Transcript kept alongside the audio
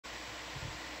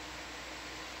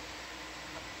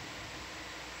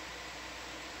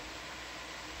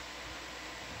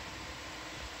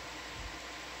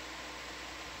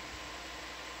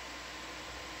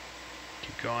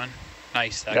going.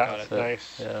 Nice, that got it.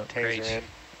 Nice. Yeah. Tangs are in.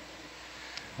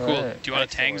 Cool. Right. Do you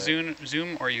want a tang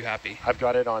zoom, or are you happy? I've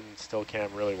got it on still cam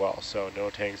really well, so no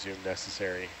tang zoom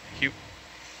necessary. Thank you.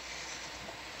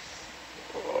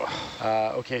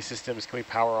 Okay, systems, can we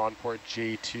power on port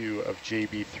J2 of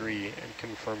JB3 and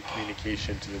confirm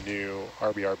communication to the new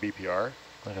RBR BPR?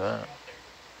 Look at that.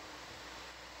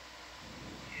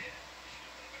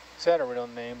 Is that a real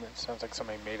name? It sounds like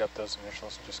somebody made up those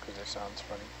initials just because it sounds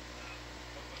funny.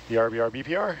 The RBR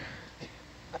BPR?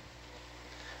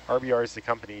 RBR is the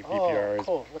company, BPR oh,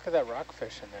 cool. Look at that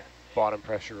rockfish in there. bottom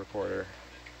pressure reporter.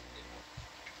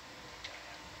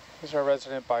 Who's our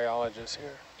resident biologist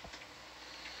here?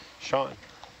 Sean.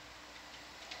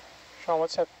 Sean,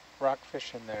 what's that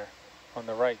rockfish in there on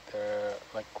the right?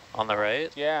 Like On the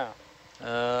right? Yeah.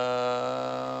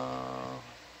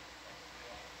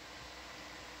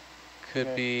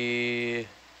 Could be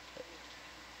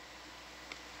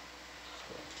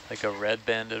like a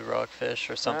red-banded rockfish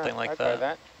or something like I'd that. buy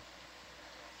that.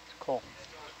 Cool.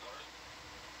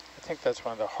 I think that's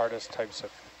one of the hardest types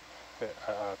of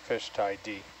fish to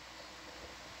ID.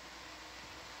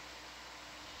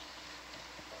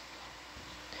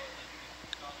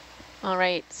 All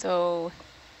right, so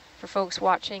for folks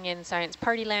watching in Science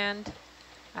Party Land,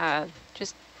 I'll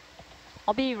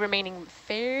be remaining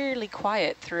fairly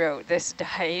quiet throughout this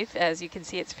dive. As you can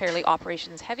see, it's fairly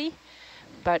operations heavy,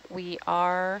 but we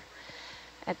are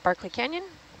at Barkley Canyon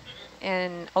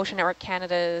and Ocean Network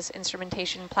Canada's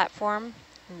instrumentation platform,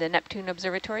 the Neptune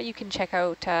Observatory. You can check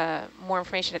out more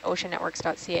information at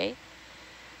oceannetworks.ca.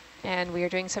 And we are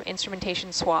doing some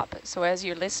instrumentation swap. So as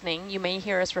you're listening, you may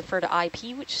hear us refer to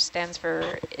IP, which stands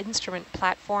for Instrument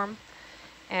Platform.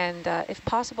 And if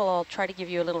possible, I'll try to give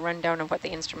you a little rundown of what the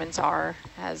instruments are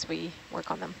as we work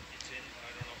on them.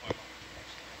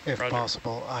 If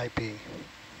possible, IP.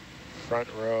 Front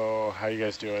row, how you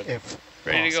guys doing? If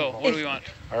Ready to go. What do we want?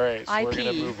 All right, so we're IP.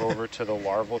 going to move over to the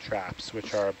larval traps,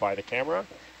 which are by the camera.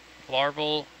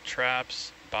 Larval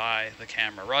traps by the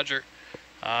camera. Roger.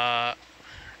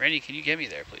 Randy, can you get me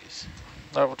there, please?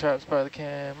 Larval traps by the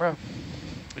camera.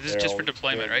 This is just for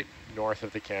deployment, right? North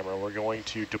of the camera. We're going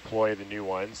to deploy the new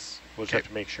ones. We'll just have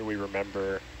to make sure we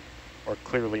remember or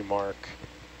clearly mark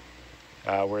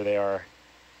where they are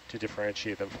to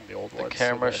differentiate them from the old ones. The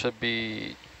camera should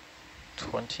be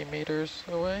 20 meters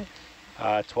away?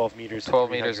 12 meters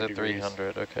 12 meters at degrees.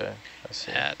 300, okay. I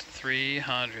see. At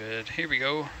 300. Here we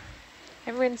go.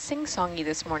 Everyone's sing-songy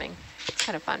this morning. It's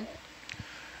kind of fun.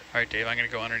 All right, Dave, I'm going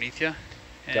to go underneath you.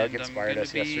 Doug inspired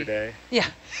us yesterday. Yeah.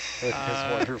 With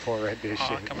his wonderful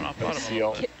rendition. Coming off of bottom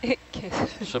seal.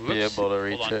 Should be able to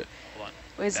reach it. Hold on.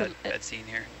 It was bad scene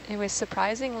here. It was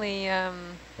surprisingly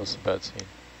What's the bad scene? Get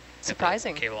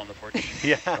surprising. the cable on the porch.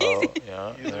 Yeah. Oh,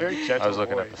 yeah. He's a very gentle I was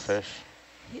looking at the voice. fish.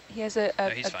 He has a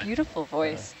fine. beautiful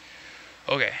voice.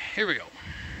 Okay, here we go.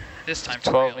 This time for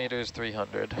 12 real. meters,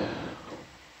 300.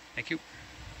 Thank you.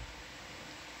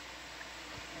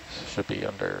 Should be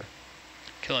under.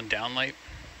 Killing downlight.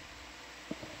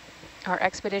 Our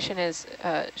expedition is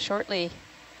shortly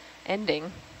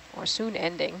ending, or soon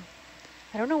ending.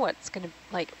 I don't know what's going to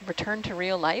like return to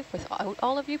real life without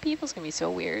all of you people. It's going to be so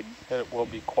weird. It will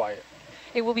be quiet.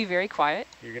 It will be very quiet.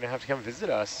 You're going to have to come visit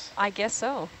us. I guess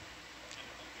so.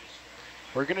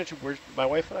 My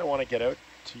wife and I want to get out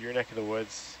to your neck of the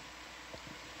woods,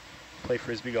 play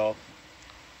Frisbee golf.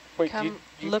 Wait, Come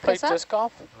do you look play us up. disc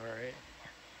golf? All right.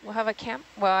 We'll have a camp.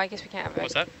 Well, I guess we can't have it.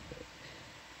 What's that?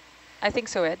 I think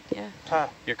so, Ed. Yeah. Huh.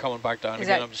 You're coming back down Is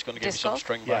again. that I'm just going to give you disc some golf?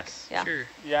 string back. Yes. Yeah. Sure.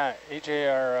 Yeah,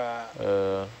 AJ,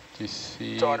 our Do you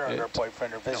see daughter and her it?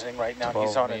 boyfriend are visiting right now. 12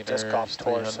 He's on a disc golf meters,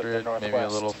 course at the 300, Northwest. maybe a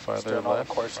little He's farther doing all the left.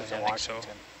 courses in I think so.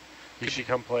 Washington. You should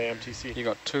come play MTC. You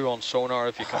got 2 on sonar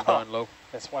if you come down low.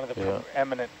 It's one of the Yeah.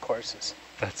 eminent courses.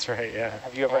 That's right, yeah.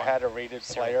 Have you ever Oh, had a rated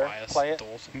Zero player bias, play it?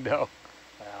 Doles. No.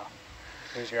 Well,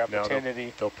 here's your No,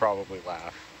 opportunity. they'll probably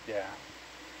laugh. Yeah.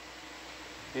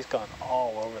 He's gone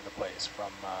all over the place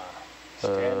from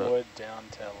Stanwood down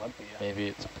to Olympia. Maybe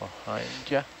it's behind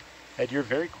you. Ed, you're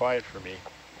very quiet for me.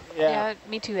 Yeah,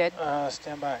 me too, Ed.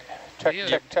 Stand by. Check,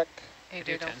 Yeah. check.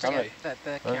 Adrian, don't forget that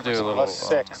the I'll do a little. Plus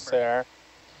 6 there.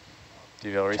 Do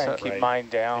you go Try and reset? keep Right. mine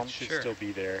down. It should Sure. still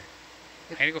be there.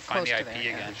 I'm going to go find the Close IP to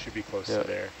there, again. It should be close Yeah. to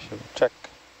there. Check.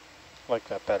 Like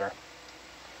that better.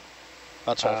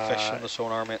 That's all fish on the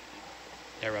sonar, mate.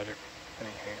 Yeah, Roger.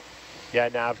 Yeah,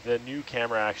 Nav, the new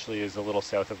camera actually is a little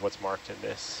south of what's marked in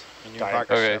this. And you're diagram.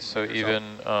 back Okay, 7 so meters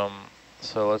even,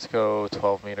 so let's go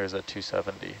 12 meters at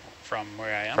 270 From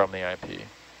where I am? from the IP.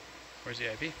 Where's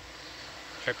the IP?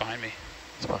 Right behind me.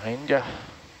 It's behind you. I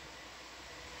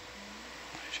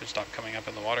should stop coming up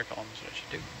in the water column, is what I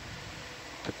should do.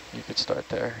 But you could start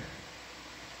there.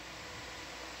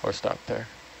 Or stop there.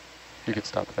 You could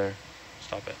stop there.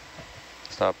 Stop it.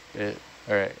 Stop it.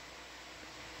 All right.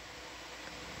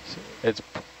 So it's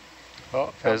Oh,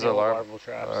 found there's the a old larval. larval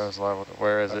traps. There's larval.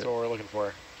 Where is That's it? what we're looking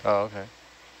for. Oh, okay.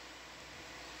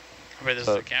 I bet this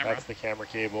So is the camera. That's the camera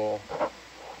cable.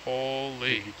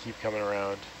 Holy. You keep coming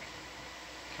around.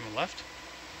 Coming left?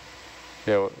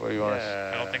 Yeah. What do you want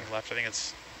us? I don't think left. I think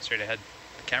it's straight ahead.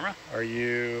 The camera? Are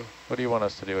you... What do you want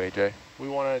us to do, AJ? We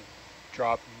want to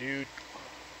drop new...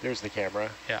 There's the camera.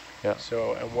 Yeah. Yeah.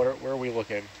 So, and where are we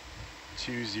looking?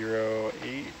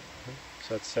 208.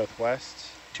 So that's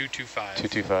southwest. 225.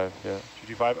 225. Yeah.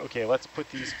 225. Okay, let's put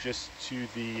these just to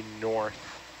the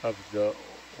north of the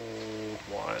old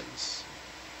ones.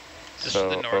 Just so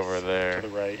to the north. over there. To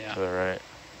the right. Yeah. To the right.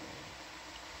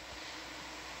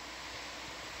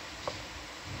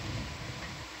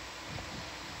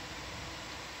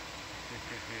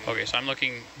 Okay, so I'm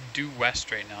looking due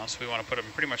west right now, so we want to put them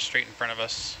pretty much straight in front of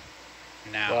us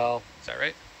now. Well, is that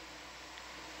right?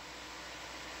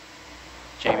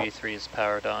 JB3 is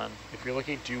powered on. if you're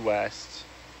looking due west,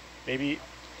 maybe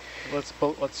let's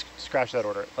scratch that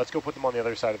order. Let's go put them on the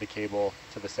other side of the cable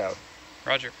to the south,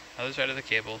 Roger. Other side of the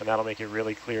cable. and that'll make it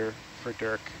really clear for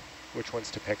Dirk which ones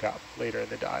to pick up later in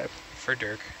the dive. For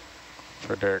Dirk.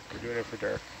 For Dirk. We're doing it for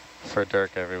Dirk. For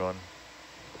Dirk, everyone.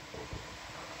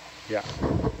 Yeah.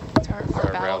 It's our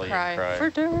battle rallying cry. cry. For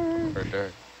Dirk. For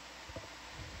Dirk.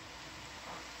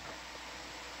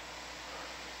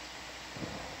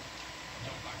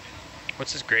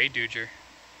 What's this gray dooger?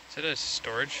 Is it a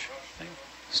storage thing?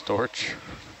 Storch.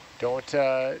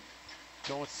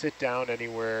 Don't sit down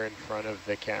anywhere in front of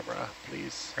the camera,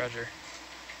 please. Roger.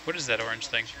 What is that orange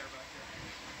thing?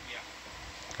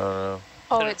 I don't know.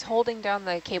 Oh, it's holding down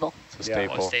the cable. It's a Yeah.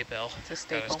 Oh, staple. staple. It's a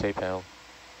Got it. staple. Staple.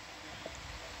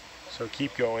 So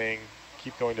keep going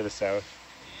to the south.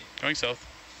 Going south.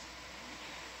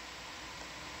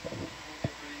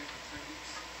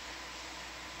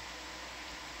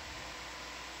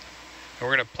 And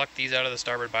we're going to pluck these out of the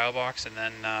starboard bio box and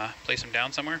then place them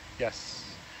down somewhere? Yes.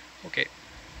 Okay.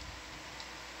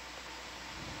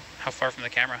 How far from the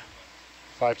camera?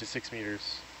 5 to 6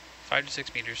 meters. 5 to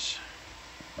 6 meters.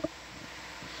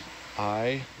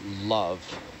 I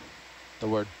love the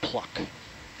word pluck.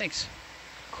 Thanks.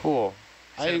 Cool.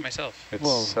 I said it myself. It's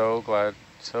Whoa. so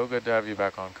good to have you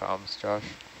back on comms, Josh.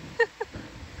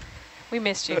 We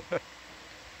missed you.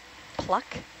 Pluck?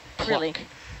 Really?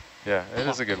 Yeah, it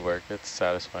is a good work. It's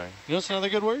satisfying. You know what's another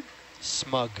good word?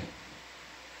 Smug.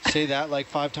 Say that like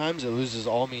 5 times, it loses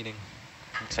all meaning.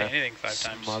 Say anything 5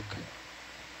 times. Smug.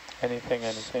 Anything,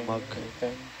 Smug.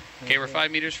 anything. Okay, we're 5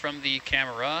 meters from the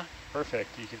camera.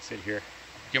 Perfect. You can sit here.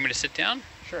 You want me to sit down?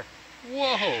 Sure.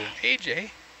 Whoa, AJ.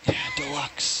 Yeah,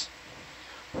 deluxe.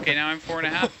 Okay, now I'm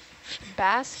 4.5.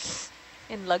 Bask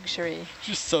in luxury.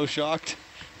 Just so shocked.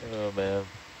 Oh, man.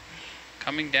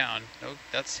 Coming down. No,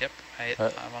 that's, yep. I'm on the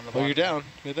Well, bottom. you're down.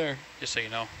 You're there. Just so you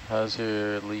know. How's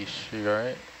your leash? You all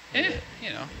right? Eh, you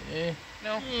know. Eh,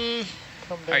 No.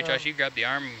 come All right, down. Josh, you grab the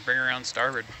arm and bring her around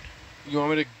starboard. You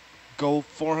want me to go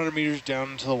 400 meters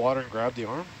down into the water and grab the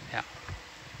arm? Yeah.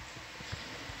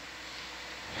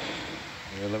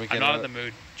 Here, let me get I'm not out. in the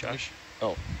mood, Josh.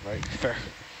 Oh, right. Fair.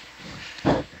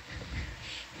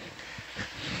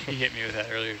 He hit me with that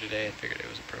earlier today. I figured it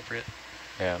was appropriate.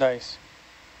 Yeah. Nice.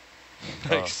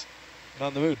 Thanks. Not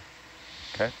in the mood.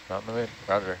 Okay, not in the mood.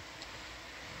 Roger.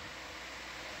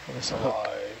 This hook.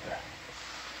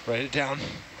 Write it down.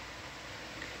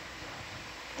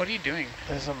 What are you doing?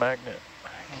 There's a magnet.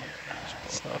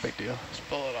 It's not a big deal. Just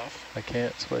pull it off. I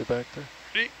can't. It's way back there.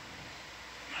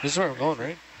 This is where I'm going,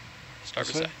 right? Starboard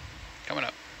This way? side. Coming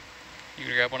up. You're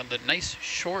going to grab one of the nice,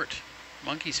 short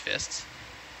monkey's fists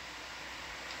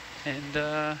and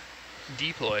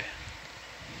deploy. And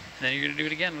then you're going to do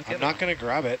it again with the I'm other not one. going to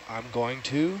grab it. I'm going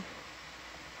to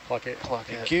Pluck it. Pluck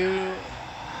Thank you.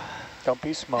 Don't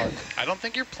be smug. I don't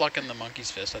think you're plucking the monkey's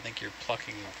fist. I think you're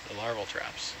plucking the larval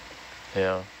traps.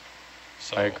 Yeah,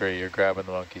 So I agree. You're grabbing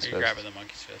the monkey's You're fist. grabbing the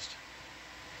monkey's fist.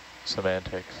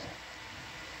 Semantics.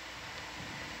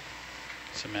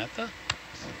 Samantha?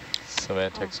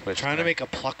 Semantics. Which Trying to make a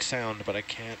pluck sound, but I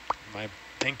can't.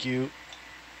 Thank you.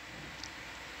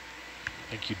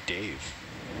 Thank you, Dave.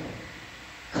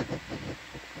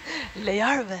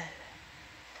 Larva.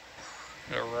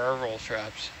 The larval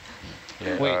traps.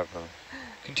 Yeah, Wait. larva.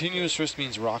 Continuous wrist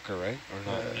means rocker, right?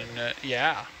 Or not?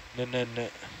 Yeah. No.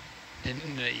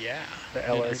 Yeah. The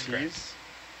LRTs.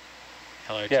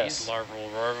 LRTs, Yes.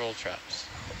 larval traps.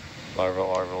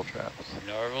 Larval traps.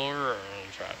 Larval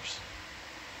traps.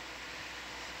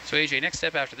 So AJ, next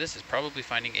step after this is probably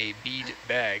finding a bead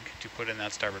bag to put in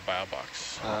that starboard bio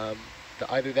box.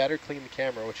 Either that or clean the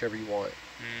camera, whichever you want.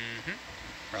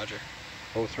 Mm-hmm. Roger.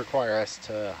 Both require us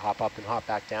to hop up and hop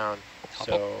back down. Hop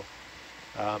so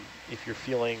if you're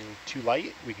feeling too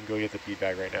light, we can go get the bead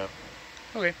bag right now.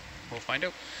 Okay, we'll find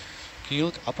out. Can you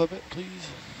look up a bit, please?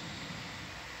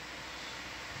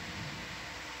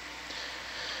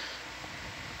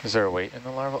 Is there a weight in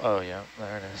the larval? Oh yeah,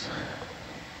 there it is.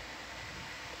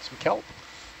 Some kelp.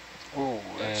 Ooh,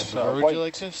 that's Where would white. you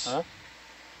like this? Huh?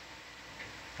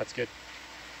 That's good.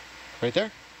 Right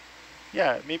there?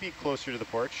 Yeah, maybe closer to the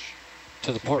porch.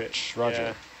 To the Keep porch, it- roger. yeah,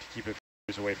 to keep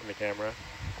it away from the camera.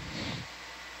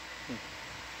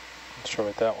 Not sure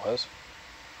what that was.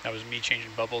 That was me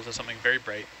changing bubble to something very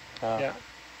bright. Yeah,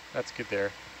 that's good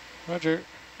there. Roger.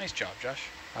 Nice job, Josh.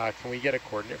 Can we get a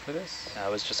coordinate for this? I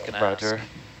was just gonna Roger. ask.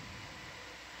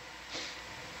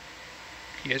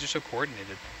 You guys are so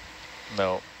coordinated.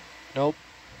 No. Nope.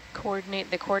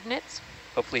 Coordinate the coordinates.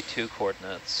 Hopefully 2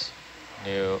 coordinates.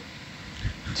 New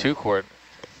 2 coord.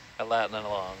 A Latin and a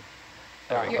long.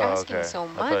 There we You're go. asking okay. so I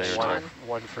thought much, you were John.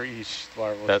 One for each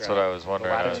larval That's trap. what I was The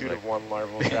wondering. I was latitude like, of one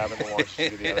larval trap and the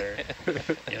longitude of the other.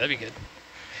 Yeah, that'd be good.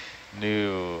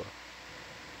 new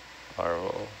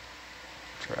larval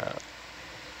trap.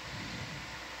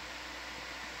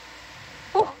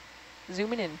 Ooh,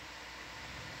 zooming in.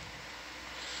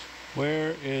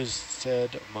 Where is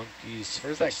said monkey's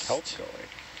Where's that fist? kelp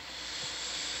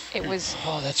going? It was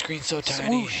Oh, that screen's so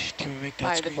tiny. swooshed Can we make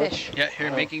by that the screen? fish. Yeah, here,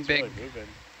 Oh, making it's big. really moving.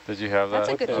 Did you have That's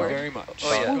that? a good Thank you word. very much.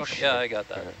 Oh yeah, Swoosh. yeah, I got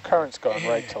that. Okay. Current's going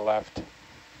right to left.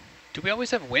 Do we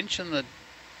always have winch in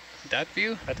that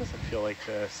view? That doesn't feel like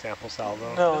the sample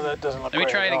salvo. No, that doesn't look Let me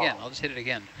right try at it again. all. I'll just hit it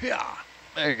again. Yeah.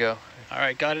 There you go. All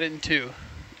right, got it in 2.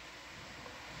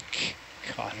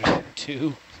 God,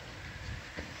 2.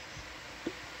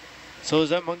 So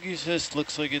is that monkey's fist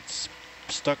looks like it's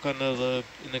stuck onto the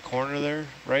in the corner there,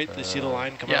 right? They see the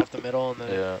line coming Yeah. off the middle, and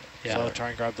then Yeah. Yeah. so try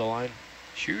and grab the line.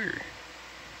 Sure.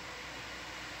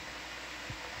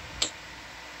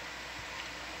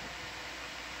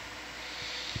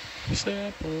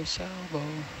 Sample salvo.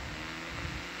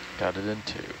 Got it in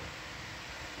 2.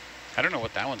 I don't know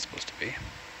what that one's supposed to be.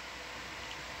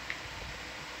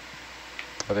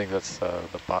 I think that's the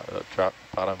drop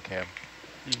bottom cam.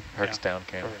 Herc's down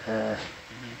cam.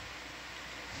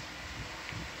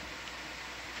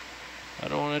 I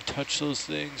don't want to touch those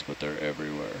things, but they're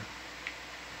everywhere.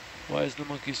 Why is the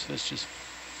monkey's fist just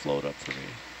float up for me?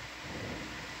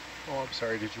 Oh, I'm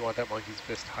sorry. Did you want that monkey's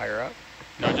fist higher up?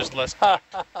 No, just less.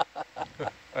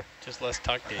 Just less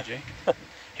tucked, AJ.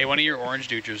 Hey, one of your orange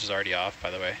duters is already off, by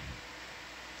the way.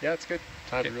 Yeah, it's good.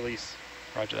 Time to Okay. release.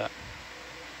 Roger that.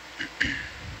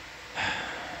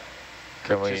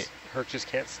 Herc just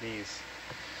can't sneeze.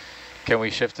 Can we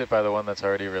shift it by the one that's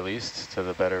already released to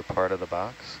the better part of the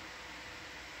box?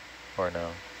 Or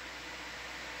no?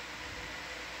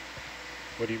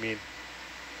 What do you mean?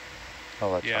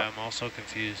 I'll let Yeah, Tom- I'm also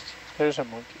confused. There's a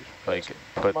monkey. like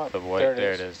put Come on, the white, there it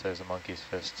there is. it is, there's a monkey's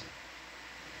fist.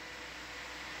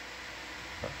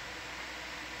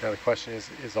 Now the question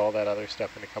is all that other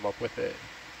stuff going to come up with it?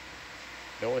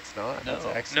 No, it's not. That's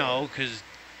No. excellent. No, because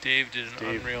Dave did an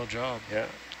Dave. unreal job Yeah.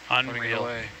 putting it Unreal.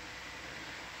 away.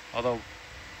 Although,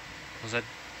 was it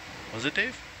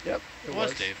Dave? Yep. It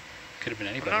was Dave. Could have been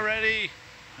I'm anybody. not ready.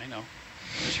 I know.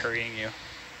 Just hurrying you.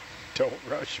 Don't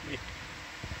rush me.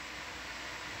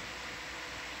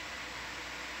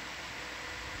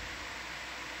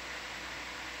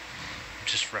 I'm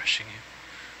just rushing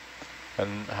you.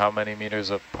 And how many meters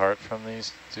apart from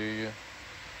these do you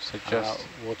suggest?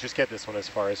 We'll just get this one as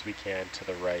far as we can to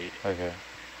the right. Okay.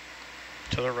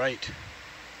 To the right.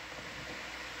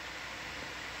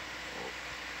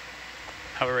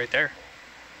 How about right there?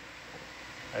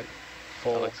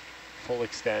 Full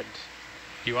extend.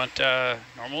 You want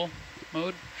normal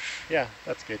mode? Yeah,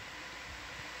 that's good.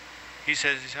 He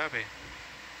says he's happy.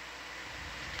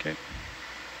 Okay.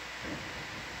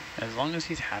 As long as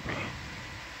he's happy.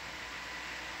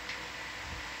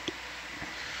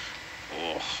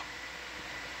 Oh.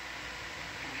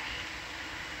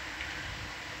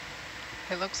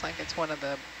 It looks like it's one of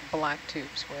the black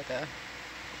tubes where the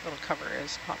little cover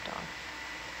is popped off.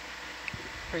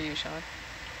 For you, Sean.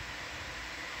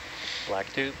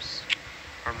 Black tubes.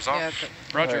 Arms Yeah,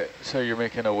 off. Roger. Alright, so you're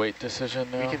making a weight decision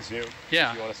now? We can zoom.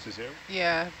 Yeah. Do you want us to zoom?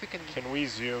 yeah, if we can. Can we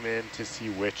zoom in to see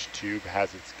which tube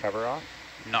has its cover off?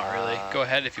 Not really. Go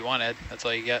ahead if you want, Ed. That's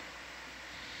all you get.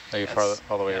 Are you That's- far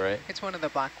all the way yeah. right? It's one of the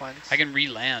black ones. I can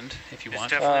re-land if you It's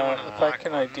want. definitely one of the if black I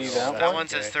can ones. ID that That one. one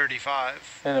says Okay.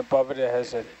 35. And above it, it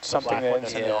has a something Black that one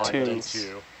ends that's in Yeah. a on two.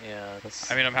 D2, Yeah, that's.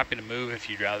 I mean, I'm happy to move if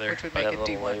you'd rather. Which would they make have it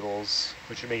little D1. labels.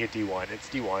 which would make it D1. It's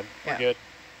D1. Yeah. We're good.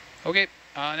 Okay,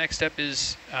 next step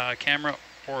is camera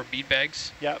or bead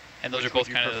bags. Yep. And those Which are both would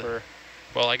you kind of, prefer?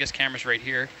 well, I guess camera's right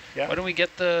here. Yeah. Why don't we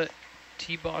get the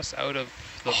TBOS out of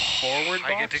the forward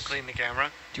box? I get to clean the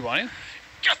camera. Do you want to?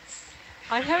 Yes!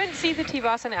 I haven't seen the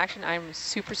TBOS in action. I'm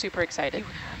super, super excited.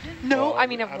 No, Well, I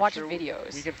mean, I've I'm watched sure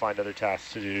videos. We can find other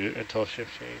tasks to do until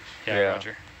shift change. Yeah, Yeah.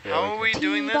 Roger. Yeah, How are we can-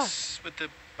 doing T-bus. this with the...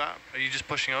 Are you just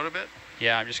pushing out a bit?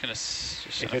 Yeah, I'm just gonna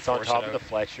If it's on top of the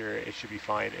Fletcher, it should be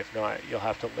fine. If not, you'll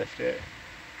have to lift it.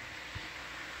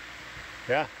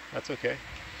 Yeah, that's okay.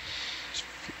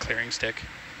 clearing stick.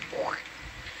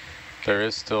 There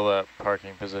is still that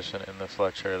parking position in the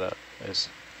Fletcher that is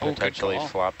Oh, good potentially call.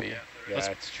 floppy. Yeah, Let's-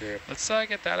 that's true. Let's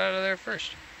get that out of there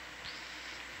first.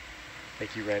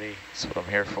 Thank you, Rennie. That's what I'm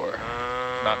here for.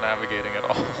 Not navigating at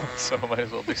all, so might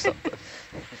as well do something.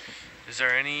 Is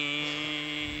there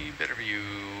any better view?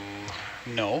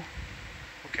 No.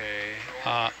 Okay.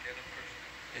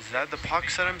 Is Is that the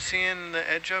pucks that I'm seeing the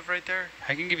edge of right there?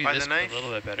 I can give you By the this knife? a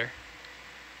little bit better.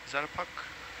 Is that a puck?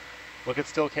 Look at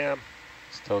still cam.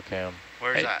 Still cam.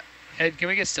 Where's Hey. that? Ed, can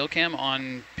we get still cam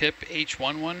on PIP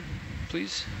H11,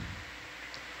 please?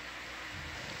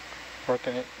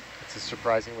 Working it. It's a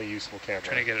surprisingly useful camera.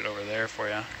 Trying to get it over there for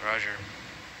you. Roger.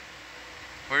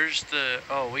 Where's the...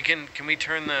 Oh, can we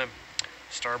turn the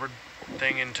starboard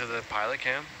thing into the pilot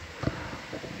cam?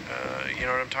 You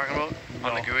know what I'm talking about?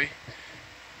 On the No. GUI?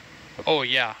 Oh,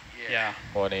 yeah. Yeah. Yeah.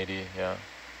 180, yeah.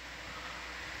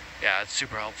 Yeah, it's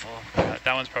super helpful.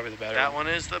 That one's probably the better That one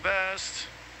is the best.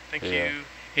 Thank Yeah. you.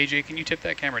 AJ, can you tip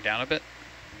that camera down a bit?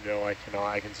 No, I cannot.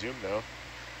 I can zoom though.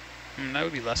 That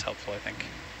would be less helpful, I think.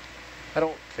 I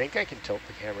don't think I can tilt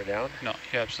the camera down. No,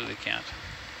 you absolutely can't.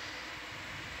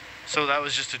 So that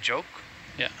was just a joke?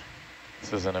 Yeah.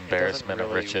 This is an embarrassment of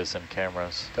really- riches in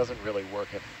cameras. It doesn't really work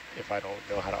if I don't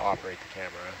know how to operate the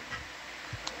camera.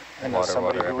 And Water, there's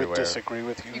somebody water who would everywhere. disagree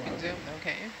with you. You can zoom though,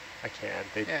 can't you? I can.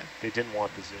 Yeah. They didn't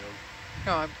want the zoom.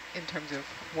 No, in terms of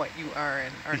what you are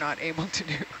and are not able to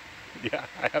do. Yeah,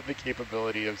 I have the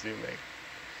capability of zooming.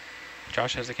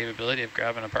 Josh has the capability of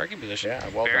grabbing a parking position. Yeah,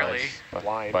 well Barely. done.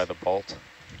 Blind. By the bolt.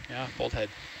 Yeah, bolt head.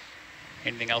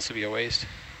 Anything else would be a waste.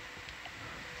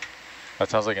 That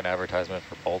sounds like an advertisement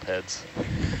for bolt heads.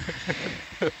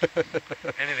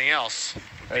 Anything else?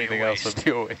 would be a Anything else waste. would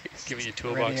be a waste. Giving you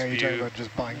toolbox Rennie, are you talking view. about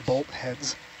just buying bolt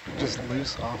heads, just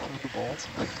loose off of the bolts?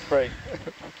 Right.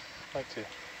 Like to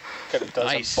get a dozen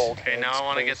Nice. bolt Okay, heads, now I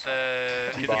want to get please.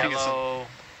 the Get the thing that's- yellow.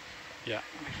 Yeah.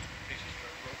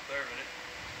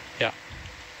 Yeah.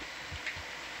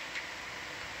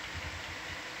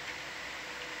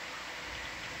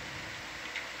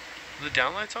 The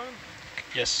downlights on?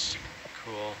 Yes.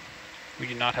 Cool. We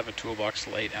do not have a toolbox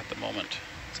light at the moment.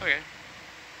 It's okay.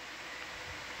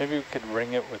 Maybe we could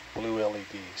ring it with blue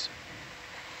LEDs.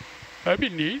 That'd be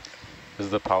neat. Is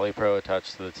the Polypro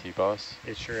attached to the TBOS?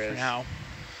 It sure For is. now.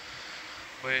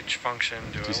 Which function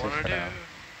do Did you I say want for to do? now?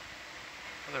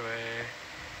 Other way.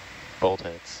 Bolt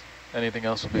heads. Anything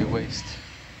else would be a waste.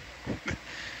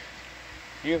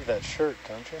 You have that shirt,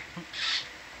 don't you?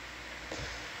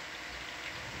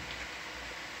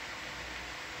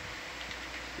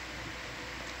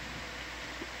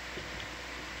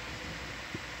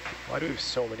 Why do we have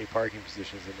so many parking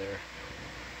positions in there?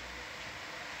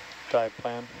 Dive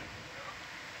plan.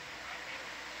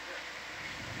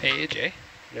 Hey, AJ,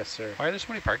 Yes, sir. why are there so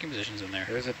many parking positions in there?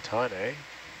 There's a ton, eh?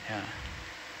 Yeah.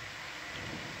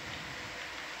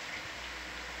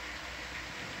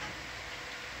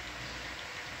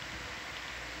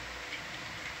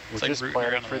 We're like just rooting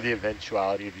planning around for on the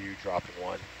eventuality of you dropping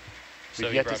one. So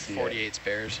We've you yet to brought see it. 48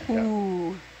 spares. Yeah.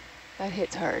 Ooh, that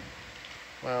hits hard.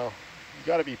 Well, you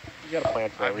gotta plan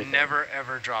for I've everything. never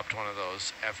ever dropped one of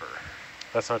those ever.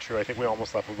 That's not true. I think we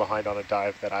almost left one behind on a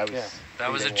dive that I was. Yeah.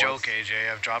 That was a leading joke, once.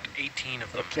 AJ. I've dropped 18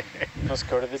 of them. Okay. Let's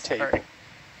go to the Sorry. table.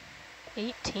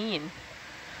 18.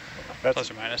 That's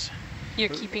Plus or minus. You're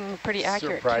keeping pretty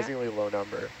accurate. Kat. surprisingly low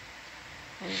number.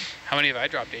 How many have I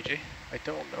dropped, AJ? I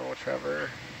don't know, Trevor.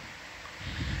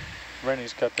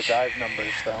 Rennie's got the dive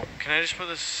numbers though. Can I just put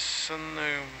this on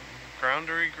the ground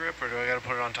to regrip, or do I got to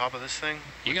put it on top of this thing?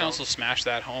 You can also smash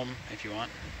that home if you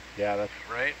want. Yeah, that's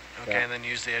Right? Okay, Yeah. and then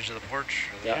use the edge of the porch.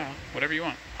 or the- Yeah, whatever you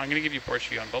want. I'm going to give you porch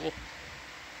view on bubble.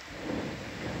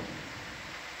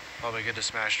 Probably good to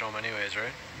smash dome anyways,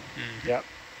 right? yep.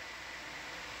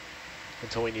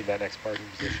 Until we need that next parking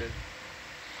position.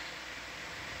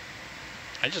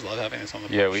 I just love having this on the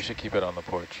porch. Yeah, we should keep it on the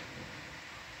porch.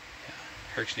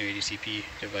 Herc's new ADCP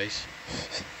device.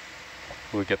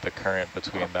 We get the current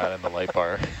between that and the light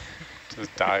bar.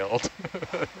 Just dialed.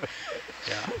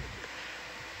 Yeah.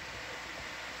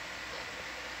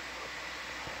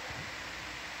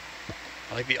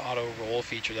 I like the auto roll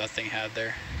feature that thing had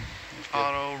there.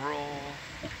 Auto roll.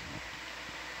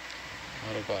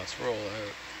 Autobots roll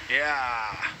out.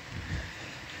 Yeah.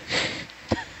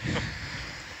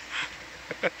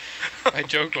 My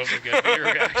joke wasn't good, but your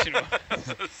reaction was.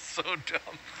 That's so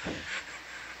dumb.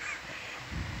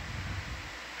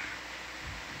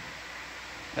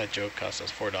 That joke cost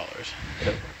us $4.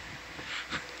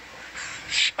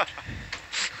 Shut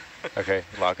up. Okay,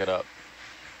 lock it up.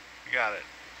 You got it.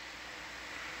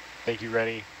 Thank you,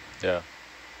 Rennie. Yeah,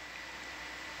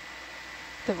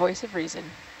 The voice of reason.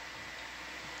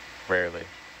 rarely.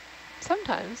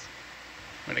 Sometimes.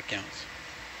 When it counts.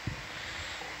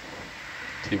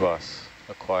 TBOS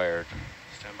acquired.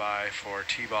 Stand by for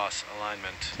TBOS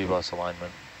alignment. TBOS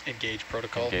alignment. Engage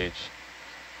protocol. Engage.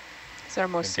 It's our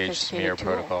most Engage sophisticated smear tool.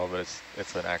 protocol, but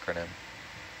it's an acronym.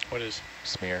 What is?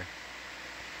 Smear.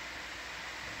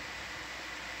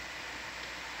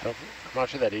 I'm not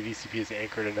sure that ADCP is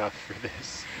anchored enough for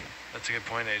this. That's a good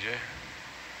point,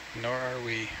 AJ. Nor are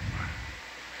we.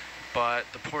 But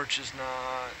the porch is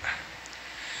not,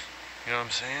 you know what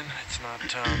I'm saying? It's not,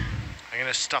 I'm going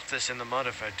to stuff this in the mud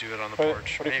if I do it on the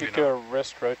porch. What if Maybe you not. do a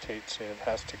wrist rotate so it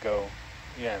has to go,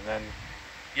 yeah, and then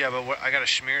Yeah, but what, I got to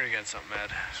smear it against something,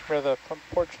 Ed. smear the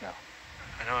porch now.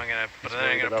 I know I'm going to, but then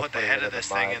worried I'm going to about put the putting head it of in the this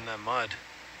thing mud. in the mud.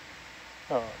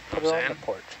 Oh, put I'm it on the saying?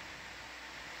 porch.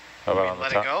 How about I on mean, the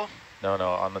let top? it go?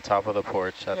 No, on the top of the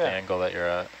porch at the Yeah. angle that you're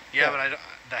at. Yeah, Yeah. but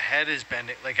the head is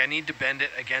bending. Like, I need to bend it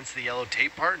against the yellow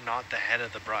tape part, not the head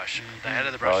of the brush. The head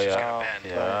of the brush Oh, is yeah. going to bend.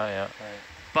 Yeah, yeah. Right.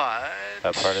 But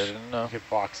That part I didn't know. You could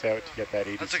box out to get that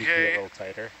That's ADCP okay. a little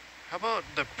tighter. how about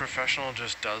the professional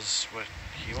just does what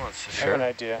he wants to I do? have Sure. an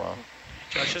idea. Well,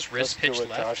 Josh, just Let's wrist do pitch what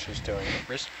left. Josh is doing.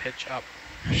 Wrist pitch up.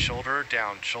 Shoulder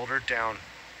down, shoulder down.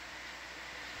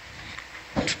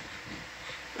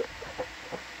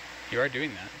 You are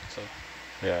doing that, so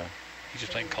yeah. you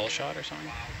just playing call shot or something?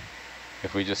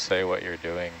 If we just say what you're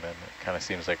doing, then it kind of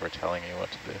seems like we're telling you what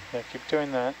to do. Yeah, keep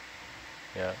doing that.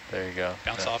 Yeah, there you go.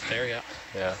 Bounce yeah. off there, yeah.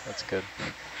 Yeah, that's good.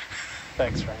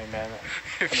 Thanks, Rennie, man.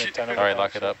 If you Done it All right, without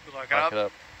lock it you. up. Lock it up. Lock it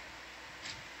up.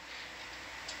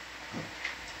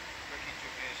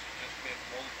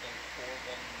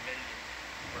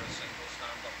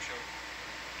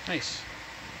 Nice.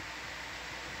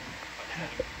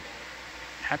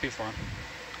 Happy for him.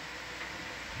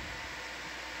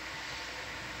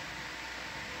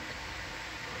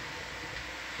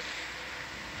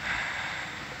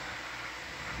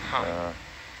 Huh.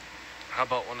 How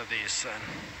about one of these then?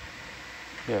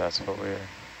 Yeah, that's what we're.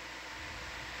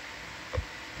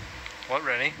 What,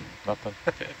 Rennie? Nothing.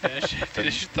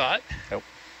 Finish your thought. Nope.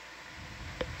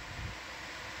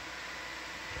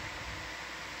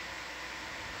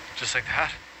 Just like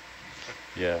that?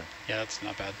 Yeah. Yeah, that's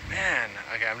not bad. Man,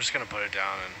 okay, I'm just gonna put it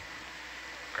down and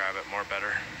grab it more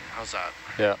better. How's that?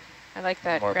 Yeah. I like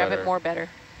that. More Grab better. it more better.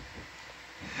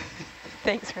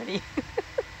 Thanks, Rennie.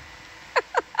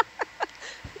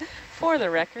 For the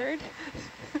record,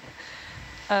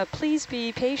 please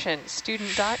be patient.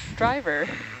 Student driver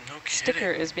No kidding.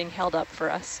 sticker is being held up for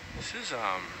us. This is,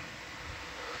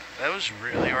 that was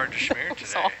really hard to smear That's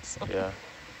today. awesome. Yeah.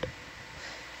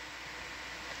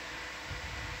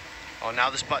 Oh, now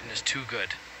this button is too good.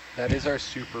 That is our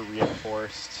super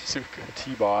reinforced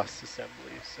TBOS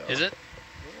assembly. So Is it?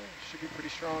 Yeah, should be pretty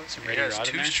strong. Some Yeah, ready it's rod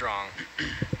in too there? strong.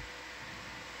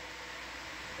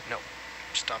 No,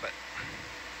 stop it.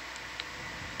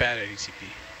 Bad ADCP.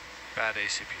 Bad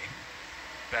ACP.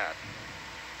 Bad.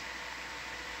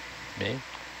 Me?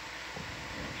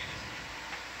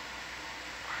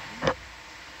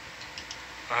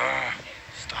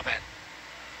 Stop it.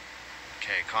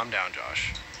 Okay, calm down,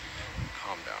 Josh.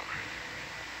 Calm down.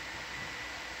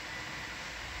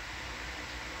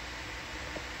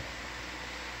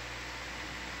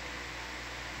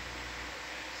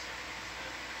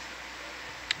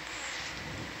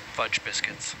 Fudge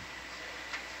biscuits.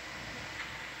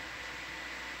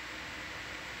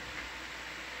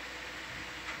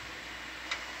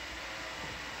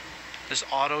 This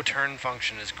auto turn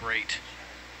function is great.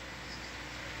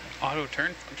 Auto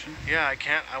turn function. Yeah,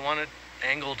 I want it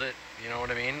angled it, you know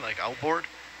what I mean? Like outboard,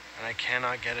 and I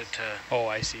cannot get it to Oh,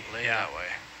 I see. lay Yeah. that way.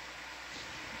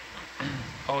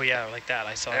 Oh, yeah, like that.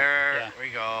 I saw. There Yeah. we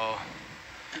go.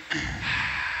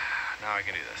 Now I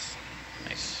can do this.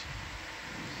 Nice.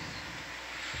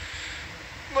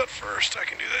 But first I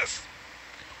can do this.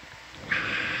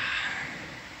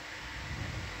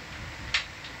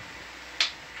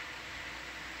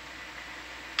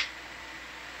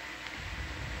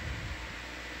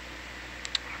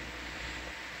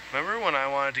 Remember when I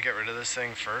wanted to get rid of this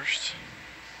thing first?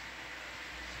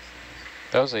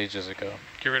 That was ages ago.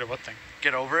 Get rid of what thing?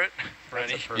 Get over it? That's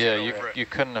Ready? a first Yeah, go you for it. you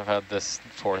couldn't have had this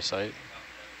foresight.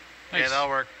 Nice. Yeah, that'll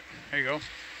work. There you go.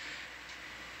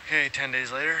 Okay, 10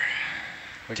 days later.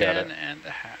 We got 10 it. and a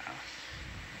half.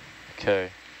 Okay.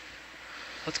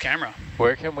 Let's camera.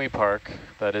 Where can we park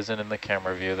that isn't in the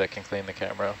camera view that can clean the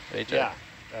camera, AJ? Yeah.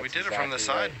 We that's did it from the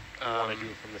exactly side. right. We want to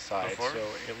do it from the side. before. So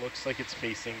it looks like it's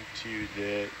facing to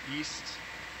the east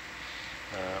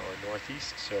or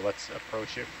northeast. So let's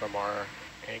approach it from our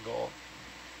angle,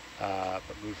 but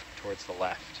move towards the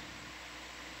left.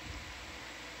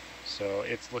 So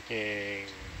it's looking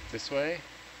this way.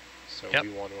 So Yep. we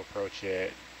want to approach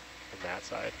it from that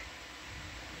side.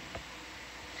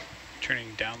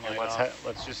 Turning down And light off.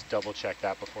 let's just double check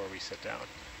that before we sit down.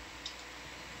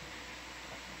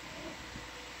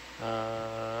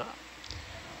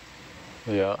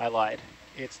 Yeah. I lied.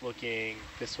 It's looking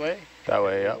this way. That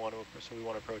way, and yeah. So we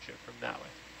want to approach it from that way.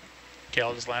 Okay,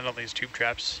 I'll just land on these tube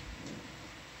traps.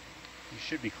 You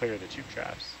should be clear of the tube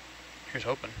traps. Here's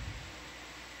hoping.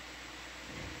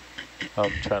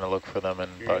 I'm trying to look for them in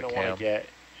You're butt going to want cam. to get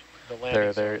the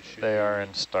landing zone. They are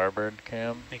in starboard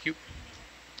cam. Thank you.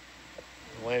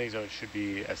 The landing zone should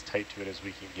be as tight to it as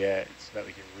we can get so that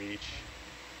we can reach.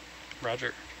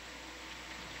 Roger.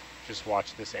 Just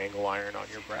watch this angle iron on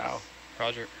your brow.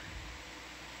 Roger.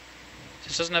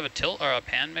 This doesn't have a tilt or a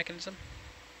pan mechanism?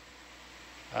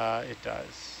 It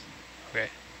does. Okay.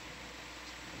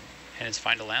 And it's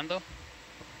fine to land though?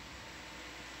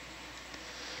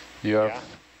 You have Yeah.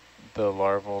 the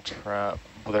larval trap.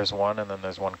 Well, there's one and then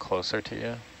there's one closer to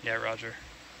you. Yeah, roger.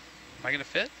 Am I gonna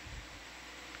fit?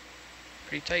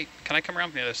 Pretty tight. Can I come around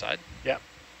from the other side? Yep.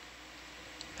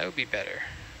 That would be better.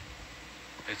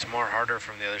 It's more harder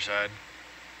from the other side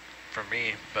for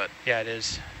me, but Yeah, it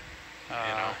is. you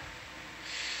know.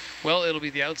 Well, it'll be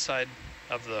the outside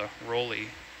of the rolly,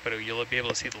 but you'll be able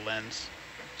to see the lens.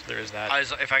 So there is that.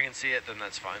 If I can see it, then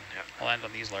that's fine. Yeah. I'll land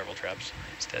on these larval traps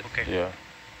instead. Okay. Yeah.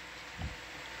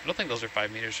 I don't think those are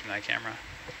 5 meters from that camera.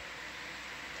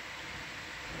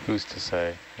 Who's to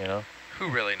say, you know? Who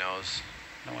really knows?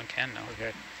 No one can know.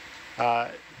 Okay.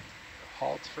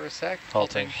 Halt for a sec.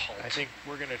 Halting. I think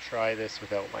we're going to try this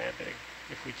without landing,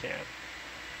 if we can.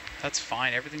 That's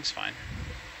fine. Everything's fine.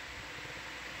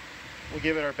 We'll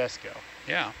give it our best go.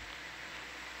 Yeah.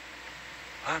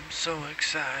 I'm so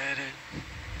excited,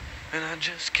 and I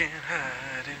just can't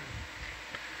hide it.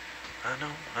 I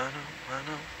know, I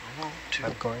want to.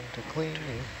 I'm going to clean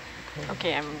you.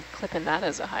 Okay, I'm clipping that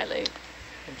as a highlight.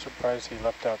 I'm surprised he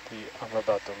left out the I'm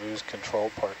about to lose control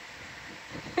part.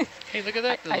 Hey, look at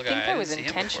that I little guy. think that was didn't see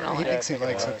him before. intentional. He Yeah, I thinks he think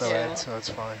it likes it was. though, Yeah. Ed, so it's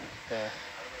fine. Yeah.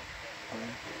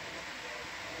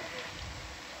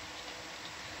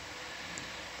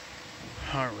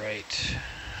 All right.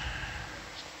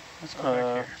 Let's go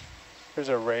back here. There's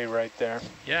a ray right there.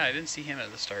 Yeah, I didn't see him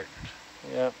at the start.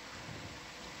 Yeah,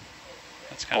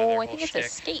 That's kind of Oh, their I whole think it's a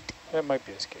shtick. skate. that might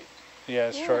be a skate.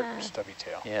 Yeah, short, Yeah. stubby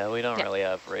tail. Yeah, we don't Yep. really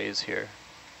have rays here.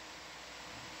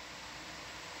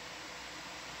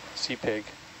 Sea pig.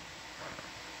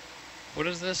 What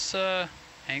does this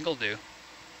angle do?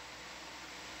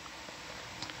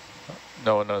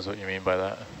 No one knows what you mean by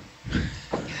that.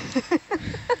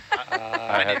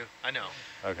 I had- do. I know.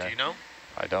 Okay. Do you know?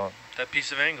 I don't. That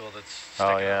piece of angle that's Oh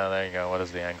sticking yeah, out. there you go. What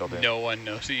does the angle do? No one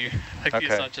knows. So you like Okay.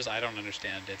 it's not just I don't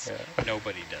understand. It's Yeah.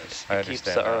 nobody does. I Keeps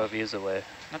understand the that. ROVs away.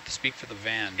 Not to speak for the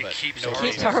van, It but keeps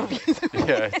nobody Keeps knows. ROVs.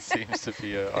 Yeah, it seems to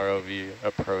be a ROV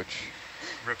approach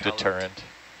Repellent. deterrent.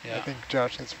 Yeah. I think,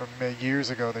 Josh, it's from years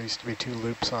ago. There used to be 2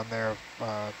 loops on there of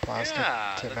plastic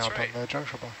Yeah, to that's mount right. on the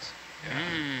junction box.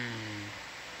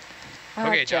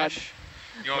 Okay, Jeb, Josh.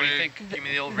 You What want do me you to think? give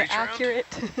me the old the reach around? accurate.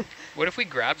 What if we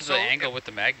grabbed So the angle if- with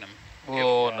the Magnum?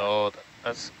 Oh Yeah. no,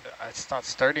 that's it's not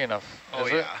sturdy enough. Oh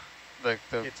is yeah. it?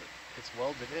 The It's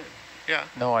welded in. Yeah.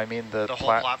 no, I mean the The whole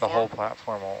the whole platform?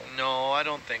 platform will. No, I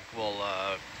don't think we'll.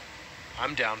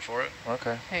 I'm down for it.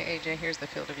 Okay. Hey, AJ, here's the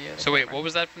field of view. of the So wait, camera. what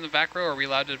was that from the back row? Are we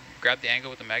allowed to grab the angle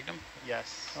with the Magnum?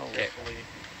 Yes. Okay. Hopefully.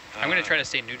 I'm going to try to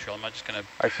stay neutral. I'm not just going to...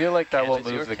 I feel like that will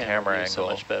Because your move the camera camera view is so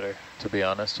angle. much better. To be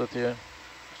honest with you.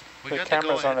 We The got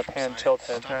camera's on go-ahead a from pan science. tilt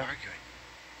head. Stop Okay. arguing.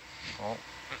 Well,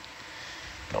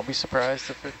 don't be surprised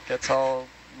if it gets all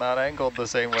not angled the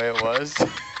same way it was.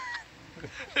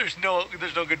 There's no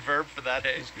good verb for that.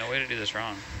 Hey. There's no way to do this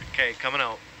wrong. Okay, coming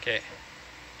out. Okay.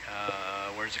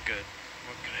 Where's it good?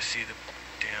 What can I see the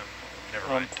damn? Never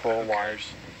On mind. full Who wide.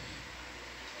 cares?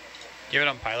 Give it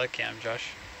on pilot cam, Josh.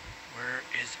 Where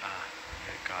is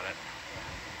okay, got it.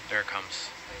 There it comes.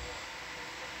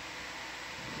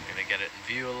 I'm gonna get it in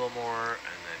view a little more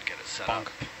and then get it set Bonk.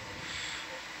 up.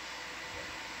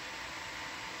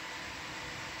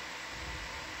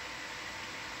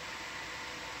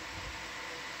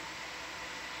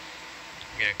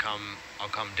 I'll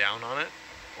come down on it,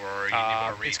 or you need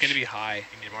more reach? It's going to be high.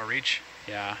 You need more reach?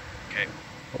 Yeah. Okay.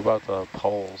 What about the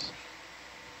poles?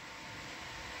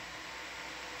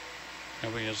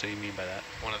 Nobody knows what you mean by that.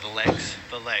 One of the legs?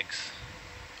 The legs.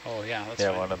 Oh, yeah, that's Yeah,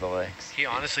 fine. one of the legs. He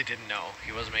honestly didn't know.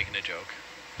 He wasn't making a joke.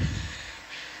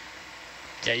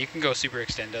 Yeah, you can go super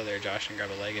extendo there, Josh, and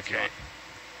grab a leg if you Okay. want.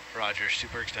 Roger,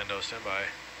 super extendo, stand by.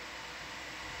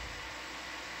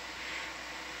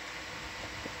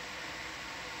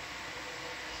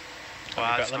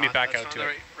 Let me back out to the it.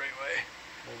 right way.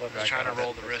 We'll I was trying to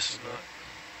roll the wrist, not...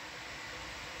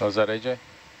 What was that, AJ?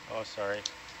 Oh, sorry.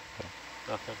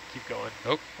 Nothing. Keep going.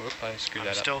 Oh, whoop, I screwed I'm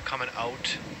that still coming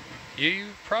out. You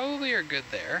probably are good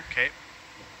there. Okay.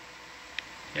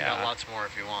 Yeah. You got lots more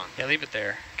if you want. Yeah, leave it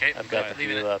there. Okay, I've got the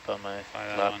leaving view it. up on my Fly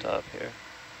that laptop here.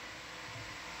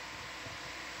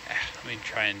 Let me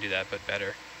try and do that, but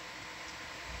better.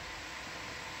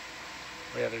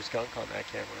 Oh, yeah, there's gunk on that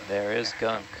camera. There is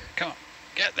gunk. Come on,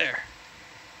 get there.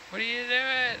 What are you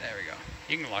doing? There we go.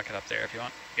 You can lock it up there if you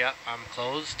want. Yeah, I'm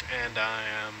closed and I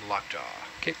am lockjaw.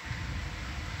 Okay.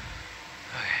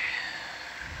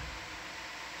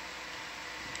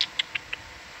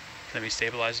 Let me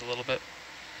stabilize a little bit.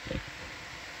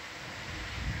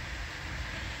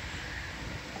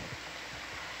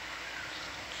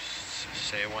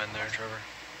 Say when there, Trevor.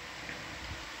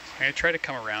 I'm going to try to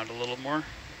come around a little more.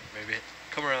 Maybe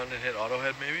come around and hit auto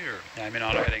head maybe, or? Yeah, I'm in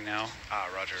auto heading now. Ah,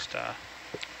 roger. Just,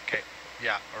 okay,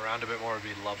 yeah, around a bit more would be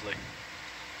lovely.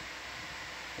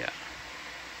 yeah.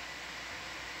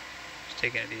 Just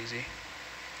taking it easy.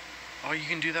 Oh, you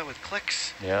can do that with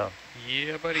clicks? Yeah.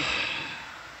 Yeah, buddy.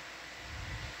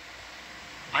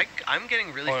 I'm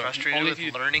getting really frustrated with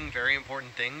learning very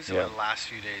important things over the last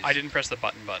few days. I didn't press the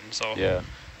button, so. Yeah,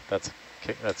 that's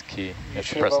key. You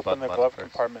should have opened the glove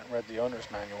compartment and read the owner's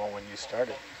manual when you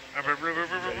started.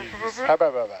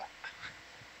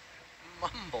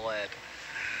 Mumblehead.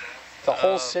 The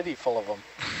whole city full of them.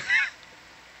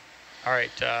 All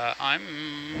right,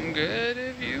 I'm good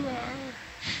if you are.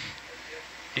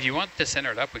 If you want this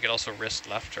centered up, we could also wrist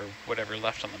left or whatever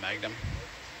left on the Magnum.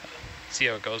 See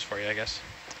how it goes for you, I guess.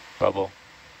 Bubble.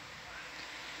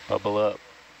 Bubble up.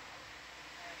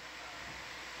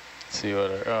 See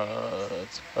what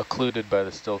it's occluded by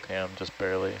the still cam just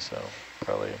barely, so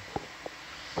probably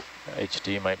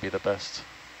HD might be the best.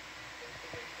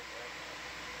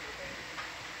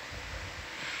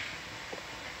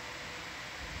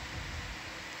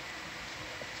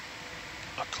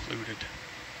 Occluded.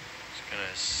 Just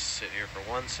gonna sit here for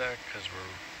 1 sec because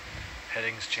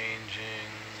heading's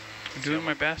changing. I'm doing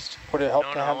my best. Would it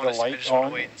help to have the light I just want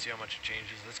on? to wait and see how much it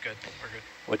changes. That's good. We're good.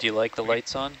 Would you like the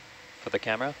lights on for the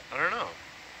camera? I don't know.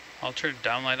 I'll turn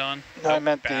down light on. No, I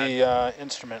meant the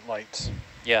instrument lights.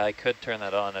 Yeah, I could turn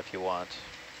that on if you want.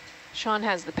 Sean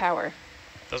has the power.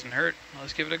 Doesn't hurt.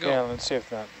 Let's give it a go. Yeah, let's see if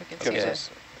that We can gives see us,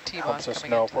 the helps TBOS us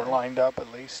coming know if into we're lined up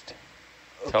at least.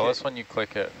 Tell us when you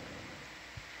click it.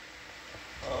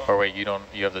 Or wait, you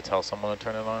have to tell someone to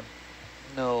turn it on?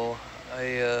 No,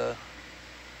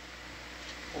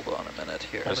 hold on a minute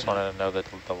here. I just wanted to know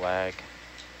the lag.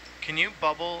 Can you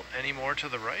bubble any more to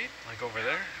the right, like over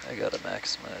there? I gotta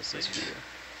maximize this view.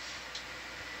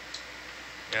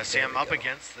 Yeah, see, I'm up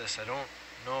against this. I don't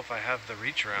know if I have the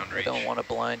reach around reach. I don't want to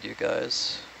blind you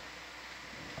guys.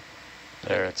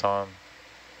 There, it's on.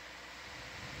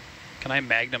 Can I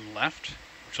Magnum left?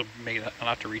 Which will make it not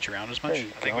have to reach around as much. There you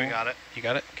I think we got it. You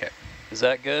got it? Okay. Is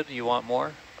that good? You want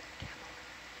more?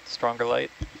 Stronger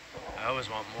light? I always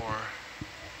want more.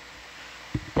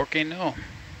 ¿Por qué no?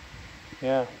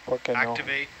 Yeah, porque no.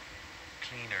 Activate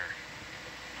cleaner.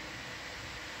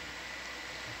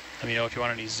 Let me know if you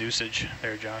want any Zeusage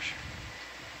there, Josh.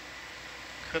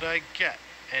 Could I get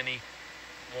any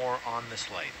more on this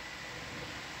light?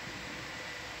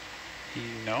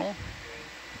 No?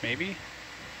 Maybe?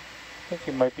 I think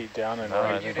you might be down and No,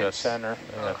 I right think in that's center.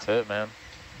 that's it, man.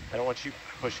 I don't want you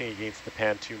pushing against the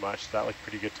pan too much. That looked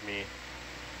pretty good to me.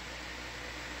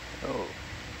 Oh.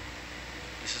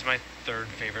 This is my third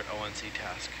favorite ONC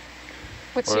task.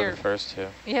 What's Or your... the first two.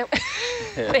 Yep.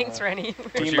 Thanks, Rennie.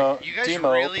 Demo. You guys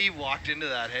Demo. really walked into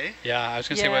that, hey? Yeah, I was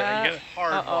going to say, what, Yeah. you got,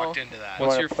 Hard walked into that. You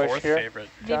what's wanna your push fourth here? favorite?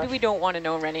 Maybe we don't want to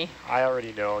know, Rennie. I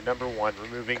already know. Number 1,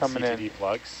 removing Coming in. C2D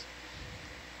plugs.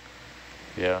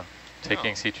 Yeah,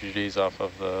 taking Oh. C2Gs off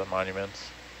of the monuments.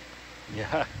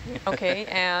 Yeah. Okay,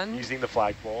 and... Using the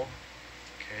flagpole.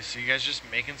 Okay, so you guys just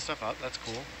making stuff up. That's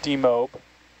cool. Demob.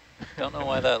 Don't know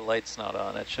why that light's not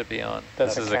on. It should be on.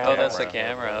 That's This a is a camera. Oh, that's a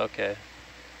camera. camera. Okay.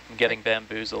 I'm getting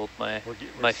bamboozled. My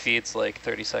We're feed's like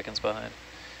 30 seconds behind.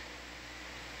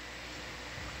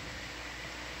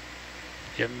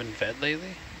 You haven't been fed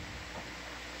lately?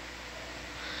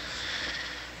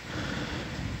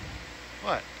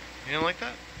 What? You didn't like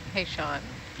that? Hey, Sean,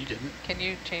 You didn't. can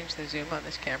you change the zoom on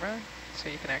this camera so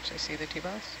you can actually see the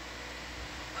TBOS?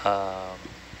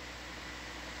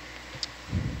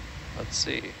 Let's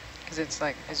see. Because it's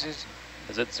like, it's just,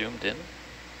 Is it zoomed in?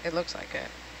 it looks like it.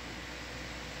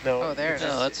 No, Oh, there it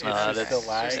No, is. it's not. just It's the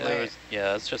lag. just there was-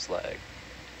 yeah, it's just lag.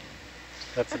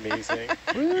 That's amazing.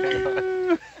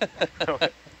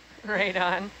 Right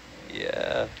on.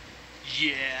 Yeah.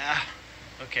 Yeah.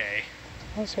 Okay.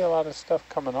 I don't see a lot of stuff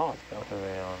coming off, though. What are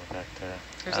they on back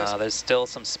there? There's still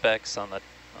some specs on the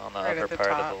Right upper at the part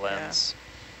top, of the lens.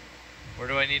 Where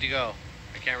do I need to go?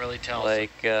 I can't really tell.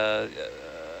 Like I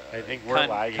think we're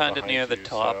lagging kind of behind near the you, so-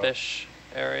 top-ish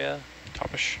area.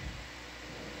 Topish.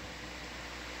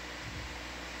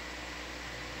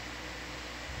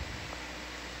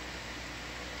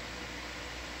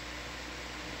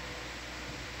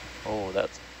 Oh, that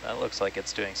looks like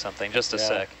it's doing something. Just a Yeah,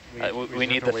 sec. We just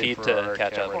need have the wait feed for to our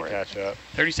catch up. camera to catch up.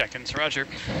 30 seconds, roger.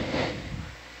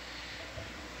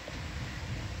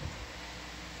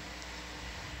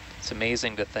 It's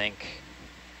amazing to think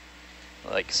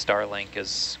like Starlink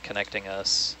is connecting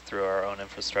us through our own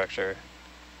infrastructure.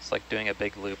 It's like doing a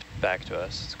big loop back to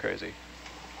us. It's crazy.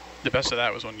 The best of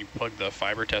that was when you plugged the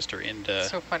fiber tester into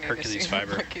So funny to Hercules see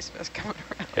fiber, Hercules fish coming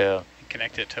around. Yeah,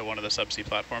 connect it to one of the subsea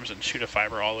platforms, and shoot a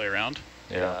fiber all the way around,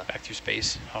 yeah. back through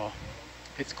space. Oh,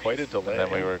 It's quite a delay. And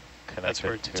then we were that's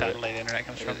where connected to it. satellite internet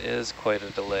comes from. It is quite a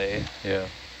delay. Yeah.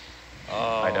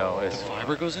 Oh, I know, The it's-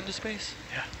 fiber goes into space?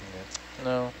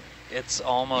 No. It's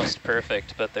almost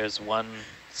perfect, but there's one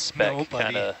spec No, buddy.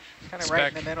 kind of Kind of right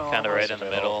in the middle. right almost. in the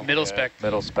middle. Middle Yeah. spec.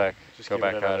 Middle spec. Just Go give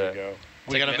back it at another it. go.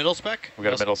 We got a middle spec? We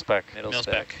got a middle spec. Middle Middle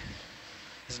spec. spec.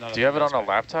 This is not Do you have it middle on a spec.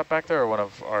 laptop back there or one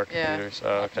of our Yeah. computers? Oh,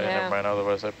 okay, Yeah. never mind.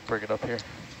 Otherwise, I'd bring it up here.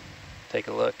 Take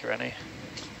a look, Rennie.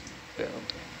 Boom.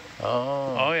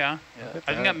 Oh. Oh yeah. Yeah.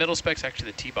 I think that middle spec's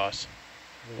actually the TBOS.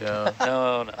 Yeah.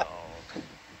 No.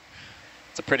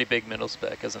 It's a pretty big middle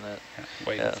spec, isn't it? Yeah,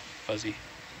 white Yeah. and fuzzy.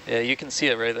 Yeah, you can see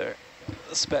it right there.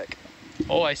 The spec.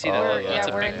 Oh, I see that. Oh, That's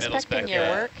Yeah, a we're big middle inspecting spec. your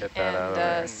Yeah, work, get that out of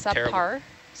and there. Terrible.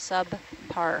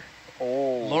 subpar.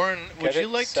 Oh, Lauren, would Get you it,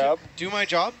 like sub? to do my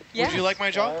job? Yes. Would you like my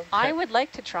job? I would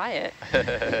like to try it.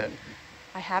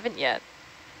 I haven't yet.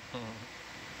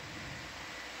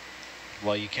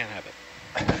 Well, you can't have it.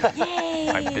 Yay!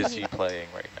 I'm busy playing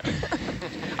right now.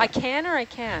 I can or I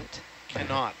can't?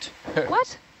 Cannot.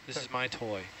 What? This is my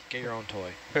toy. Get your own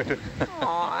toy.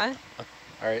 Aw.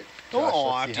 All right. Don't Josh,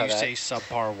 aw let's after see how you that- say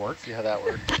subpar work. See how that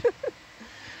works.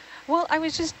 Well, I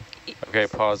was just Okay,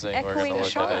 pausing. We're echoing gonna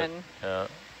look at it. Sean. Yeah.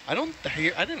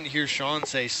 I didn't hear Sean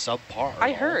say subpar. at I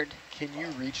all. heard. Can you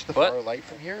reach the What? far light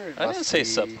from here? It I didn't must say be-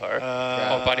 subpar.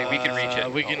 Oh, buddy, we can reach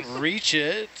it. We can reach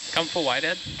it. Come full wide,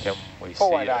 Ed. Can we Full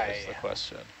see wide it eye. is the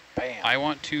question. bam. I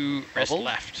want to wrist Bubble?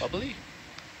 left. Bubbly?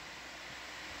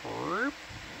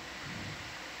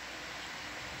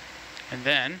 And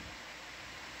then,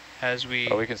 as we...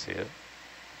 Oh, we can see it.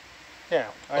 Yeah,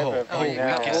 I have a Oh, you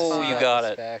now. got it. Oh, you got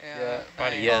it. Back, Yeah,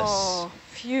 Buddy. nice. Yes. Oh,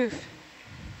 phew.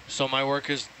 So my work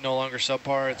is no longer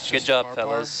subpar, it's Good just job, par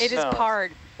fellas. It is No.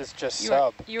 parred. It's just You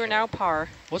are, sub. you are now par.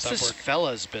 What's Sub this work.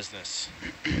 fella's business?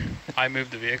 I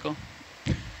move the vehicle.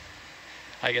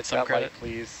 I get some That credit. light,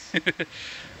 please.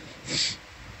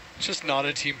 Just not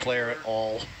a team player at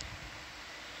all.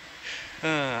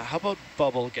 How about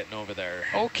Bubble getting over there?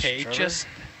 Okay, Trevor? just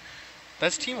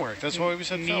That's teamwork. That's why we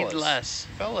said need fellas. less.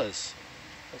 Fellas.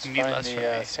 Let's need find less from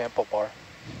the me. sample bar.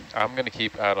 I'm going to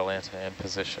keep Atalanta in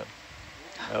position.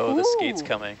 Oh, the skate's Ooh.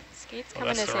 coming. Skate's Oh, coming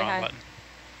that's to the say wrong hi. button.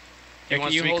 He Yeah, wants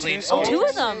can you to be hold clean. these? Oh, two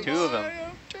of them. Two of them. I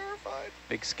am terrified.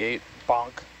 Big skate.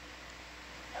 Bonk.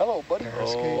 Hello, buddy.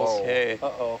 Oh, okay.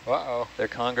 Uh-oh. Uh-oh. They're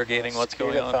congregating what's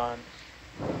going on.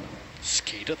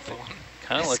 Skate-a-thon. Skate-a-thon.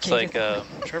 Kind of looks like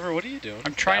Trevor, what are you doing?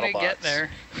 I'm trying to get BattleBots. there.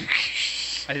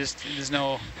 I just, there's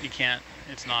no, you can't,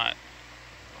 it's not.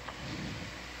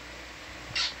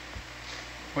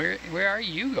 Where are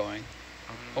you going?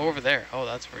 Over there. Oh,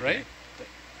 that's where. Right?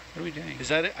 What are we doing? Is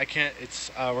that it? I can't. It's.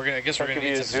 We're gonna. I guess Can we're I gonna give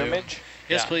you need a some zoom. zoomage?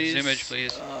 Yes, Yeah, please. Zoomage,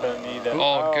 please. Gonna need a-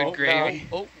 Oh, good no. gravy.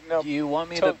 Oh, No. Do you want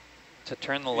me So- to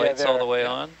turn the Yeah, lights all there, the way yeah.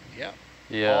 on? yeah.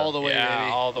 Yeah. All the way, Yeah,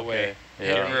 baby. all the way.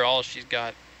 Yeah. Give her all she's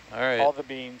got. All right. All the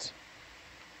beans.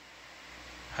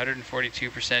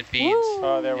 142% beans. Woo.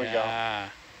 Oh, there we go. Yeah.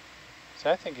 So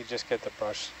I think you just get the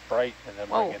brush bright and then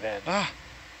Whoa. bring it in. Ah.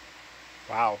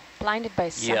 Wow. Blinded by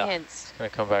Yeah. science. It's going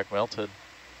to come back melted.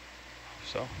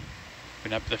 So,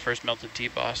 we're up to the first melted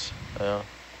TBOS. Yeah.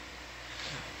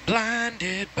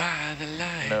 Blinded by the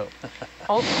light. No.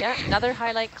 Oh, yeah, another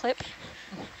highlight clip.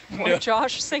 More No.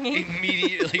 Josh singing.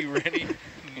 Immediately ready.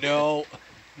 No.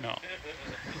 No.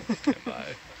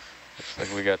 Goodbye.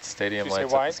 Like we got stadium Did you say lights at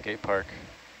the wide? skate park.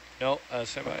 No,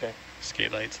 stand by. Okay.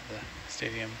 Skate lights at the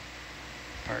stadium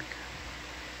park.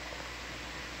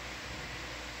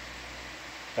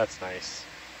 That's nice.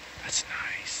 That's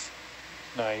nice.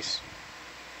 Nice.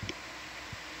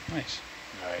 Nice.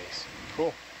 Nice.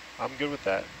 Cool. I'm good with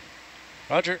that.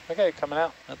 Roger. Okay, coming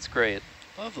out. That's great.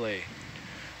 Lovely.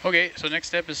 Okay, so next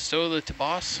step is stow the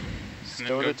TBOS.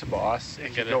 Stow the TBOS. and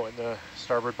It get can go in the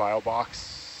starboard bio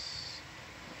box.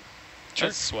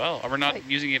 That's swell. We're not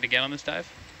using it again on this dive?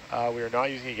 We are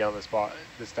not using it again on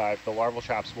this dive. The larval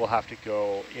traps will have to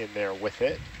go in there with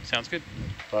it, Sounds good.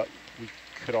 but we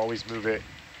could always move it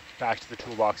back to the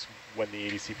toolbox when the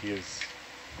ADCP is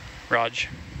Raj.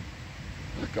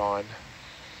 gone,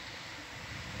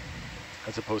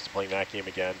 as opposed to playing that game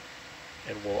again.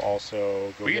 And we'll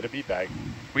also go get a bead bag.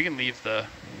 We can leave the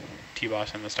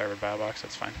TBOS in the starboard bio box.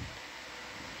 That's fine.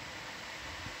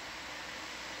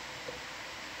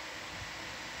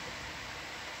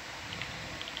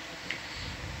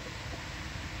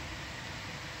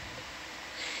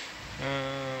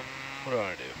 What do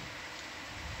I do?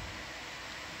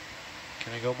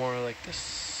 Can I go more like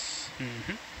this?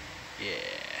 Mm-hmm. Yeah.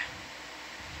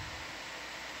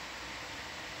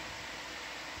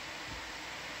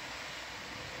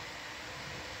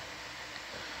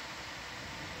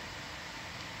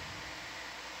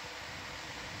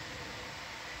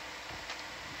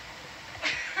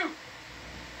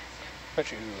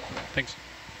 But you. Thanks.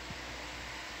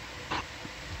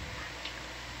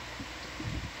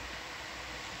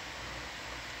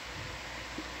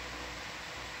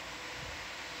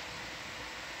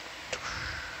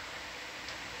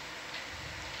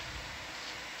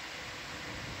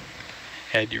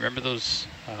 Ed, do you remember those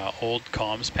old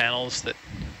comms panels that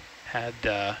had,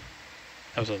 that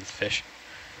was on the fish?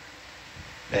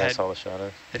 Yeah, I saw the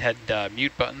shadow. It had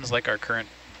mute buttons like our current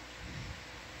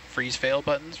freeze fail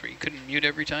buttons where you couldn't mute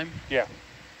every time. Yeah.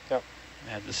 Yep. It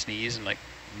had the sneeze and like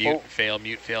mute, fail,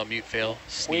 mute, fail, mute, fail,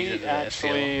 sneeze We into the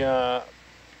actually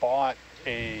bought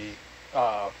a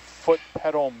foot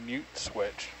pedal mute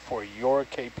switch for your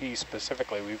KP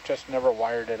specifically. We've just never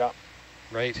wired it up.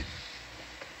 Right.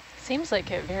 Seems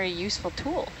like a very useful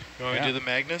tool. You want me to do the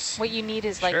Magnus? What you need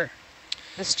is like Sure.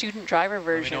 the student driver Let me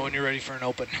version. know when you're ready for an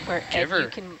open. Where Give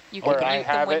her. you Where can I mute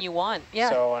them have when it, you want.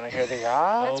 Yeah. So when I hear the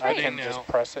That's I right. can Now. just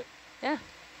press it. Yeah.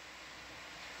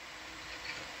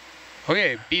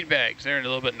 Okay, bead bags. They're a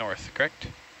little bit north, correct?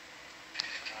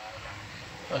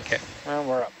 Okay. And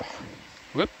we're up.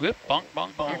 Whoop, whoop, bonk,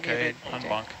 bonk, bonk. Okay.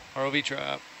 Unbonk. ROV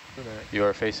trap. You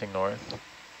are facing north.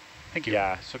 Thank you.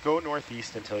 Yeah, so go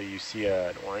northeast until you see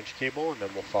an orange cable, and then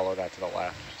we'll follow that to the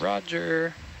left.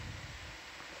 Roger.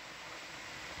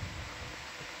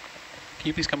 Can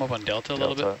you please come up on Delta a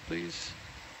little Delta. bit, please?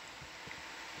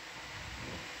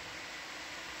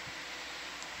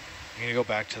 I'm gonna go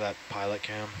back to that pilot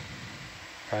cam.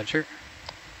 Roger.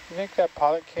 You think that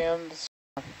pilot cam's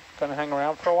gonna hang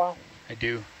around for a while? I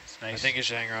do. It's nice. I think it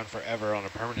should hang around forever on a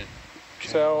permanent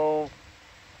channel. So,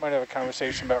 might have a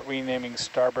conversation about renaming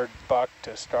starboard buck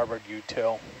to starboard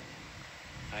util.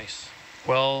 Nice.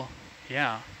 Well,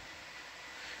 yeah.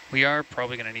 We are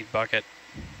probably going to need bucket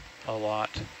a lot.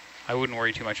 I wouldn't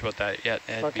worry too much about that yet,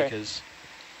 Ed, Okay. because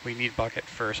we need bucket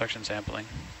for suction sampling.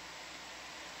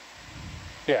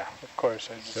 Yeah, of course.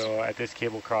 So at this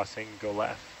cable crossing, go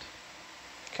left.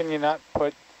 Can you not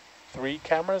put 3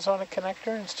 cameras on a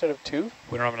connector instead of 2?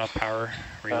 We don't have enough power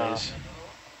relays.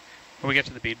 When we get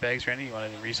to the bead bags, Randy, you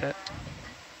want to reset?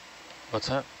 What's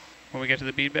that? When we get to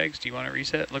the bead bags, do you want to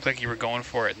reset? Looked like you were going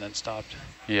for it and then stopped.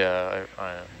 Yeah,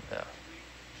 yeah.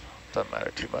 Doesn't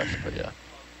matter too much, but yeah.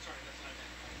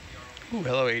 Ooh,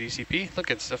 hello ADCP.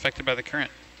 Look, it's affected by the current.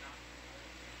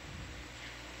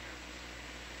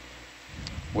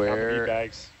 On the Where? bead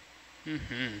bags.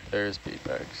 Mm-hmm. There's bead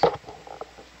bags.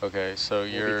 Okay, so We'll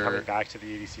be you're coming back to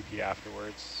the ADCP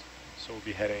afterwards. So we'll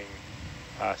be heading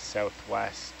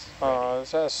southwest.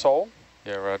 Is that a sole?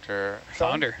 yeah, Roger.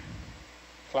 Flounder.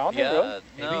 Flounder, Yeah,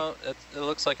 really? no, it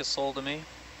looks like a sole to me.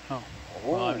 Oh,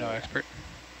 well, I'm no Ooh. expert.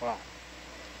 Wow. All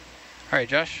right,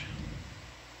 Josh.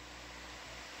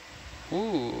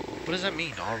 Ooh. What does that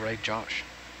mean? All right, Josh.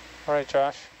 All right,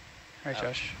 Josh. All right,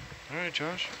 Josh. All right,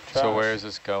 Josh. So where is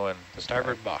this going? The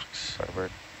Starboard box.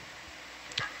 Starboard.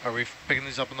 Are we picking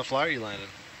these up on the fly or are you landing?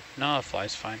 No, a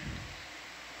fly's fine.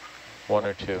 1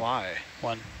 or 2? Why?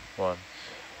 One. 1.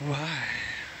 Why?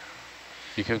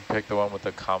 You could pick the one with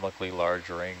the comically large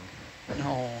ring.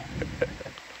 No.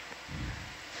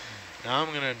 Now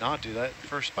I'm gonna not do that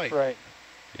for a spike. Right.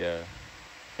 Yeah,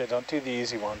 Yeah, don't do the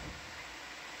easy one.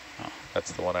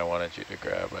 that's the one I wanted you to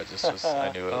grab. I just was,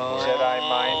 I knew it would work. Jedi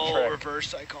mind trick. Reverse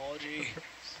psychology.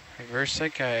 Reverse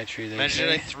psychiatry, they Imagine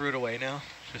I say. threw it away now.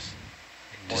 Just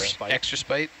more Just spite. extra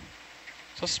spite.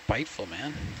 So spiteful,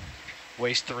 man.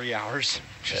 Waste 3 hours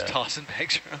just Yeah. tossing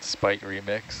pegs around. Sprite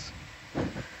remix.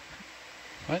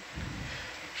 What?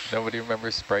 Nobody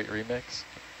remembers Sprite remix?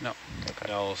 No. Okay.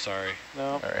 No, sorry.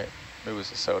 No, All right. It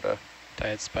was a soda,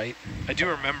 Diet spite. I do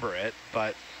remember it,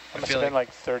 but it I must feel have been like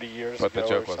like 30 years but ago the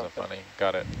joke or wasn't something. funny.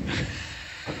 Got it.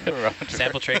 Roger.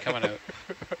 Sample tray coming out.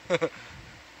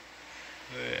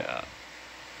 yeah.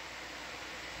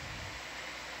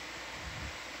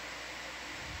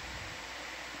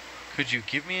 Could you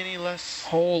give me any less?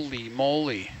 Holy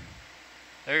moly.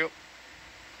 There you go.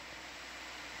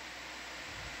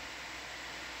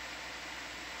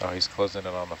 Oh, he's closing it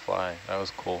on the fly. That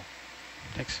was cool.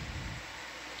 Thanks.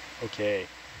 Okay.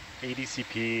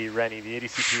 ADCP, Rennie, the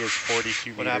ADCP is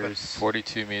 42 What happened? meters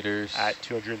 42 meters. at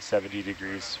 270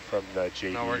 degrees from the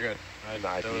JD. No, we're good.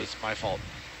 Nice. That was my fault.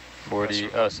 40.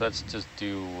 Oh, so that's just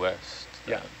due west.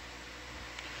 Yeah. then.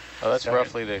 Oh, that's Second.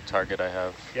 roughly the target I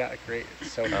have. Yeah, great.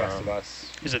 It's southwest of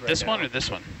us. Is it right this one now. or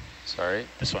this one? Sorry.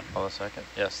 This one. Hold a second.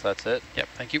 Yes, that's it. Yep,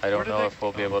 thank you. I don't Where did know they- if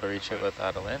we'll be oh. able to reach it with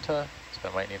Atalanta, so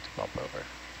I might need to bump over.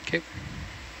 Okay.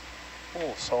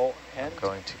 Oh, salt and I'm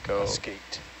going to go a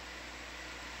skate.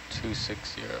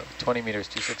 260. 20 meters,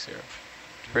 260.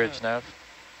 Bridge nav.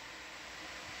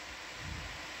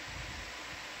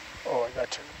 Oh, I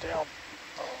got to turn it down.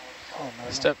 Oh, no,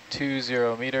 no. Step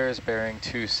 20 meters, bearing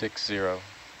 260.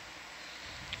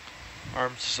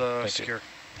 Arms you. secure.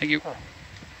 Thank you.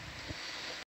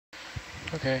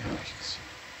 Okay.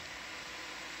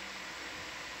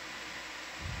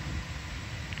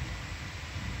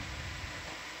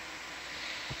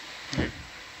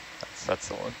 That's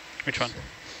the one. Which one? Mm,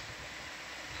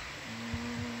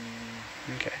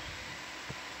 Okay.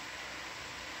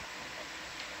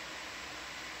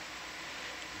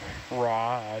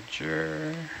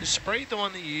 Roger. Is Sprite the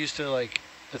one that you used to like?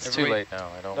 it's Every- too late now.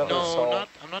 I don't No, want no. No, salt.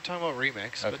 I'm not talking about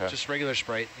remix, Okay. but just regular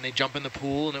Sprite. And they jump in the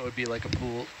pool, and it would be like a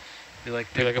pool. Be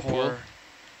like Be they like a pool?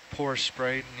 pour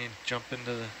Sprite, and you jump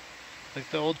into like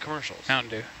the old commercials.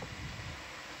 Mountain Dew.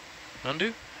 Undo?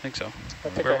 I think so. I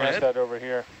think Where I am I have at? that over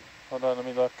here. Hold on, let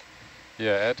me look.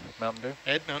 Yeah, Ed, Mountain Dew.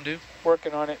 Ed, Mountain Dew.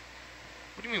 Working on it.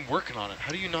 What do you mean working on it?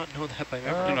 How do you not know that by No,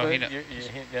 memory? no, he but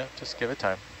kn- yeah, just give it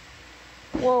time.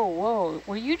 Whoa, whoa.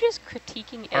 Were you just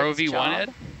critiquing Ed's ROV job?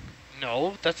 wanted?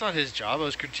 No, that's not his job. I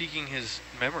was critiquing his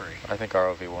memory. I think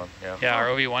ROV won. Yeah. Yeah,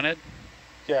 ROV wanted.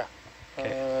 Yeah.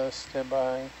 Okay. Stand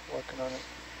by. Working on it.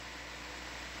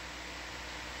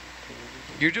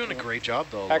 You're doing a great job,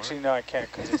 though. Lauren. Actually, no, I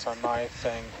can't because it's on my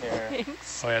thing here.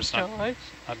 Thanks. Oh yeah, it's not Josh.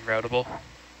 unroutable.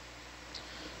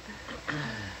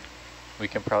 We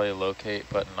can probably locate,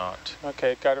 but not.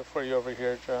 Okay, got it for you over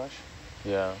here, Josh.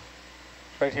 Yeah.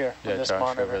 Right here Yeah, on this Josh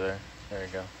monitor. over there. There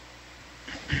you go.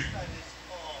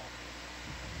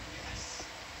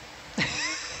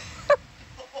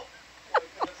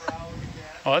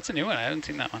 Oh, that's a new one. I haven't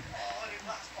seen that one.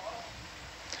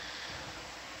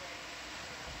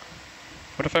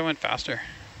 What if I went faster?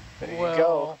 There you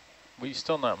go. We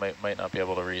still might not be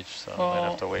able to reach, so might Well-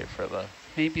 have to wait for the.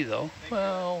 Maybe though.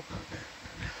 Well,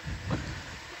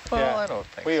 Yeah, I don't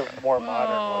think We so. have more Well-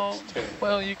 modern ones too.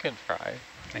 Well, you can try.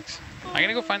 Thanks. I'm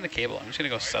gonna go find the cable. I'm just gonna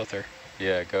go souther.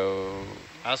 Yeah, go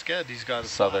Ask Ed. He's got a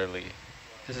spot. southerly.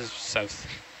 This is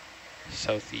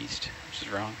southeast, which is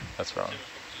wrong. That's wrong.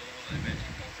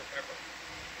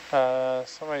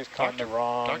 Somebody's calling the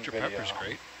wrong Dr. video. Pepper's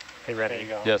great. Hey, There you Rennie.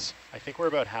 go. Yes. I think we're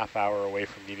about half hour away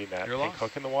from needing that You're pink lost.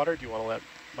 hook in the water. Do you want to let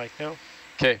Mike know?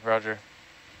 Okay, Roger.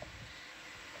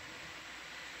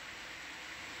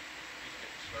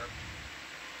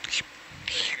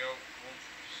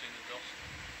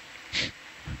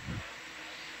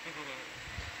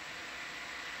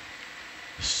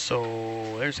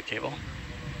 So there's a cable.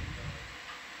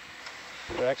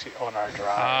 They're actually on our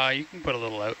drive. You can put a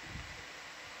little out.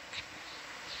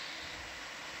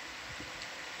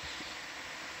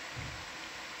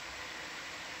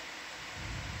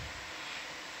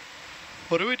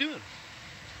 What are we doing?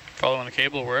 Following the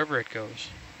cable wherever it goes.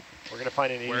 We're going to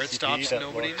find an Where it ADCP stops, that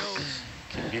nobody looks knows.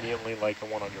 conveniently like the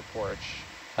one on your porch.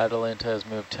 Atalanta has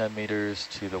moved 10 meters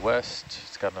to the west.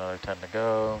 It's got another 10 to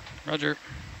go. Roger.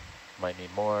 Might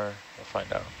need more. We'll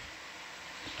find out.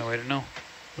 No way to know.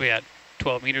 We at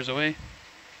 12 meters away.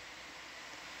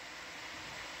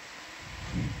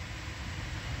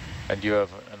 And you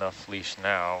have enough leash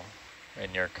now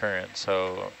in your current,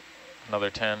 so another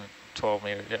 10, 12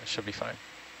 meters, yeah, should be fine.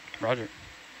 Roger.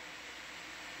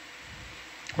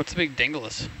 What's the big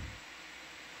dingleus?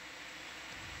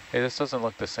 Hey, this doesn't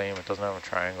look the same. It doesn't have a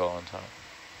triangle on top.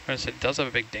 It does have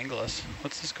a big dingleus.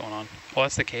 What's this going on? Oh,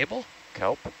 that's the cable?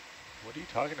 Kelp? What are you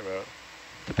talking about?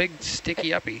 The big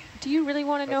sticky uppy. Do you really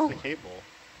want to That's know? the cable.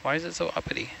 Why is it so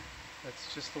uppity?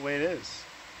 That's just the way it is.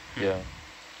 Yeah. The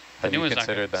Have new you one's not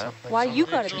gonna- considered that? Something's Why on you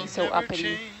it. gotta be so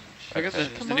uppity? Because the,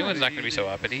 Come the new on. one's not going to be so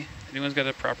uppity. The new one's got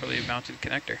a properly mounted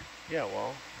connector. Yeah,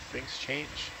 well, things change.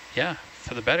 Yeah,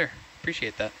 for the better.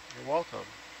 Appreciate that. You're welcome.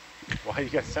 Why do you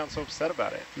guys sound so upset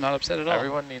about it? I'm not upset at all.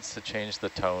 Everyone needs to change the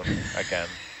tone again.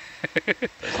 There's a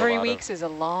 3 lot weeks is a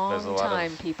long there's a lot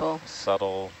time, of- people. of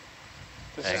subtle.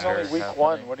 This is Anger only week happening.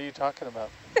 1. What are you talking about?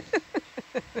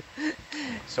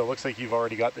 So it looks like you've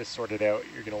already got this sorted out.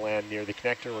 You're going to land near the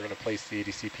connector. We're going to place the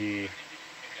ADCP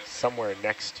somewhere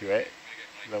next to it.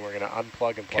 And then we're going to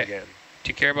unplug and plug Okay. in. Do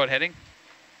you care about heading?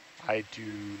 I do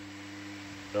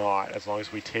not, as long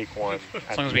as we take one.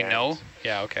 As long as we know?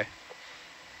 Yeah, okay.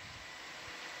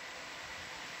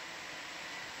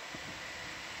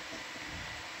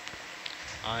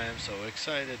 I am so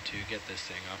excited to get this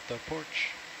thing off the porch.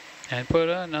 And put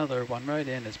another one right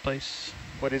in its place.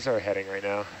 What is our heading right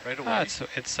now? Right away. Ah,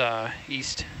 it's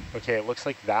east. Okay, it looks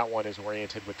like that one is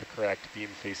oriented with the correct beam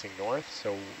facing north,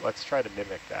 so let's try to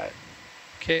mimic that,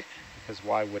 Okay. because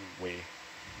why wouldn't we?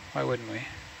 Why wouldn't we?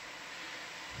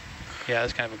 Yeah,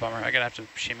 that's kind of a bummer. I'm going to have to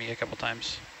shimmy a couple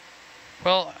times.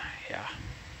 Well, yeah.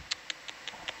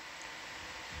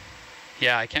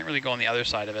 Yeah, I can't really go on the other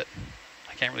side of it.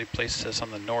 I can't really place this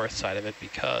on the north side of it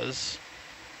because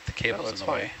the cable's that's in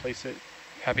the fine. way. Place it.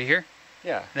 Happy here?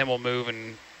 Yeah. Then we'll move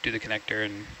and do the connector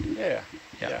and Yeah.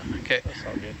 yeah. Okay. That's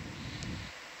all good.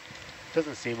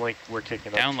 Doesn't seem like we're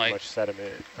kicking up Down too light. much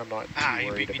sediment. I'm not too Ah, you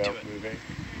worried beat me to about it. moving.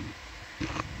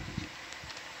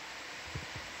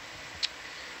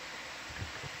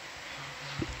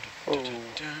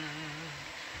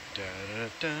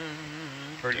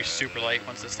 Already super light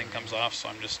once this thing comes off, so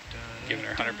I'm just giving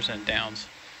her 100% downs.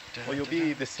 Well, you'll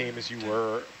be the same as you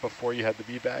were before you had the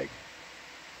bee bag.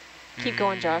 Keep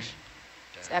going, Josh.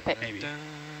 It's epic. Maybe.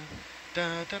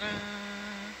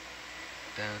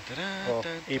 Well,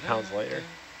 8 pounds lighter.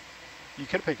 You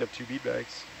could have picked up 2 bee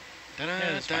bags.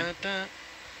 that's fine.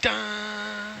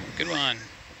 Good one.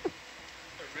 They're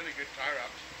really good tie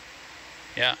wraps.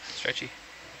 Yeah, stretchy.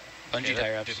 Bungee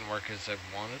tie wraps. Didn't work as I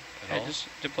wanted at Yeah, all. just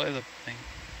deploy the thing.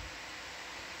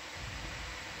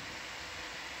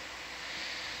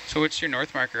 So what's your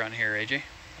north marker on here, AJ?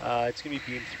 It's going to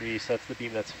be beam 3, so that's the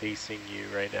beam that's facing you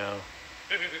right now.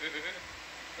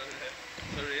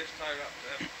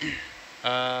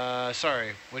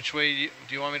 Sorry. Which way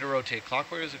do you want me to rotate?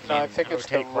 Clockwise or No, I clockwise? think it's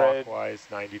the Rotate red. clockwise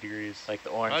 90 degrees. Like the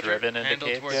orange Roger, ribbon handle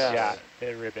indicates. towards Yeah. Yeah,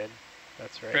 the ribbon.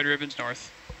 That's right. Red ribbon's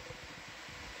north.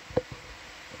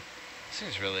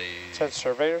 Seems really. Is that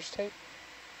surveyor's tape?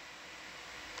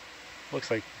 Looks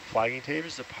like flagging tape.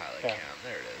 Where's the pilot Yeah. cam?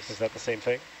 There it is. Is that the same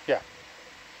thing? Yeah.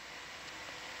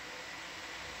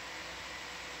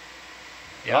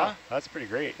 Yeah. Ah, that's pretty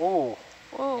great. Ooh,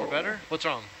 Whoa. Or better? What's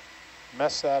wrong?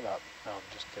 mess that up. No, I'm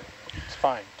just kidding. It's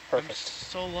fine. It's I'm perfect.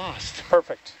 so lost.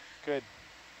 Perfect. Good.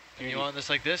 You want this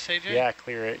like this, AJ? Yeah,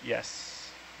 clear it. Yes.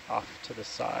 Off to the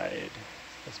side.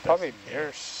 as best Probably you can.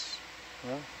 mirrors.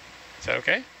 Yeah, Is that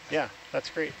okay? Yeah, that's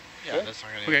great. Yeah, Good. that's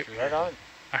not gonna Okay. interfere. right on.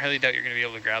 I highly doubt you're going to be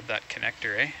able to grab that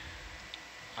connector, eh?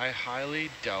 I highly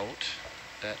doubt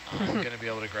that I'm gonna be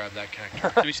able to grab that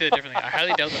connector. Let me say that differently. I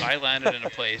highly doubt that I landed in a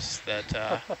place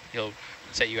that you'll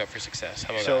set you up for success.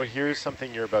 How about So that? here's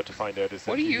something you're about to find out is that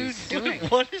What are you these, doing?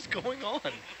 What is going on?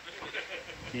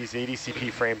 these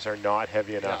ADCP frames are not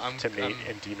heavy enough I'm- to mate I'm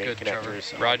and demate good, Trevor.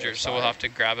 connectors. on Roger, their so we'll side. have to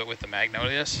grab it with the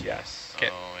Magnolius? Yes. Okay.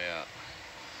 Oh yeah.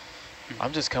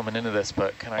 I'm just coming into this,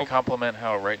 but can I Oh. compliment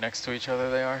how right next to each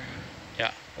other they are?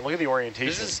 Yeah. And look at the orientation.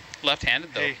 This is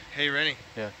left-handed, though. Hey, Rennie.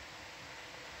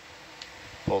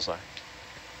 Bullseye.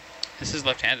 This is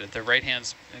left-handed. The right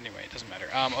hand's... Anyway, it doesn't matter.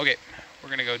 Okay, we're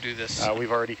going to go do this.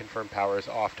 We've already confirmed powers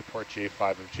off to port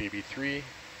J5 of JB3.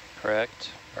 Correct.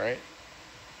 All right.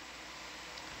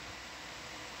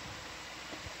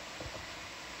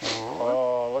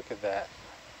 Oh, look at that.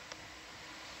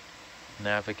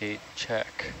 Navigate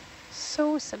check.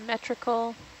 So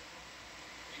symmetrical.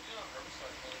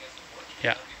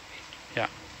 Yeah. Yeah.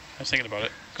 I was thinking about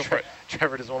it. Go for it.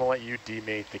 Trevor doesn't want to let you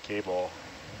demate the cable.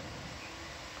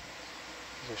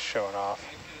 Just showing off.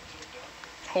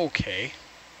 Okay.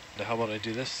 Now how about I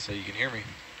do this so you can hear me?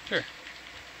 Sure.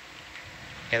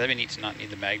 Yeah, that'd be neat to not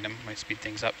need the Magnum. Might speed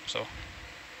things up, so...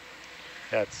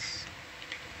 That's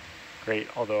great,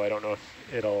 although I don't know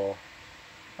if it'll...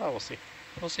 Oh, we'll see.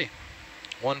 We'll see.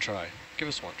 One try. Give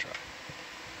us one try.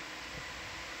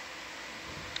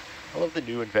 I love the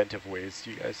new inventive ways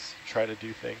you guys try to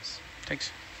do things.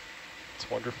 Thanks. It's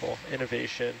wonderful.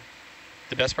 Innovation.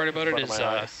 The best part about in it front of is my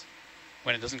eyes.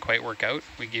 when it doesn't quite work out,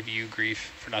 we give you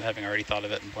grief for not having already thought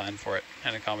of it and planned for it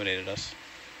and accommodated us.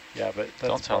 Yeah, but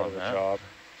Don't that's tell part of them the that. job.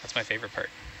 That's my favorite part.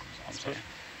 That's all I'm saying.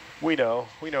 We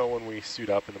know when we suit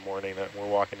up in the morning that we're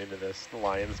walking into this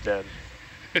lion's den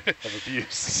of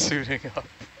abuse. Suiting up.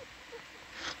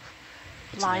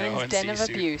 Put some Lion's Den of ONC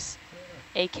suit. Abuse,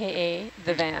 AKA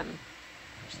the van.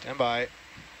 Stand by.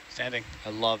 Standing. I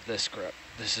love this grip.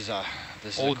 This is a Oh,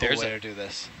 cool there's way a- to do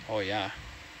this. Oh yeah.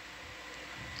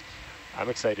 I'm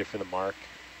excited for the mark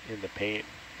in the paint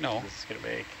No, this is going to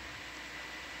make.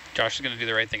 Josh is going to do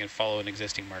the right thing and follow an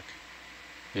existing mark.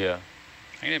 Yeah.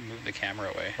 I'm going to move the camera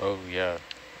away. Oh, yeah.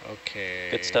 Okay.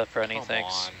 Good stuff, Rennie, come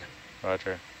thanks. on.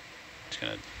 Roger. Just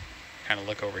going to kind of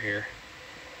look over here.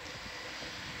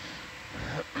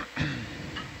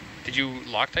 Did you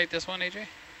Loctite this one, AJ?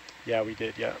 Yeah, we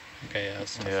did, yeah. Okay, yeah,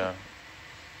 that's tough. Yeah.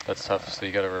 That's tough, so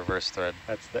you got a reverse thread.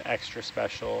 That's the extra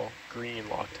special green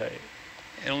Loctite.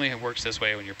 It only works this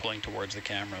way when you're pulling towards the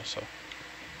camera, so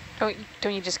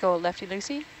Don't you just go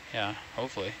lefty-loosey? yeah,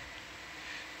 hopefully.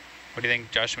 What do you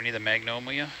think, Josh? We need the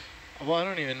Magnolia? Well, I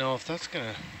don't even know if that's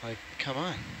gonna, like, come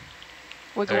on.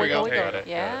 Wiggle, There you go, wiggle, there you wiggle. got it,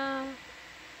 Yeah.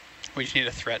 We just need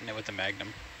to threaten it with the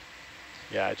Magnum.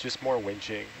 Yeah, it's just more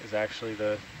winching is actually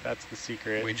that's the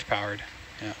secret. Winch powered.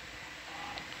 Yeah.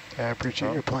 I appreciate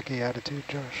Oh. your plucky attitude,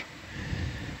 Josh.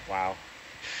 Wow.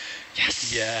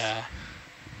 Yes! Yeah.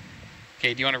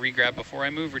 Okay, do you want to re-grab before I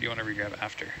move, or do you want to re-grab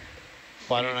after?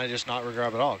 Why don't I just not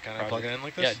regrab at all? Can I plug it in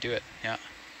like this? Yeah, do it. Yeah.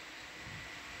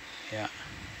 Yeah.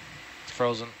 It's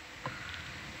frozen.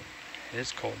 It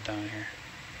is cold down here.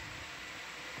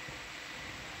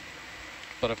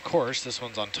 But of course, this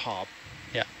one's on top.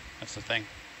 Yeah, that's the thing.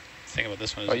 The thing about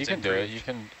this one is Oh, it's you can do it. improved. You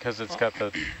can, because it's got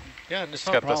the, Yeah, and it's It's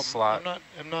not got a the problem. slot.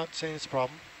 I'm not saying it's a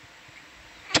problem.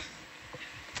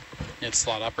 It's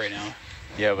slot up right now.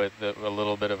 yeah, but a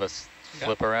little bit of a Yeah.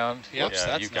 flip around. Yep. Yeah,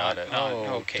 That's you got not, it. not-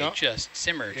 Oh, okay, don't- just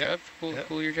simmer, Yeah. Trev. Cool, Yeah.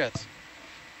 cool your jets.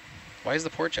 Why is the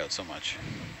porch out so much?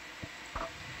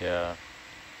 Yeah.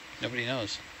 Nobody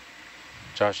knows.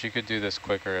 Josh, you could do this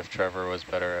quicker if Trevor was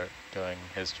better at doing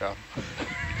his job.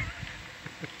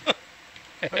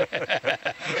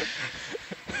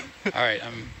 All right,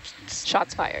 I'm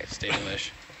Shots fired.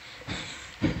 stable-ish.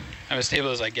 I'm as stable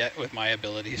as I get with my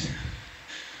abilities.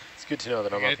 It's good to know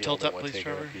that I'm You're not the gonna tilt only up, one please, taking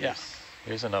Trevor? abuse. Yeah.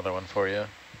 Here's another one for you.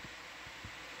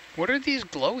 What are these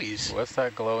glowies? What's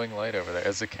that glowing light over there?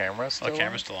 Is the camera still Oh, the on?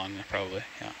 camera's still on, probably.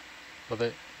 Yeah. Well,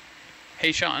 they,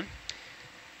 Hey, Sean.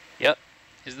 Yep.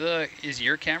 Is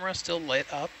your camera still lit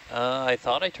up? I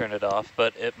thought I turned it off,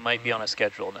 but it might be on a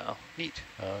schedule now. Neat.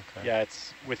 oh, okay. Yeah,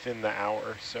 it's within the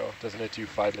hour, so doesn't it do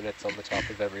 5 minutes on the top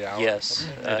of every hour? or Yes.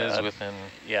 something? It is within.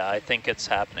 Yeah, I think it's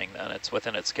happening then. It's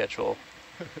within its schedule.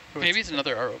 Maybe it's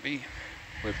another ROV.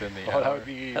 Within the Oh, hour. that would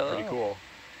be pretty Hello. cool.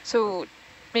 So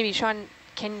maybe, Sean,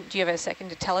 do you have a second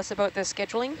to tell us about the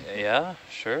scheduling? Yeah,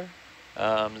 sure.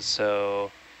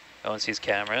 So ONC's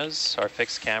cameras are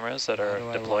fixed cameras that How are do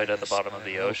I deployed line at the this? bottom of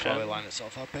the It'll probably ocean. line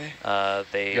itself up, eh?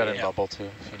 They, You got it in bubble too.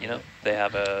 if you need know, it. they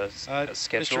have a Mr.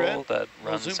 schedule Ed, that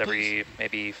roll runs zoom, every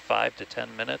maybe 5 to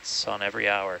 10 minutes on every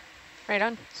hour. Right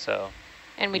on. So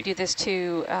And we We- do this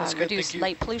to That's good, reduce thank you.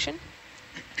 light pollution?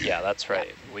 yeah, that's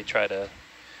right. We try to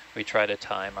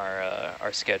time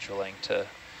our scheduling to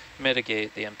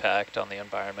mitigate the impact on the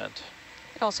environment.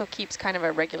 It also keeps kind of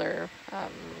a regular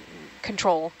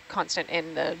control constant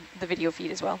in the video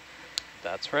feed as well.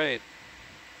 That's right.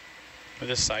 With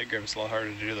this side grip, it's a lot harder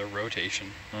to do the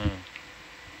rotation. Mm.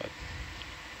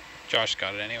 Josh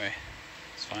got it anyway.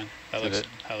 It's fine. That Did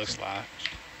looks lax.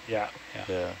 Yeah,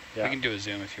 Yeah. yeah. We can do a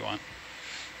zoom if you want.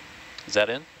 Is that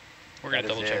in? We're gonna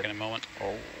That is double check it. in a moment.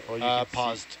 Oh. Well, you can see-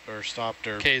 Paused or stopped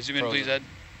or Okay, zoom in, please, frozen. Ed.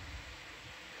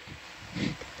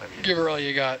 I mean, Give her all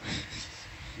you got.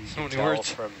 you So can many tell words.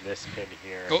 from this pin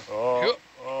here. Oh, Oh,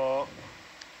 oh.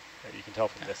 Yeah, you can tell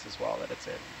from this as well that it's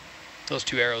in. Those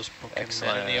two arrows poking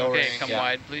Excellent. in. And the Okay, O-ring, come yeah.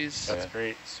 wide, please. That's Okay.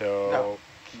 great. So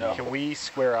No. can we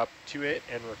square up to it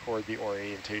and record the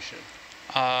orientation?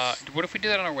 What if we do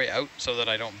that on our way out so that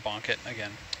I don't bonk it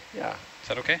again? Yeah. Is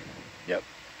that okay? Yep.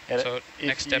 And So if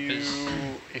next step you,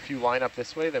 is- if you line up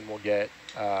this way, then we'll get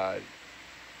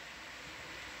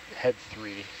head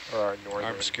 3 or our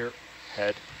northern Obscure.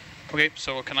 head. Okay,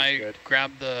 so can Which is I good.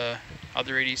 grab the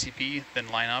other ADCP, then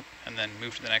line up, and then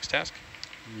move to the next task?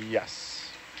 Yes.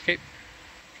 Okay.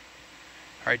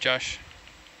 All right, Josh.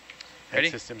 Head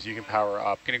Ready? systems you can power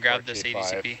up. Gonna grab RK5 this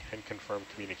ADCP. and confirm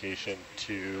communication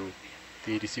to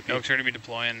the ADCP. No, 'cause we're gonna be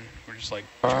deploying. We're just like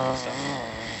trying stuff.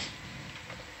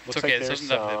 Looks okay, like it there's doesn't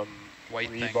have the some white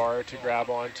thing. rebar to grab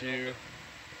onto.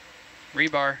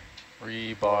 Rebar, Or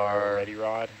Rebar. ready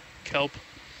rod. kelp.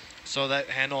 So that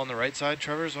handle on the right side,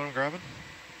 Trevor, is what I'm grabbing?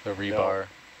 The rebar.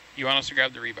 You want us to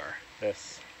grab the rebar?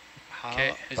 This. How? 'Kay.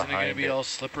 Isn't it going to Behind be it. all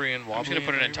slippery and wobbly? I'm just going to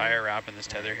put an and everything? entire wrap in this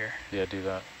tether here. Yeah, do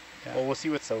that. Yeah. Well, we'll see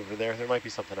what's over there. There might be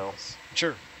something else.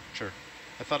 Sure, sure.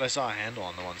 I thought I saw a handle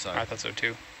on the one side. I thought so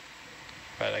too.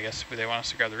 But I guess if they want us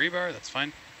to grab the rebar, that's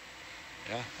fine.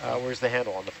 Yeah. Where's the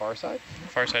handle? On the far side?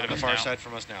 Far side On of the us far now. side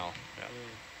from us now. Yeah.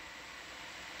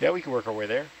 Yeah, we can work our way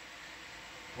there.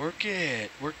 Work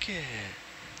it, work it.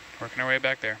 Working our way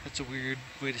back there. That's a weird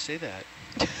way to say that.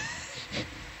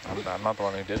 I'm not the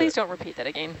one who did Please it. don't repeat that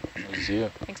again. It was you.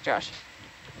 Thanks, Josh.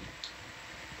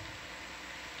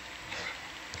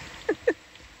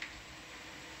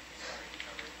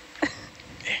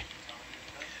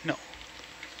 No.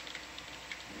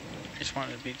 I just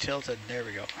wanted to be tilted. There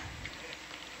we go.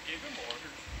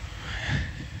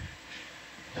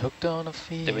 Hooked on a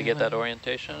feeling. Did we get that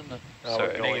orientation?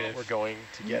 Sorry. We're going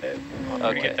to get it. We're going to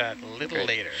Okay. get that a little Great.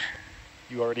 later.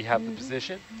 You already have the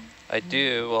position? I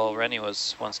do. Well, Rennie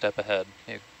was one step ahead.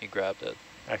 He grabbed it.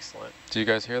 Excellent. Do you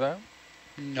guys hear that?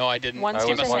 No, I didn't. One I step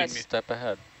was must one ahead. have- step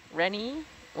ahead. Rennie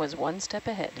was one step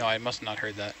ahead. No, I must not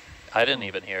heard that. I didn't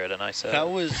even hear it, and I said That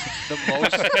it. was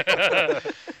the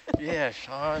most. Yeah,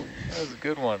 Sean. That was a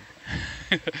good one.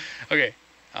 Okay.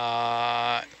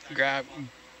 Grab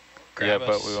Yeah, but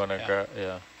us. we want to Yeah. grab.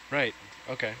 Yeah. Right,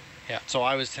 okay. Yeah. So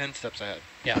I was 10 steps ahead.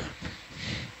 Yeah.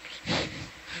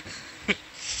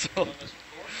 So,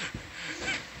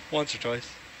 once or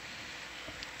twice.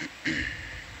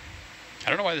 I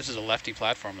don't know why this is a lefty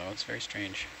platform, though. It's very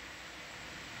strange.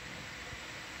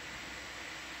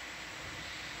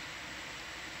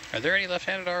 Are there any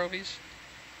left-handed ROVs?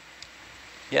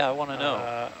 Yeah, I want to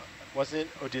know. Wasn't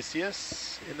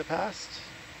Odysseus in the past?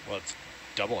 Well, it's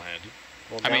double-handed.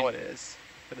 Well, I now mean- it is.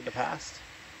 But in the past?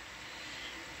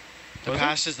 The Was it?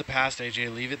 past is the past, AJ.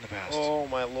 Leave it in the past. Oh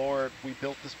my lord, we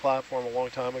built this platform a long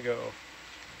time ago.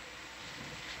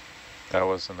 That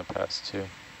was in the past, too.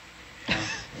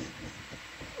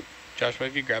 Josh, what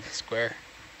if you grab it square?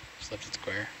 Just left it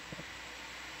square.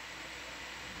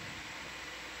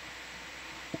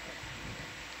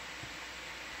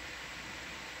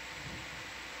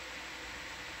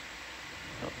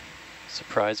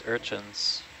 Surprise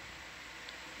urchins.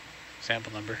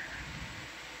 Sample number.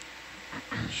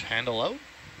 Just handle out?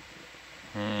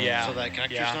 Yeah. So that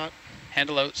connector's yeah. not?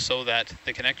 Handle out so that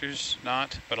the connector's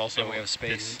not, but also And we have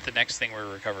space. The next thing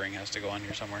we're recovering has to go on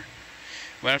here somewhere.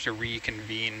 We might have to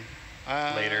reconvene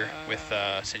later with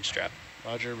cinch strap.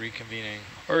 Roger, reconvening.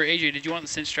 Or AJ, did you want the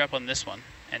cinch strap on this one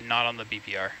and not on the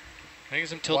BPR? Can I get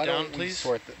some tilt Why down, don't we please?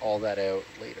 sort all that out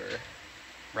later?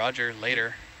 Roger,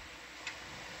 later.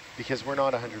 Because we're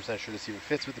not 100% sure this even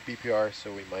fits with the BPR,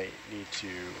 so we might need to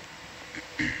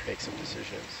make some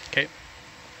decisions. Okay.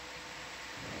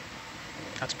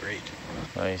 That's great.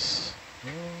 Nice.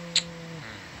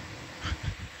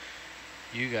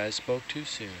 You guys spoke too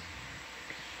soon.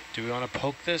 Do we want to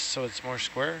poke this so it's more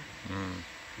square?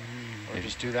 Or Maybe.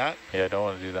 just do that? Yeah, I don't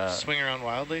want to do that. Swing around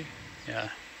wildly? Yeah.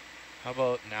 How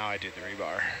about now I do the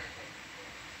rebar?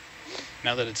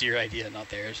 Now that it's your idea, not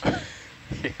theirs.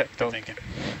 Yeah, I'm don't. thinking.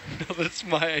 No, that's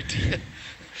my idea.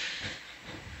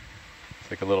 It's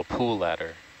like a little pool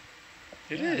ladder.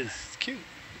 It is. It's cute.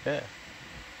 Yeah.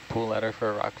 Pool ladder for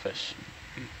a rockfish.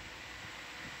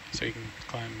 So you can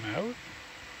climb out?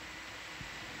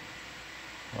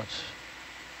 Watch.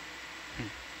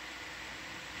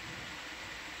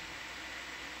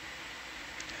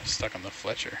 Stuck on the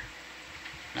Fletcher.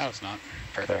 No, it's not.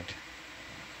 Perfect.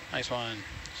 Nice one.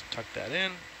 Just tuck that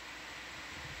in.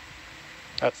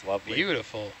 That's lovely.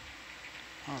 Beautiful.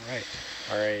 All right.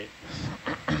 All right.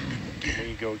 Can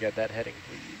we go get that heading,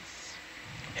 please?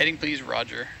 Heading, please,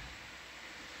 Roger.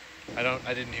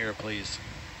 I didn't hear a please.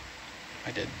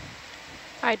 I did.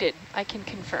 I did. I can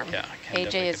confirm. Yeah, I can AJ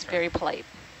definitely is confirm. very polite.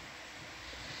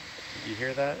 You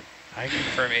hear that? I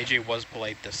confirm AJ was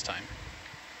polite this time.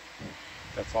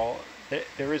 That's all.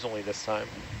 There is only this time.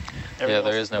 Yeah, Everything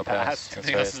there else is in no the pass. past.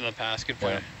 Everything else is in the past. Good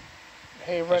point.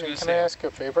 Hey, was Rennie, gonna can say- I ask you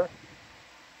a favor?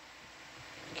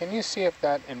 Can you see if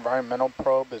that environmental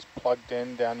probe is plugged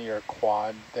in down to your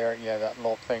quad there? Yeah, that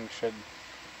little thing should...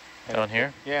 Down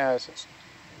here? Yeah, it's,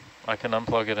 I can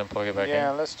unplug it and plug it back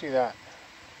yeah, in. let's do that.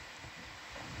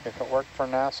 If it worked for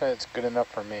NASA, it's good enough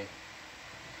for me.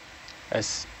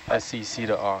 SEC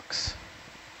to aux.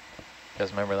 You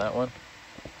guys remember that one?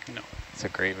 No. It's a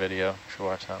great video. You should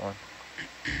watch that one.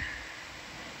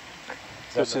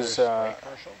 This is, another Sprite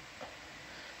commercial?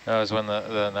 That was when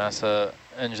the NASA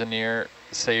engineer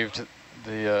saved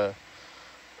the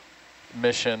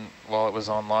mission while it was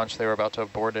on launch. They were about to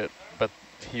abort it, but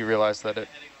he realized that it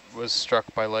was struck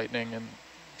by lightning and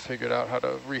figured out how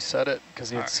to reset it because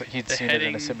he'd Alright, he'd the seen it in a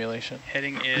heading- simulation.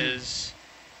 Heading is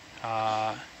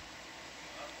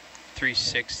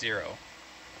 360.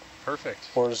 Perfect.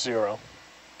 Or 0.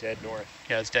 Dead north.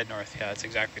 Yeah, it's dead north. Yeah, it's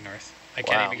exactly north. I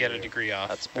can't Wow. even get a degree off.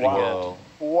 That's pretty Whoa.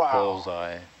 Wow.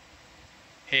 Bullseye.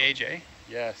 Hey, AJ,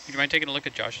 Yes. would you mind taking a look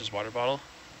at Josh's water bottle?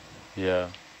 Yeah.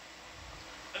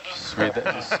 Just read that.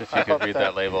 Just if you could read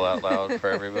that label out loud for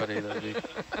everybody, that'd be.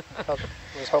 I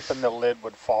was hoping the lid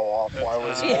would fall off while I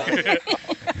was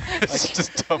It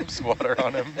just dumps water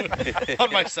on him.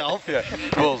 On myself? Yeah.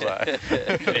 Bullseye.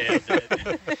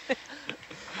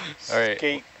 All right.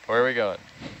 skate. Where are we going?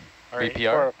 All right.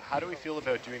 BPR? How do we feel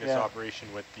about doing this Yeah.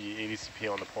 operation with the ADCP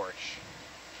on the porch?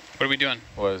 What are we doing?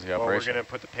 What is the Well, we're operation? going to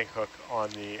put the pink hook on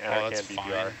the Oh, that's Enercan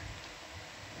BPR. fine.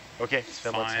 Okay,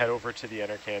 then let's fine. head over to the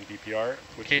Enercan BPR,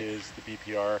 which 'Kay. is the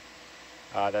BPR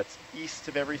that's east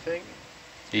of everything.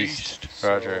 East.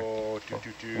 Roger. So,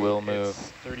 We'll it's move.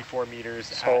 34 meters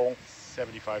Soul. at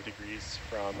 75 degrees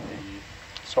from the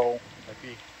So,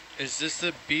 FB. Is this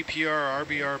the BPR,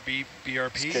 RBR,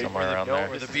 BRP? Somewhere around No, there.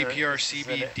 Or the this is BPR, this is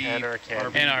an CBD, Enercan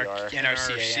RB, BPR.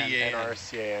 NRCAN.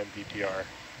 NRCAN BPR.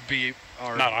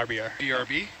 BR, Not RBR.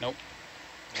 BRB? Nope.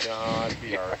 Not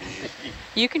BRB.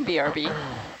 You can BRB.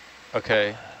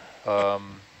 Okay.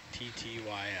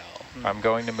 TTYL. I'm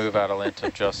going to move Atalanta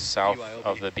just south BYOB.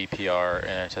 of the BPR in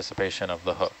anticipation of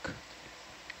the hook.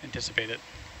 Anticipate it.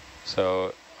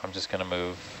 So I'm just going to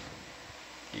move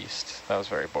east. That was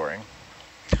very boring.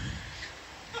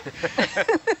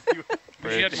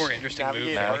 Wish you had more interesting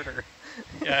moves. Navigate harder.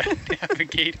 Yeah,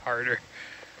 navigate harder.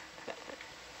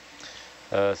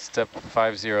 Step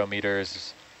 50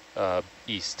 meters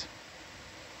east.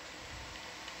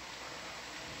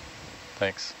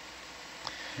 Thanks.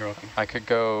 You're welcome. I could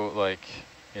go like,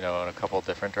 in a couple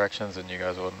different directions and you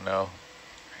guys wouldn't know.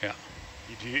 Yeah.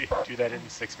 You do that in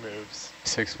 6 moves.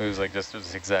 6 moves like just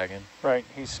zigzagging. right,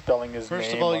 he's spelling his First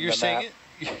name of all, on you're the saying map.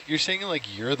 it. You're saying it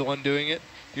like you're the one doing it.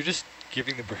 You're just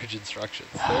giving the bridge instructions.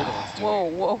 They're the ones doing Whoa,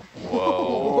 it. whoa.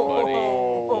 Whoa, buddy.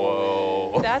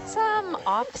 Whoa. That's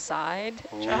offside,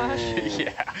 Josh.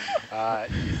 Yeah.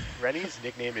 Rennie's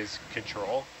nickname is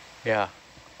Control. Yeah.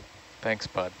 Thanks,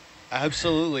 bud.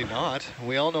 Absolutely not.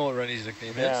 We all know what Rennie's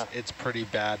nickname Yeah. is. It's pretty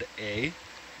bad, A.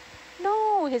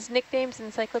 No, his nickname's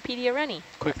Encyclopedia Rennie.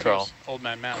 Quick draw. Old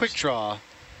man mouse. Quick Draw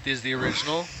is the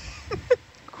original.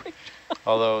 Quick.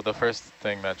 Although the first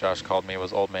thing that Josh called me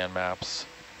was Old Man Maps.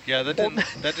 Yeah, that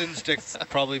didn't stick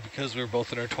probably because we were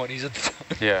both in our 20s at the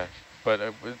time. Yeah, but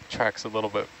it tracks a little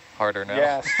bit harder now.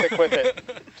 Yeah, stick with it.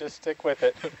 Just stick with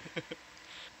it.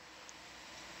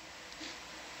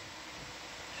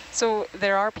 So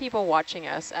there are people watching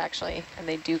us, actually, and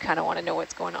they do kind of want to know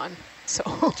what's going on. So,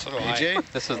 So do I.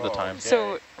 AJ? This is the Oh, time. okay.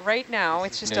 so right now,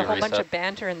 it's just a New whole bunch reset. of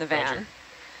banter in the van.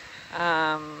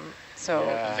 So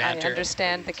Yeah. I Banter.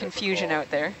 understand the Pretty confusion typical.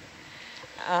 out there.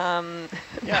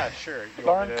 Yeah, sure. You want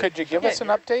Lauren, me to- could you give us an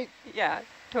update? Yeah,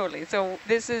 totally. So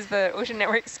this is the Ocean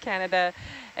Networks Canada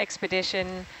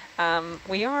expedition.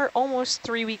 We are almost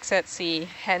 3 weeks at sea,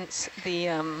 hence the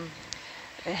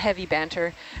heavy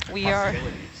banter. We are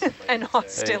Hostilities, you might and say.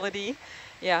 hostility.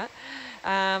 Yeah.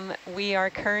 We are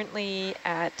currently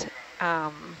at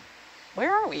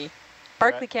where are we? We're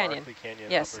Barkley at Canyon. Barkley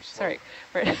Canyon, Yes, upper slope. sorry.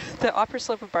 We're at the upper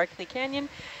slope of Barkley Canyon,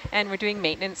 and we're doing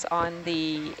maintenance on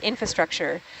the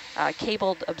infrastructure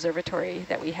cabled observatory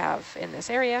that we have in this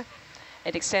area.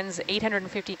 It extends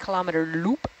 850-kilometer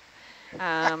loop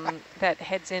that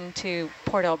heads into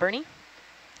Port Alberni,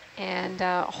 and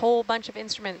a whole bunch of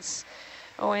instruments.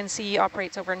 ONC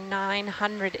operates over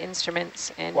 900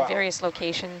 instruments in Wow. various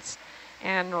locations,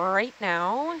 and right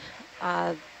now,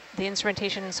 the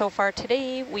instrumentation so far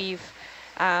today, we've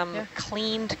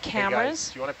cleaned Hey cameras. guys,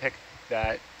 do you want to pick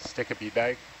that stick of bead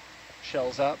bag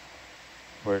shells up?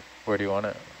 Where do you want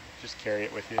it? Just carry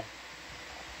it with you.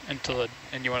 And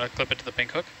you want to clip it to the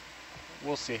pink hook?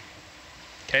 We'll see.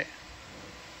 Okay.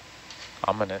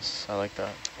 Ominous. I like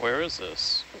that. Where is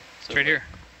this? It's right here.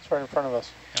 It's right in front of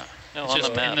us. No, It's on just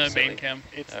the map. in the silly. main cam.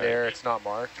 It's All there. right. It's not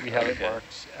marked. We have it Okay.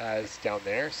 marked as down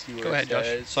there. See where Go ahead, it Josh.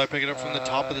 says, So I pick it up from the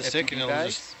top of the stick and FPV it'll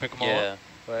bags, just pick them all Yeah. up?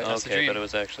 but That's the Okay, but dream. it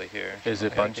was actually here. Is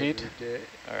it Okay, bungeed? moved it.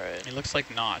 All right. It looks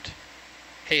like not.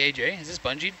 Hey, AJ, is this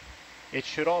bungeed? It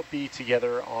should all be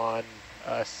together on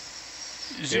a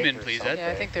Zoom in, stick or please, Ed. something.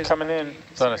 Yeah, I think there's Coming one in. you can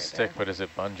It's see on a right stick, there. but is it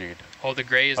bungeed? Oh, the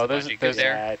gray is Oh, the there's- bungee. Good there's-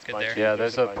 there. Yeah, it's Good bungee. there. Yeah,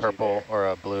 There's there's a a bungee purple there. or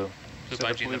a blue. Blue So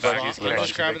the bungee in blue the back. bungee is You're connected just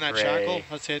to grabbing the that gray. shackle?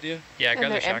 That's the idea? Yeah, grab the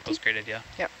they're shackles. empty? Great idea.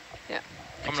 Yep.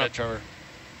 Coming up, Trevor.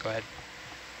 Go ahead.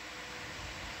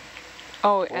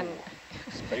 Oh, and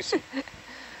Spicy.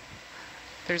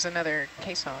 There's another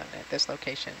caisson at this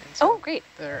location. And Oh, great.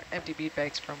 They're empty bead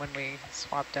bags from when we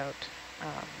swapped out.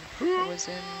 It was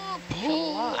in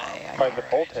July. I By think. the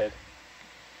bolt head.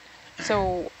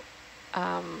 So,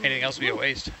 Anything else would be a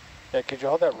waste. Yeah, could you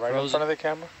hold that right in Frozen. front of the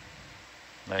camera?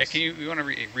 Yeah, Nice. can you want to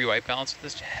re-white balance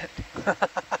this jet?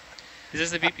 Is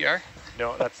this the BPR?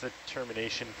 No, that's the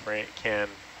termination can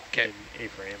Okay. in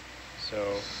A-frame.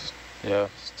 So Yeah,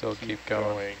 still keep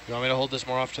going. You want me to hold this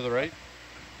more off to the right?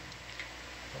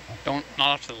 Not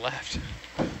off to the left.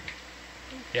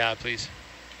 Yeah, please.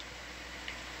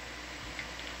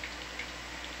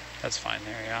 That's fine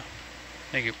there, yeah.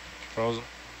 Thank you. Frozen.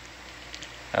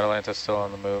 Atalanta's still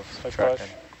on the move. Push, Tracking. push.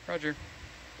 Roger.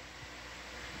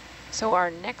 so our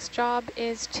next job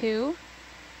is to,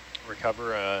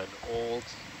 recover an old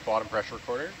bottom pressure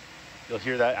recorder. You'll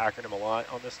hear that acronym a lot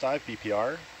on this dive,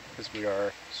 BPR, because we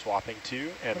are swapping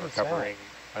to and What is recovering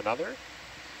another.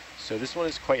 So this one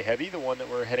is quite heavy, the one that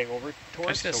we're heading over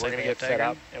towards. see So a we're going to side get layout set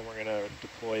up and we're going to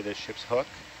deploy the ship's hook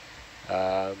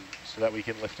so that we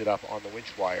can lift it up on the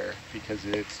winch wire because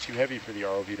it's too heavy for the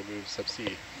ROV to move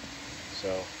subsea. So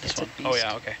This It's a one. Oh beast.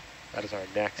 yeah, okay. that is our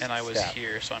next And I was step.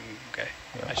 here, so I'm okay.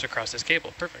 Yeah. I should cross this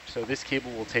cable. Perfect. So this cable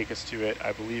will take us to it.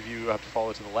 I believe you have to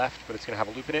follow to the left, but it's going to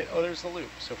have a loop in it. Oh, there's the loop,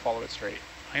 so follow it straight.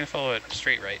 I'm gonna follow it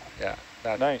straight right. Yeah,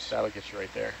 Nice. That'll get you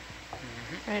right there.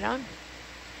 right on.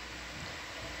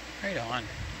 Right on.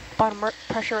 Bottom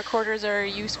pressure recorders are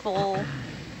useful.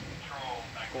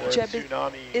 For Jeb, is-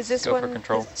 tsunami. Is this Go for one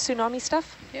control. is tsunami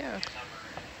stuff? Yeah.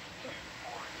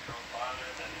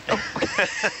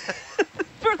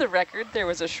 For the record, there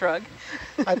was a shrug.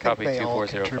 I think Copy they all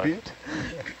 2405. contribute.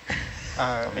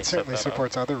 Let me It set certainly that up.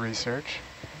 supports other research,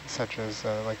 such as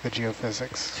like the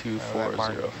geophysics that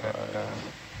Martin 2405. and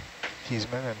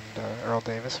Heisman and Earl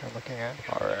Davis are looking at.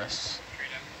 RS.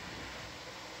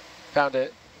 Found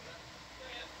it.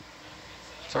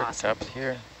 Start Awesome. depth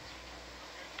here.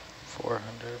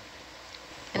 400.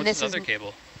 And What's this other is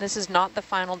cable? this is not the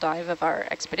final dive of our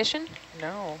expedition.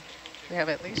 No. We have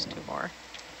at least 2 more.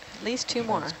 At least 2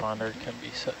 more. Transponder can be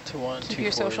set to 1. Keep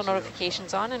your social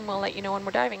notifications on, and we'll let you know when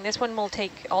we're diving. This one will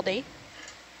take all day.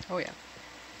 Oh, yeah.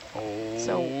 Oh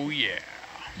So- yeah.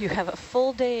 You have a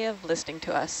full day of listening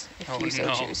to us if Oh, you so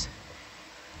no. choose.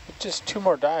 Just 2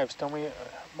 more dives. Don't we have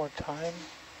more time?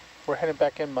 We're heading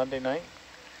back in Monday night?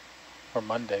 Or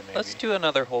Monday, maybe. Let's do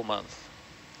another whole month.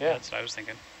 Yeah, That's what I was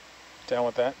thinking. down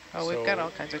with that. Oh, we've got So-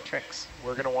 all kinds of tricks.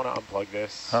 We're going to want to unplug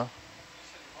this. Huh?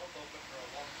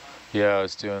 Yeah, I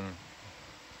was doing...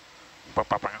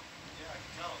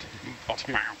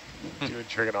 Doing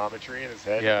trigonometry in his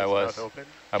head. Yeah, with I his was. mouth Open.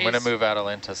 I'm going to Is- move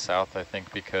Atalanta south, I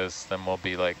think, because then we'll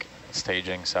be like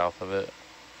staging south of it.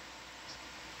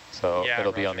 So Yeah,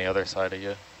 it'll be on roger. the other side of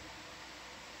you.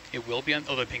 It will be on.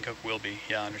 Oh, the pink hook will be.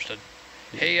 Yeah, understood.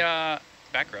 Hey,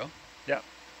 back row. Yep.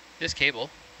 This cable.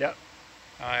 Yep.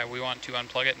 We want to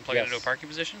unplug it and plug it into a Yes. parking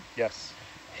position. Yes.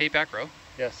 Hey, back row.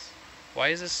 Yes. Why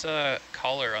is this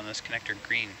collar on this connector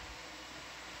green?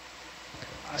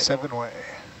 7-way.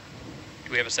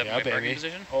 Do we have a 7-way baby. parking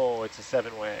position? Oh, it's a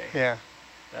 7-way. Yeah.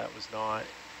 That was not.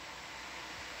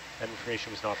 That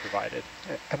information was not provided.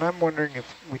 And I'm wondering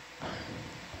if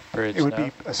Bridge it would now.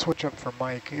 be a switch up for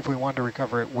Mike if we wanted to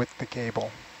recover it with the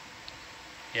cable.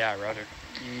 Yeah, roger.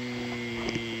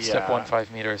 Yeah. Step 1,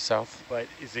 5 meters south. But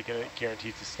is it going to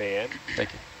guarantee to stay in? Thank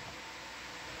you.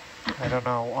 I don't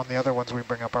know. On the other ones we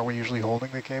bring up, are we usually holding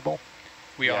the cable?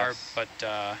 We Yes. are,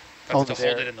 but Oh, to the-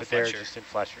 hold it in the but they're flexure. just in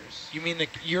fleshers. You mean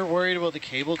you're worried about the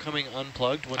cable coming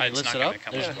unplugged when you It's lift not it gonna up?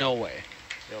 come There's unplugged. no way.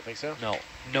 You don't think so? No,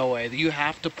 no way. You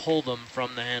have to pull them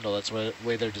from the handle. That's the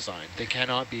way they're designed. They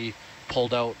cannot be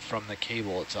pulled out from the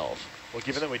cable itself. Well,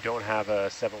 given that we don't have a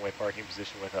 7-way parking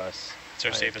position with us, It's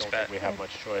our I safest don't bet. think we have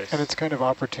much choice. And it's kind of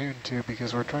opportune too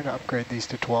because we're trying to upgrade these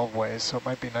to 12 ways, so it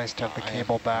might be nice to have the I am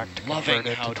cable back to loving convert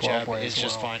it how to 12 Jeb ways. is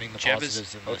just well. finding the Jeb is-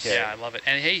 positives in this. Okay. Yeah, I love it.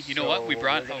 And hey, you know what? We So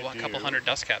brought what we're a gonna couple do- hundred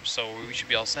dust caps, so we should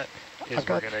be all set. is I've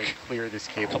we're got- going to clear this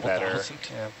cable Couple better thousand.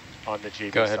 Yeah. on the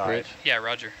JB Go ahead, side. Bridge. Yeah,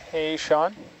 roger. Hey,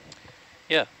 Sean,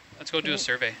 Yeah. Let's go do a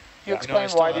survey. you Yeah. explain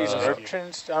I why still- these uh,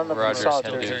 urchins, I don't know if you Roger's saw it,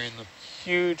 Hindu. there's a Carrying the-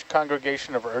 huge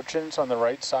congregation of urchins on the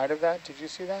right side of that. Did you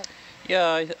see that?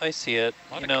 Yeah, I see it.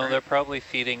 Lot You of know, current. they're probably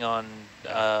feeding on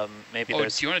maybe Oh,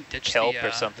 there's do you want to ditch kelp the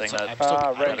or something That's- that I'm still- Ah, I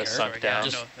right. don't that is care. sunk Sorry, down. no,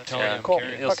 Just that's tell fine. him I'm Cool.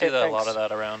 carrying. You'll see Okay, that, a lot thanks. of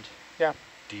that around. Yeah.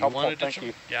 Do you Helpful, want to thank ditch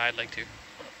you. them? Yeah, I'd like to.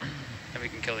 Then we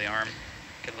can kill the arm.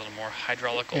 Get a little more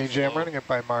hydraulical AJ, I'm flow. running it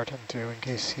by Martin too in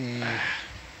case he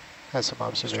has some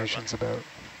observations about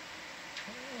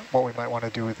what we might want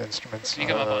to do with instruments Can you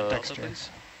come up on Delta, next year.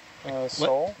 please?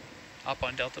 Soul? Up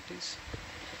on Delta, please.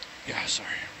 Yeah, sorry.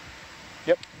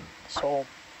 Soul.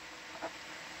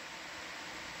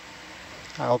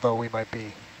 Although we might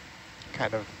be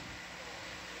kind of,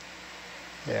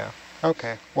 yeah.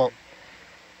 Okay, well,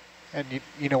 and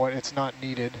you know what, it's not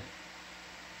needed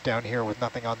down here with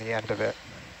nothing on the end of it.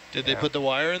 Did they put the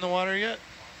wire in the water yet?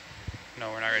 No,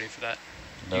 we're not ready for that.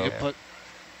 No.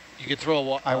 You could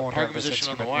throw a parking position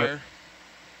on the wire.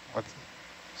 What?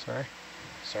 Sorry?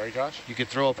 Sorry, Josh? You could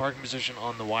throw a parking position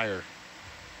on the wire.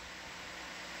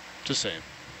 Just saying.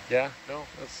 Yeah, no,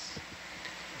 that's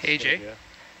Hey, a good Jay, idea.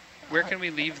 where can we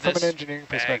leave this From an engineering bag?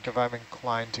 perspective, I'm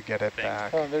inclined to get it thing?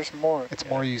 back. Oh, there's more. It's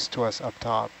more use to us up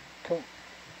top. Can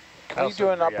I we do also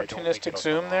an agree, I don't think opportunistic it'll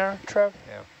zoom come there, Trev?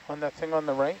 Yeah. On that thing on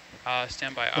the right?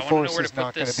 Stand by. The I want to know force where is to put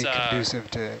not going this. to be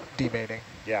conducive to demating.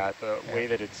 Yeah, the Yeah. way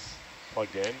that it's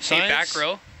plugged in. Hey, back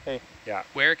row. Hey. Yeah.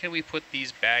 Where can we put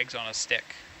these bags on a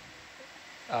stick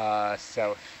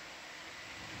South.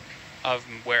 of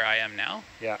where I am now?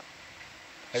 Yeah.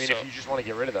 I mean, So- if you just want to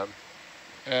get rid of them.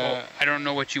 Well, I don't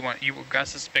know what you want. You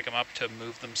asked us to pick them up to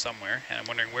move them somewhere, and I'm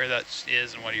wondering where that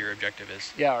is and what your objective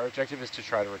is. Yeah, our objective is to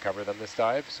try to recover them this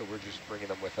dive, so we're just bringing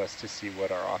them with us to see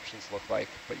what our options look like.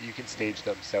 But you can stage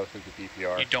them south of the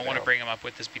BPR. You don't want to now. bring them up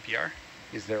with this BPR?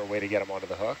 Is there a way to get them onto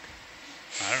the hook?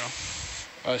 I don't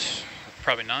know.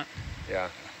 Probably not. Yeah.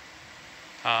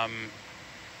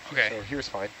 Okay. So here's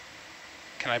fine.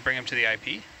 Can I bring them to the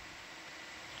IP?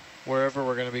 Wherever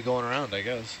we're going to be going around, I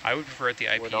guess. I would prefer at the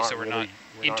IP, so we're not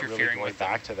interfering going with them.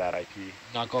 back to that IP.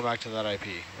 Not going back to that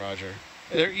IP, roger.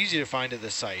 They're easy to find at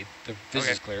this site. The viz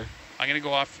is clear. I'm going to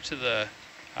go off to the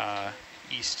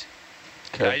east.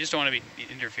 Okay. I just don't want to be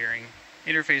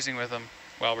interfacing with them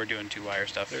while we're doing two-wire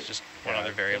stuff. It's just one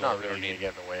other variable They're not we really don't going to need.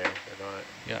 get in the way. They're not.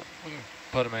 Yeah, we can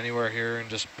put them anywhere here and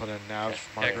just put a nav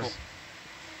Yeah, marker. cool.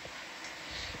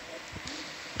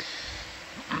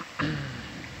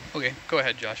 Okay, go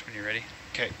ahead, Josh, when you're ready.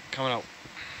 Okay, coming out.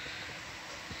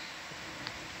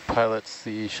 Pilots,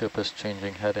 the ship is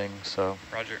changing heading, so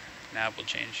Roger. Nav will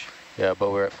change. yeah,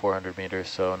 but we're at 400 meters,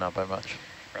 so not by much.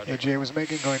 Roger. AJ, was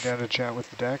Megan going down to chat with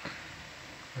the deck?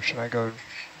 Or should I go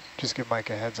just give Mike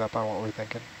a heads up on what we're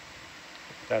thinking?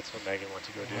 That's what Megan wants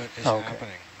to go do. What is Okay.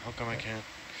 happening? How come I can't?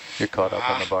 You're caught up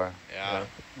on the bar. Yeah,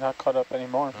 Not caught up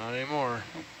anymore. not anymore.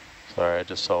 Sorry, I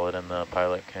just saw it in the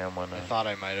pilot cam when I thought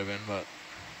I might have been, but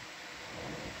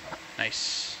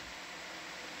Nice.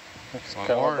 one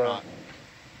more or not?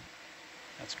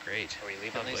 That's great. Are we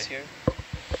leaving Lovely. these here?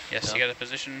 Yes, No. you got a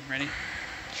position ready?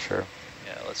 Sure.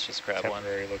 Yeah, let's just grab one.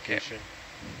 Temporary location.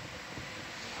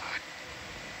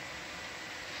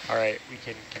 All right, we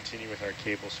can continue with our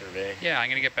cable survey. Yeah, I'm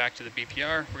going to get back to the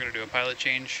BPR. We're going to do a pilot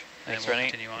change, and Thanks, then we'll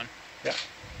Rennie. continue on. Yeah.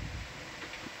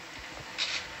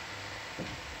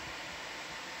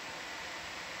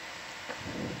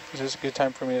 Is this a good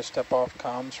time for me to step off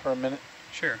comms for a minute?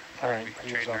 Sure. All right, We can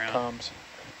use trade off around. comms.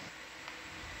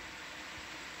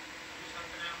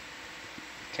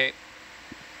 Okay.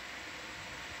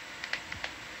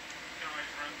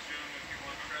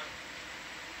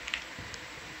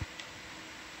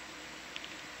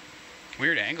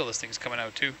 Weird angle this thing's coming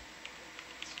out too.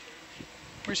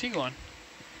 Where's he going?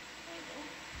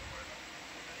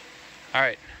 All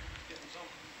right.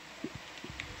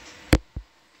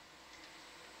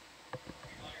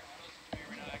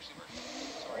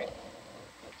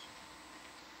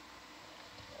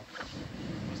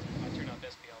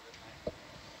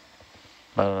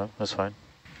 I don't know, that's fine.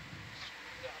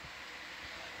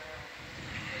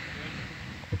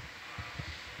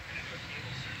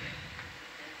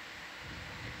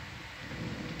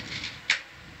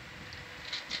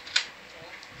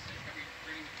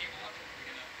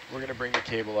 We're going to bring the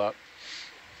cable up.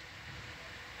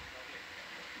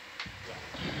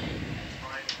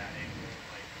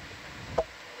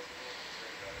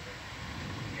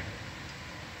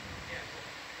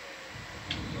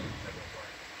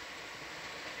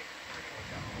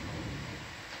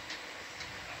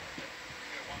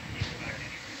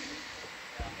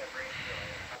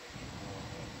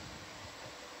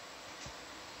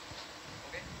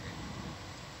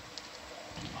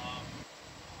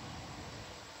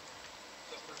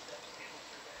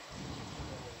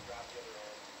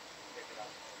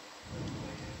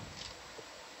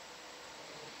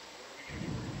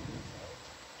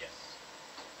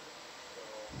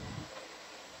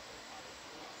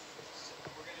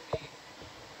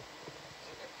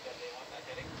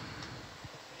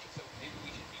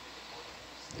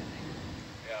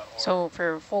 So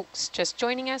for folks just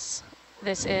joining us,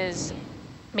 this is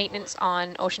maintenance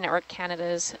on Ocean Network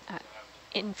Canada's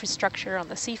infrastructure on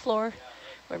the seafloor.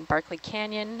 We're in Barkley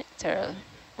Canyon. It's a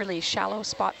really shallow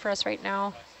spot for us right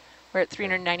now. We're at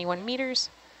 391 meters.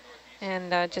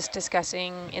 And just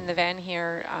discussing in the van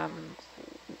here,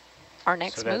 our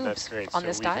next So then that's moves great. on So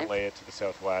this we dive. can lay it to the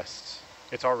southwest.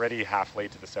 It's already half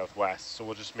laid to the southwest, so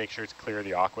we'll just make sure it's clear of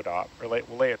the aqueduct, or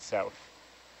we'll lay it south.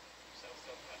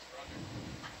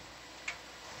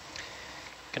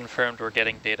 Confirmed we're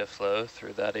getting data flow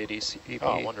through that ADCP.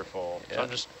 Oh, wonderful. So I'm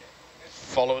just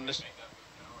following this.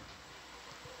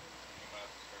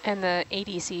 And the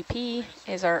ADCP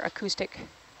is our acoustic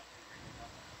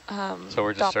So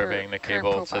we're just Doppler surveying the current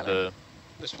cable to profiler. the,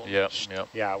 This one. yep.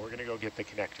 Yeah, we're going to go get the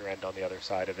connector end on the other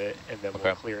side of it, and then we'll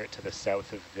Okay. clear it to the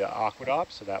south of the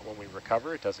aqueduct so that when we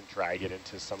recover, it doesn't drag it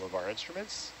into some of our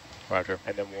instruments. Roger.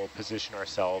 And then we'll position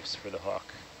ourselves for the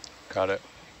hook. Got it.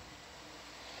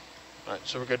 Right,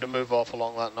 so we're good to move off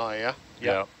along that now, yeah?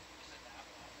 Yeah.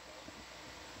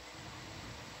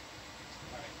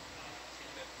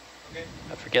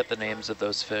 I forget the names of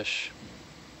those fish.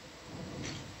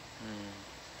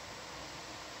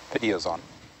 Video's on.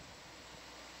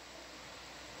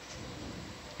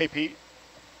 Hey, Pete.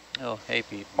 Oh, hey,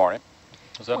 Pete. Morning.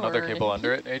 Was that another Morning. cable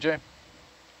under it, AJ?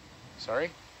 Sorry?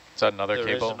 Is that another There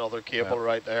cable? is another cable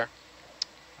right there.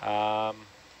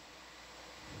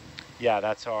 Yeah,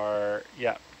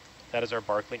 that is our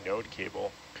Barclay node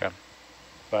cable, Okay.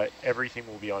 but everything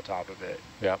will be on top of it.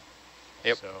 Yeah.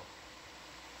 Yep. So,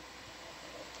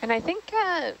 And I think,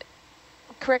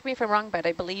 correct me if I'm wrong, but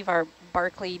I believe our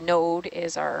Barclay node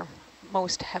is our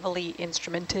most heavily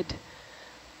instrumented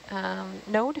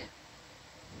node.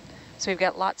 So we've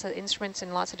got lots of instruments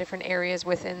in lots of different areas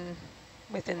within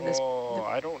this. oh,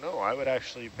 I don't know. I would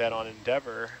actually bet on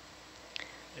Endeavor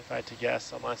if I had to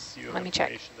guess, unless you have Let me check.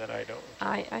 information that I don't.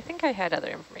 I think I had other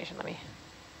information. Let me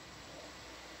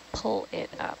pull it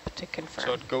up to confirm.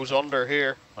 So it goes under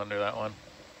here. Under that one.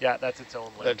 Yeah, that's its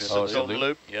own loop. That's Oh, its it's a own loop?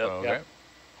 loop. Yep. Oh, okay. Yep.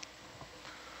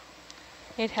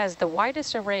 It has the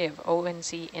widest array of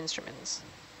ONC instruments.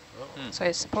 Oh, So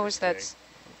I suppose that's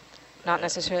not Yeah.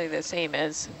 necessarily the same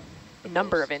as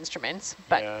number of instruments,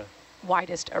 but yeah.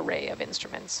 widest array of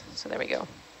instruments. So there we go.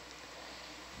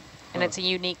 And it's a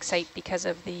unique site because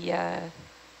of the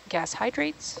gas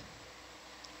hydrates.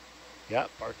 Yeah,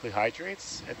 Barclay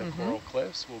hydrates and the Mhm. coral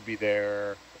cliffs will be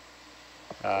there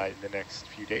in the next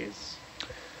few days.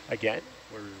 Again,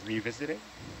 we're revisiting.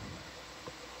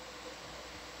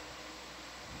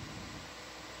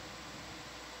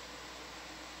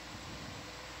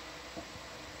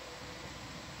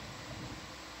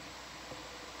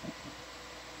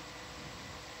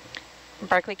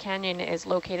 Barclay Canyon is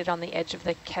located on the edge of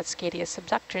the Cascadia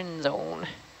subduction zone,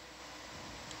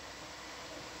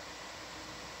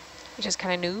 which is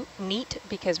kind of neat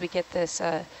because we get this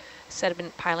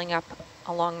sediment piling up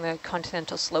along the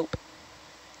continental slope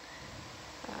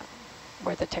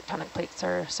where the tectonic plates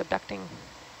are subducting.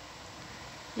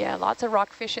 Yeah, lots of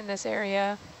rockfish in this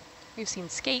area. We've seen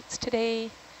skates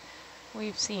today.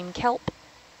 We've seen kelp,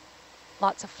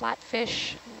 lots of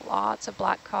flatfish, lots of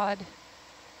black cod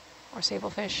or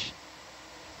sablefish.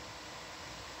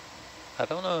 I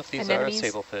don't know if these are Anemones.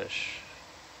 sablefish.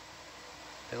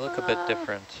 They look a bit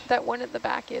different. That one at the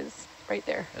back is right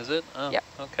there. Is it? Oh, Yep.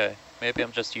 okay. Maybe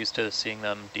I'm just used to seeing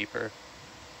them deeper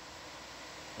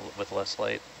with less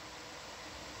light.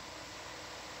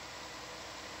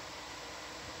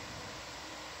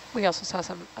 We also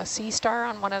saw a sea star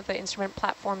on one of the instrument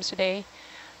platforms today.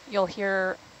 You'll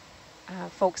hear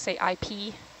folks say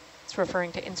IP. It's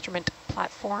referring to instrument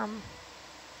platform.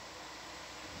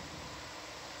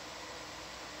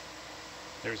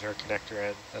 There's our connector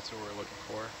end. That's what we're looking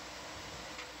for.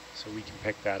 So we can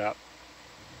pick that up.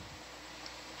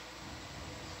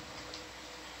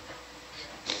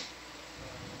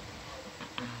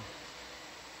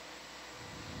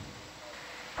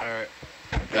 All right.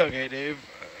 Okay, Dave.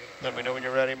 Let me know when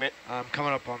you're ready, mate. I'm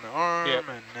coming up on the arm, Yep.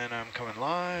 and then I'm coming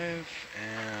live,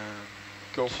 and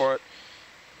Go for it.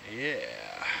 yeah.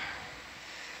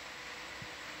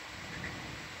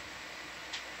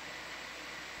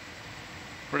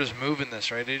 We're just moving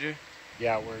this, right, AJ?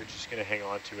 Yeah, we're just going to hang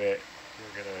on to it.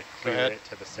 We're going to clear ahead. it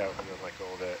to the south and then let go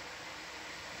of it.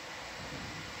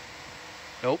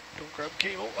 Nope, don't grab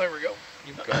cable. There we go.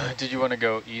 You got it. Did you want to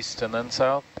go east and then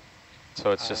south?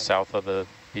 So it's just south of the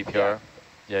BPR?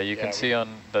 Yeah, you Yeah, can we- see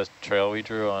on the trail we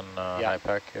drew on Yeah.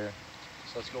 HiPAC here.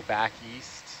 So let's go back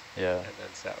east Yeah. and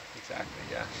then south. Exactly,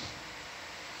 yeah.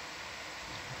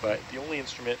 But the only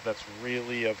instrument that's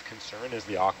really of concern is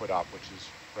the aqueduct, which is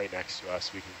right next to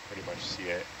us. We can pretty much see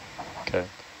it. Okay.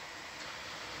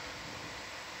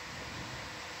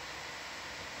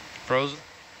 Frozen.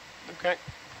 Okay.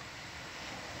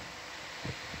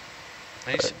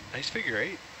 Nice figure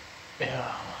eight.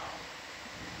 Yeah.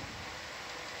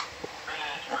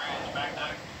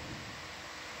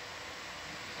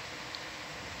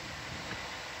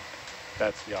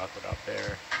 that's the awkward up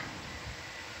there.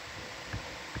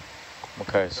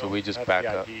 Okay, so we just That's back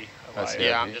the up. IP, That's Elias. the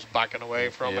Yeah, I'm IP. just backing away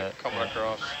from Yeah, it, coming yeah.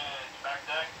 across.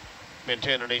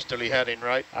 Maintain an easterly heading,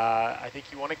 right? I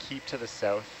think you want to keep to the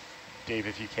south, Dave,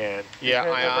 if you can. Yeah,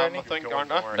 I am, I You're think, going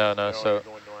aren't I? north. No, so- you're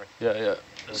going north. Yeah,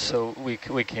 yeah. So we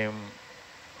came,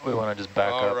 we want to just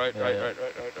back Oh, up. right, Yeah, right, yeah. right.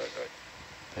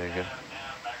 There you go.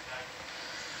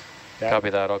 That- Copy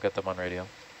that, I'll get them on radio.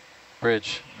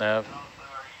 Bridge, nav.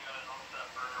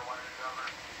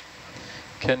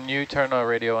 Can you turn our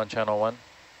radio on channel 1?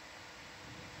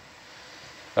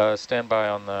 Stand by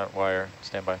on that wire,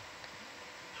 stand by.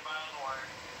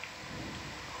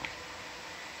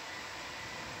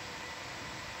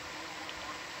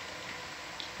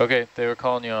 Okay, they were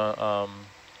calling you on,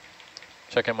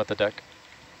 check in with the deck.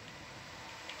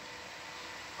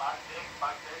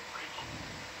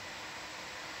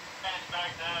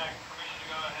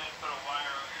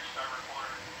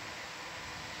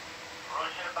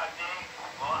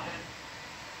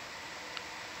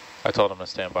 I told him to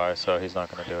stand by, so he's not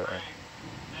going to do it, right?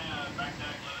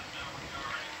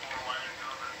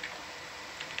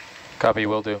 Copy,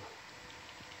 will do.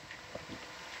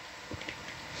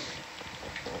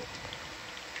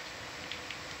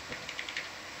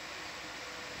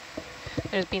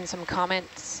 There's been some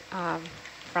comments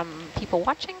from people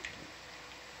watching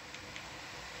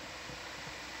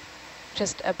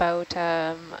just about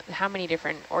how many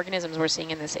different organisms we're seeing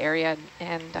in this area,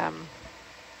 and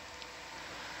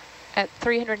at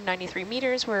 393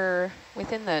 meters we're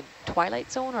within the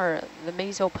twilight zone or the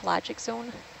mesopelagic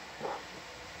zone.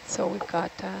 So we've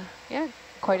got yeah,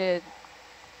 quite a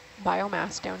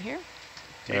biomass down here.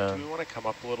 Dave, do we want to come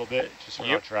up a little bit, just so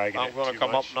we're not dragging I'm it going to too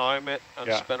come much? up now, mate, and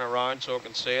Yeah. spin around so I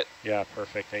can see it. Yeah,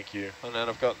 perfect, thank you. And then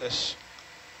I've got this.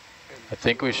 I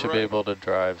think we should be right- able to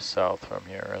drive south from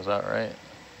here, is that right?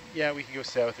 Yeah, we can go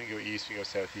south, we can go east, we can go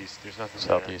southeast. There's nothing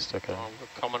Southeast, okay. I'm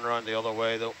coming around the other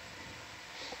way, though.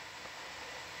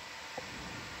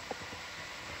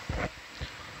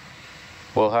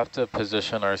 We'll have to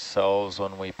position ourselves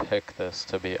when we pick this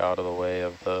to be out of the way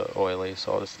of the oily,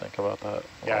 so I'll just think about that.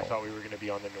 Yeah, I thought we were going to be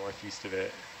on the northeast of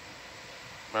it.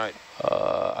 Right.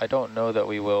 I don't know that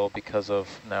we will because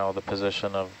of now the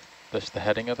position of this, the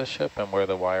heading of the ship and where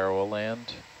the wire will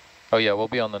land. Oh yeah, we'll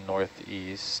be on the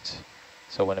northeast.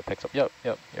 So when it picks up, yep,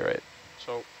 you're right.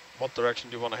 So what direction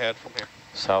do you want to head from here?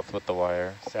 South with the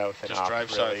wire. South and Just up,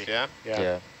 drive really. south, yeah?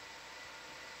 Yeah.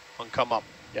 And come up.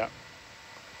 Yeah.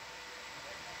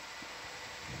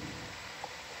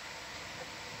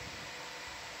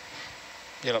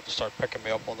 You'll have to start picking me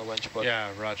up on the winch, but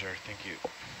Yeah, roger, thank you.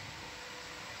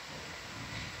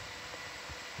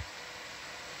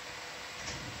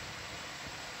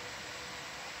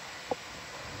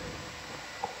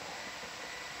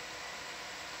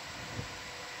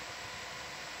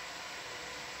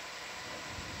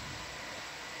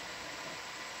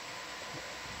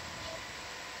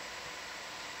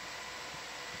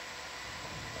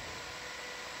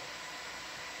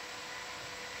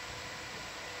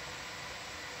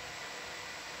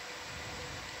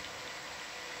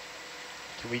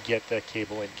 Can we get the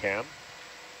cable in cam?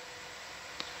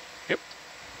 Yep.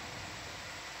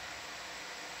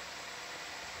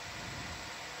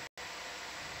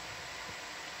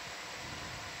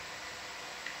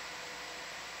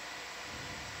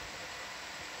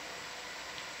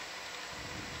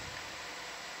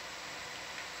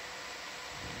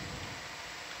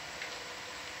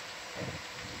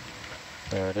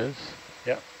 There it is.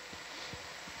 Yep.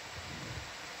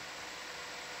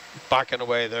 backing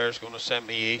away there is going to send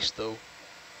me east, though.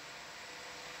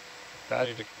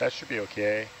 That should be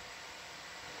okay.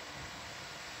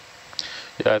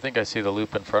 Yeah, I think I see the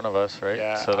loop in front of us, right?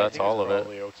 Yeah, so that's all of it.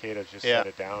 Probably okay to just Yeah. set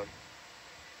it down.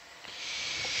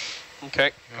 Okay,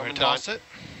 You want coming me to down. toss it?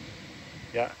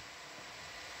 Yeah.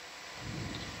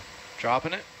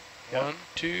 Dropping it? Yeah. 1,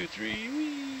 2, 3,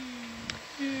 whee!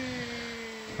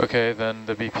 Yay. Okay, then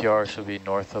the BPR should be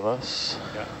north of us.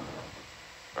 Yeah.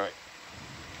 Right.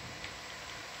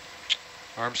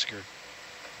 Arm screwed.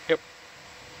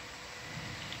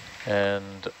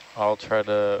 And I'll try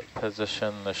to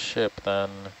position the ship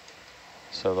then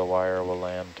so the wire will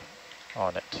land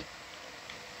on it.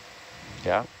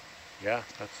 Yeah? Yeah,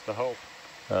 that's the hope.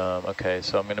 Okay,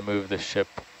 so I'm going to move the ship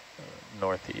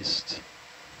northeast.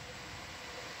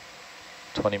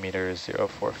 20 meters,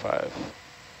 045.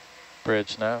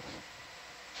 Bridge nav.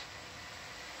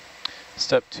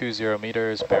 Step 20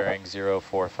 meters, bearing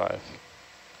 045.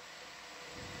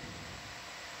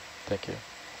 Thank you.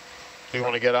 Do you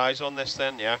want to get eyes on this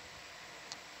then? Yeah.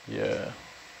 Yeah.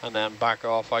 And then back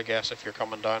off, I guess, if you're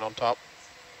coming down on top.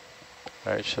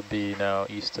 Alright, should be now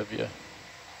east of you.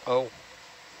 Oh,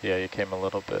 Yeah, you came a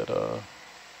little bit,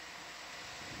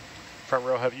 Front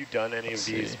row, have you done any Let's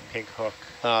of these see. pink hook?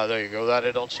 there you go. That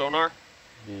it on sonar.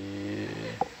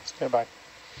 Stand by.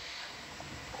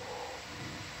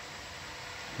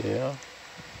 yeah,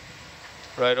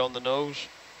 Right on the nose.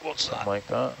 What's something that? like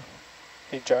that.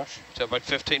 Hey, Josh. Is that about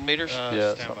 15 meters?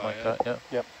 Yeah, stand something by, like yeah. that, yeah.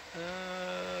 Yep.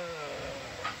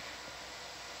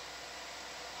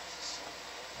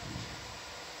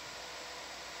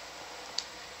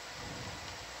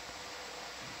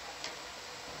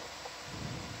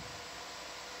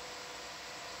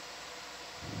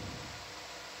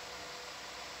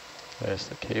 There's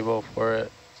the cable for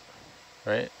it,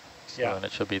 right? So Yeah. then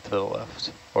it should be to the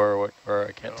left, or what? Or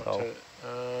I can't No,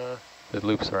 tell. It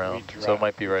loops around, so drag- it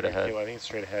might be right drag ahead. cable. I think it's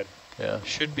straight ahead. Yeah,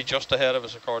 Should be just ahead of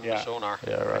us according Yeah. to sonar.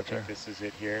 yeah, I Roger. think this is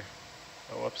it here.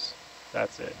 Oh, whoops.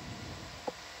 That's it.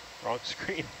 Wrong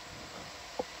screen.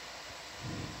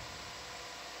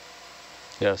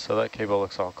 Yeah, so that cable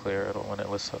looks all clear. It'll when it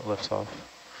lifts off.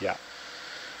 Yeah.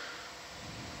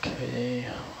 Okay.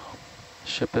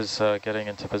 Ship is getting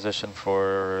into position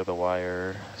for the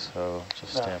wire, so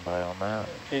just No. stand by on that.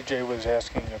 AJ was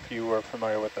asking if you were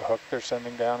familiar with the hook they're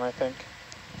sending down, I think.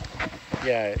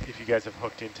 Yeah, if you guys have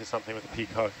hooked into something with a peak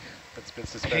hook that's been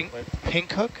suspended.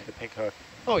 Pink hook? The pink hook.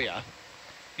 Oh, yeah.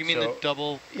 You mean So- the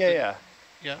double? Yeah.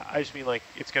 Yeah, I just mean like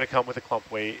it's going to come with a clump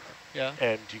weight, yeah.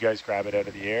 and do you guys grab it out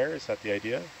of the air? Is that the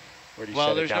idea? Or do you Well,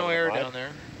 set it there's down no in the air mud? down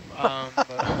there.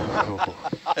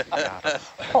 But Got him.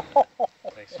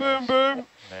 Thanks, Boom, Josh. boom.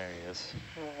 There he is.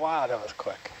 Wow, that was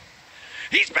quick.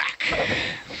 he's back.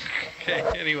 Okay,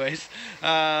 anyways.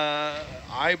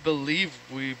 I believe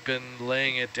we've been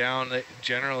laying it down. That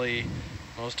generally,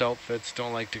 most outfits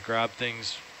don't like to grab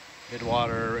things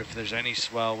mid-water if there's any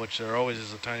swell, which there always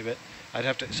is a tiny bit. I'd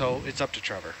have to, so it's up to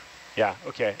Trevor. Yeah,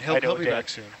 okay. He'll I know be Dan- back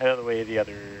soon. I know the way the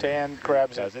other Dan group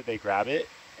grabs does it. They grab it,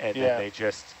 and Yeah. then they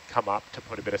just come up to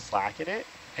put a bit of slack in it.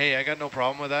 Hey, I got no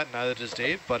problem with that, neither does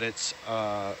Dave, but it's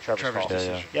Trevor's call.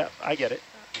 decision. Yeah, I get it.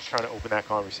 Just trying to open that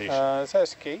conversation. Is that a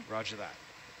ski? Roger that.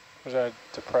 Was that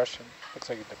a depression? Looks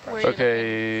like a depression. Where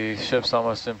you Okay, ship's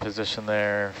almost in position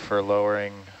there for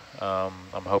lowering. I'm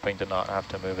hoping to not have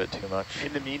to move it too much.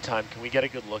 In the meantime, can we get a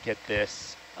good look at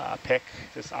this pick,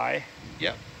 this eye?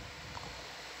 Yeah.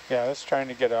 Yeah, I was trying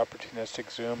to get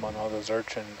opportunistic zoom on all those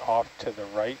urchin off to the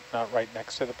right, not right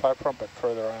next to the platform, but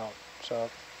further out. So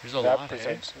There's a that lot,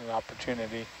 presents an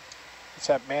opportunity. It's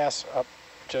that mass up,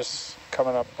 just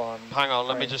coming up on. Hang on,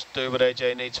 let me right. just do what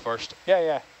AJ needs first.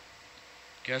 Yeah.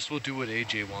 Guess we'll do what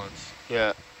AJ wants.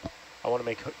 Yeah. I want to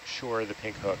make sure the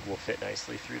pink hook will fit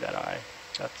nicely through that eye.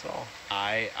 That's all.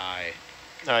 Aye.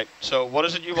 All right, so what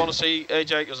is it you want to see,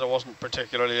 AJ? Because I wasn't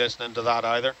particularly listening to that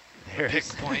either. Pick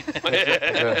point.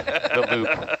 The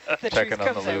loop. The Checking truth on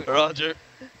the comes loop. out. Roger.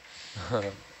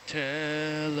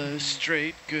 Tell us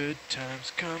straight, good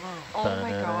times, come on. Oh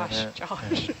my gosh,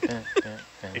 Josh.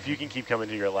 If you can keep coming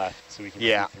to your left so we can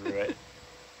Yeah. see through it.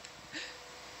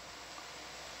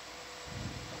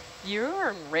 You're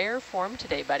in rare form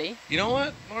today, buddy. You know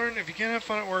what, Lauren? If you can't have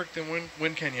fun at work, then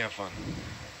when can you have fun?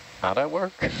 Not at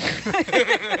work. On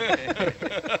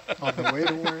the way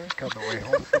to work, on the way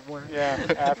home from work. Yeah,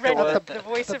 after Right, work, the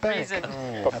voice the of bank. reason.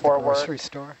 At Before the work. grocery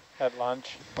store, at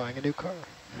lunch. buying a new car.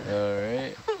 All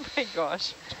right. Oh my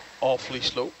gosh. Awfully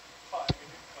slow.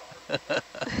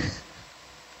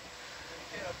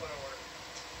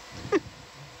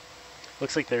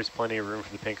 Looks like there's plenty of room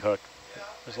for the pink hook.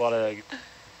 There's a lot of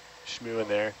shmoo in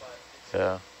there.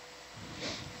 Yeah.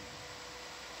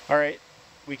 All right,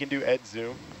 we can do Ed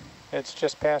zoom. It's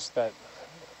just past that.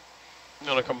 You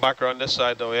want to come back around this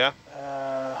side though, yeah?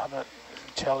 How about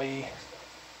telly?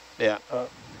 Yeah.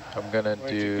 I'm gonna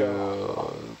Where'd you do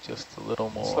go? just a little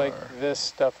more. It's like this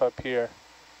stuff up here.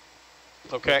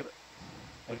 Okay.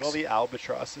 Like all the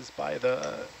albatrosses by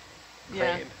the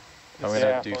Yeah. crane. I'm gonna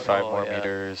Yeah. do 5 more yeah.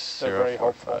 meters. They're very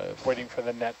hopeful, 045. waiting for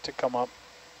the net to come up.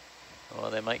 Well,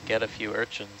 they might get a few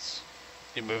urchins.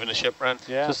 You moving the ship, Brent?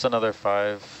 Yeah. Just another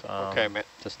 5. Okay, mate.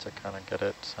 Just to kind of get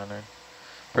it centered.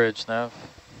 Bridge nav.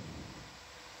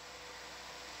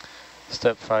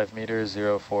 Step 5 meters,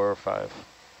 045.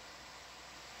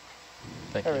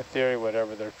 Thank I have you. a theory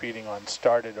whatever they're feeding on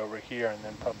started over here and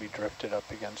then probably drifted up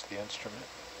against the instrument.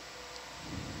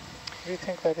 What do you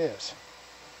think that is?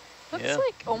 Looks Yeah.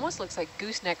 like, almost looks like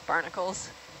gooseneck barnacles.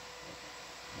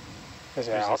 Is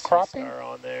it There's a sea outcropping? star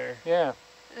on there. Yeah,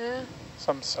 Eh.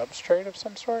 some substrate of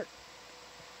some sort.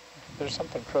 There's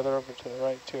something further over to the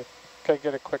right too. Can I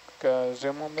get a quick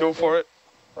zoom on that? Go for it.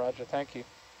 Roger, thank you.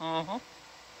 Uh-huh.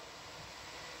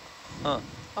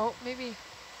 Oh, maybe.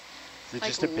 Is it Like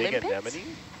just a big limpets?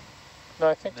 anemone? No,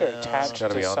 I think they're No. attached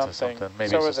Gotta be to onto something. something. Maybe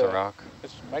So it's are just a the- rock.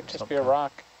 It might just be a Something.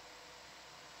 rock.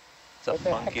 It's a What the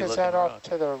heck funky is looking that rock. off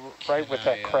to the right with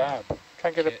that I, crab? Can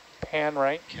I get can- a pan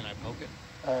right? Can I poke it?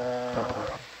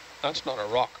 That's not a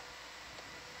rock.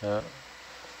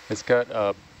 It's got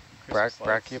Christmas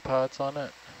lights. brachiopods on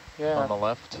it Yeah. on the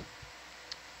left.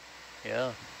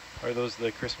 Yeah. Are those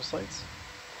the Christmas lights?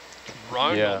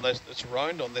 Round Yeah. on this. It's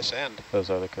round on this end. Those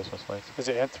are the Christmas lights. Is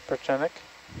it anthropogenic?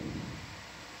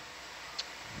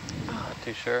 Not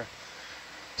too sure.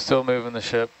 Still moving the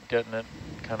ship, getting it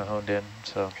kind of honed in.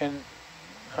 So And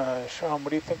Sean, what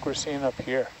do you think we're seeing up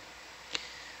here?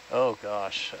 Oh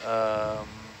gosh.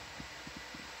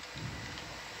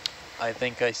 I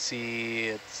think I see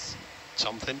it's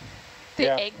Something. The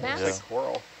Yeah. egg mass? Yeah.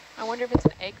 Coral. I wonder if it's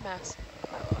an egg mass.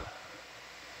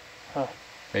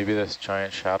 maybe this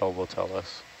giant shadow will tell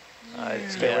us. Stay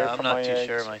away yeah, I'm from not my too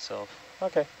sure eggs. myself.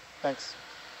 Okay, thanks.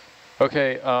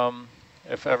 Okay,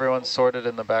 if everyone's sorted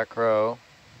in the back row,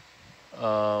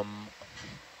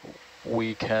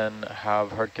 we can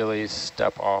have Hercules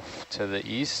step off to the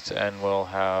east and we'll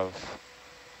have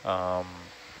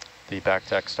the back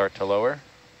deck start to lower.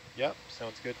 Yep,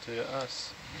 sounds good to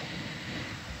us.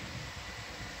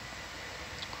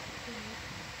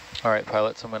 All right,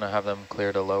 pilots, I'm going to have them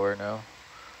clear to lower now.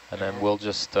 And then we'll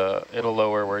just, it'll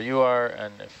lower where you are,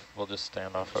 and if we'll just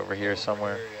stand off over here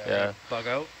somewhere. Yeah. Bug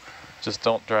out. Just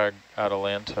don't drag out of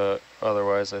land,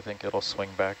 otherwise I think it'll swing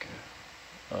back.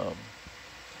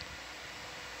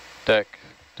 Deck,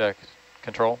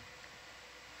 control.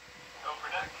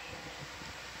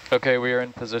 Okay, we are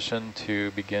in position to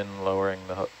begin lowering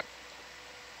the hook.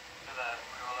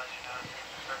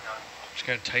 Just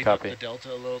gonna tighten Copy. up the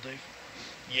delta a little, Dave.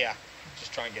 Yeah.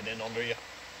 Just try and get in under you.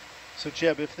 So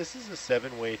Jeb, if this is a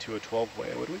 7-way to a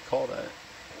 12-way, what do we call that?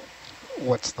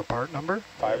 What's the part number?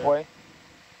 5-way?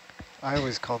 I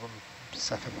always call them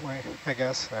 7-way, I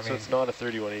guess. I So mean, it's not a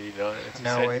 3189. It's a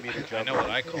No, centimeter I jump. know what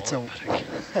I call it's it.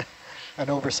 an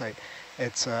oversight.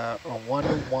 It's a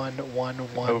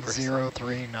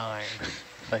 11111039.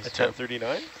 Nice A job.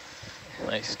 1039?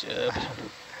 Nice job.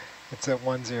 It's at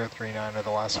 1039 are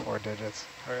the last 4 digits.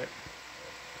 All right.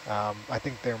 I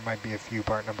think there might be a few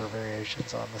part number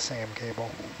variations on the same cable.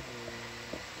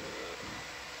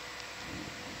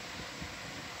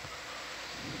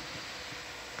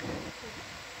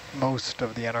 Most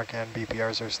of the NRCan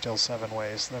BPRs are still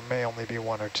 7-ways. There may only be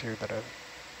 1 or 2 that have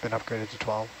been upgraded to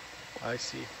 12. I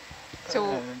see. So,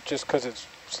 And just because it's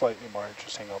slightly more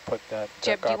interesting, I'll put that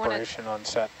Jeb, deck do you wanna- operation on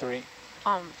Sat 3.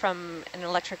 from an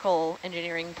electrical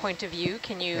engineering point of view,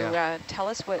 can you Yeah. tell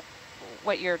us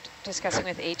what you're discussing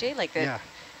with AJ? Like Yeah,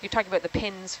 you're talking about the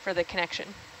pins for the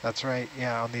connection. that's right.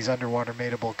 Yeah, on these underwater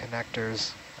mateable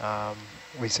connectors,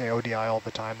 we say ODI all the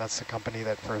time. That's the company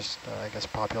that first, I guess,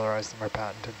 popularized them or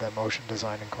patented them, Ocean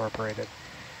Design Incorporated.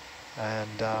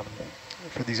 And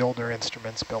for these older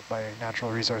instruments built by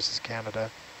Natural Resources Canada,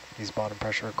 these bottom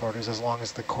pressure recorders, as long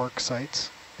as the cork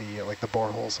sites, like the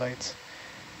borehole sites,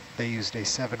 they used a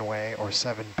 7-way or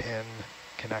 7-pin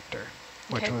connector,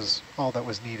 which Okay. was all that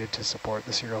was needed to support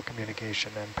the serial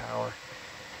communication and power.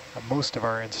 Most of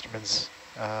our instruments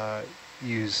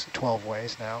use 12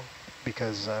 ways now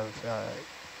because of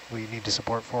we need to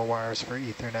support 4 wires for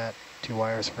Ethernet, 2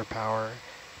 wires for power,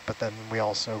 but then we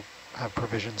also have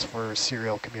provisions for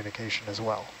serial communication as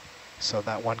well. So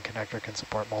that one connector can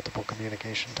support multiple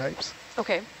communication types.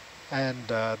 Okay. And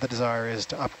the desire is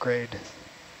to upgrade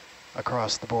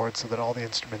across the board so that all the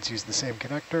instruments use the same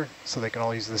connector, so they can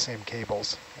all use the same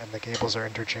cables, and the cables are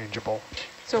interchangeable.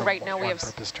 So from right now we one have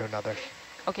purpose to another.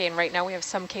 okay, and right now we have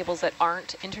some cables that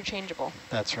aren't interchangeable.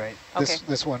 That's right. Okay.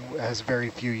 This one has very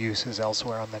few uses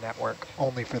elsewhere on the network,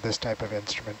 only for this type of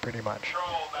instrument, pretty much.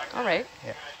 All right.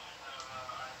 Yeah.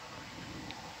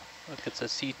 Look, it's a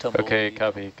sea tumbleweed. Okay,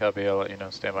 copy. I'll let you know.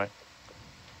 Stand by.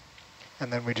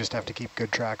 And then we just have to keep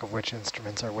good track of which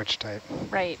instruments are which type.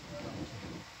 Right.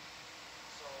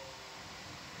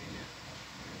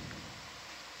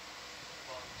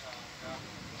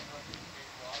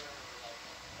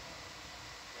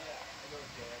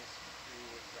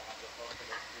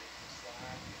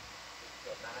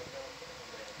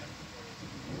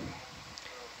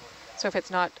 So if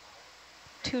it's not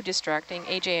too distracting,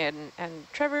 AJ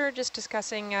and Trevor are just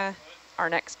discussing our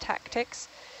next tactics.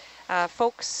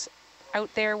 Folks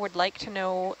out there would like to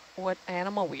know what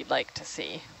animal we'd like to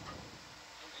see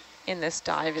in this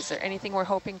dive. Is there anything we're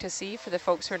hoping to see for the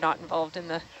folks who are not involved in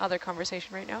the other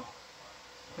conversation right now?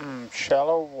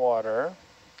 Shallow water.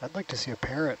 I'd like to see a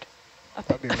parrot.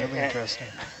 That'd be really interesting.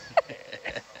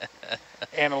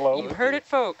 Antelope. You've heard it,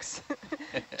 folks.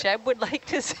 Jeb would like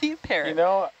to see a parrot. You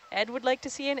know, Ed would like to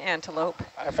see an antelope.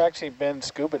 I've actually been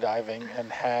scuba diving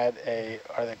and had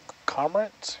are they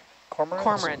cormorants?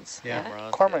 Cormorants. Yeah.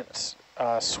 Cormorants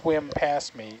swim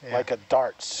past me like a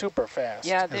dart, super fast.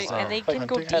 Yeah, and they can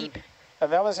go deep.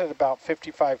 And that was at about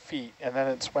 55 feet, and then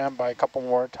it swam by a couple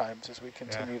more times as we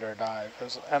continued our dive.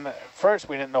 And at first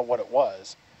we didn't know what it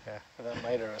was, and then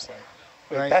later it was like,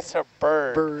 wait, that's a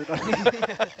bird.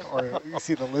 Or you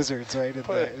see the lizards, right?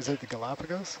 Is it the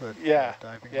Galapagos? Yeah,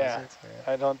 Diving yeah. lizards?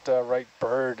 I don't write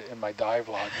bird in my dive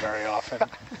log very often.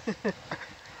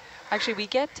 Actually, we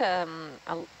get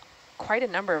quite a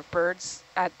number of birds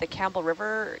at the Campbell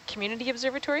River Community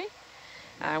Observatory.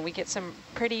 We get some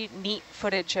pretty neat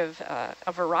footage of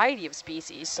a variety of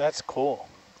species. That's cool.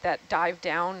 That dive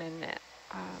down and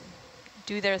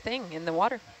do their thing in the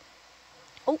water.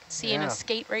 Oh, seeing a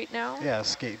skate right now. Yeah,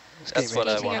 skate. That's what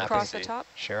I Skating want across to the see. top.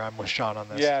 Sure, I'm with Sean on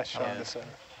this. Yeah, Sean is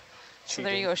so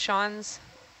there you go, Sean's.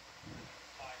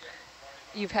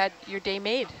 You've had your day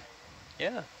made.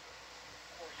 Yeah.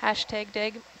 Hashtag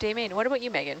day made. What about you,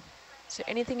 Megan? Is there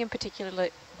anything in particular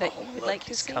that you would like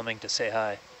to see? He's coming to say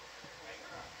hi.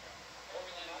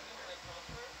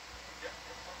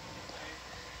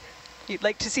 You'd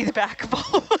like to see the back of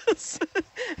all of us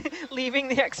leaving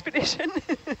the expedition?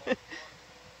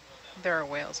 There are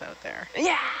whales out there.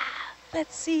 Yeah!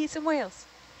 Let's see some whales.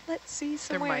 Let's see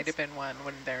some There whales. might have been one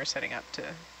when they were setting up to...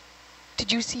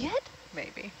 Did you see it?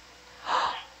 Maybe.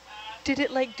 Did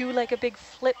it like do like a big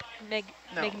flip No.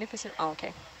 magnificent? Oh,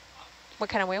 okay. What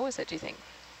kind of whale was it, do you think?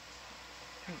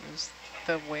 It was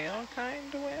the whale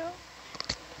kind of whale.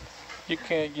 You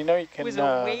can. It was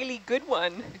a whaley good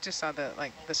one. You just saw the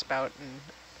spout and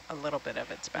a little bit of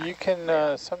its back. You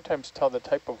can sometimes tell the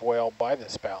type of whale by the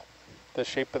spout. The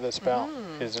shape of the spout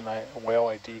is a whale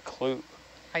ID clue.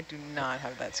 I do not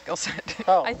have that skill set.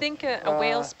 Oh, I think a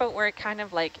whale spout where it kind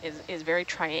of like is very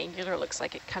triangular, looks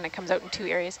like it kind of comes out in two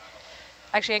areas.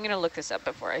 Actually, I'm going to look this up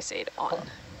before I say it on.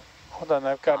 Hold on,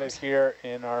 I've got it here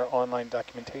in our online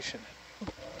documentation.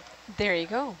 There you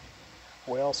go.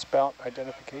 Whale spout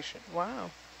identification. Wow.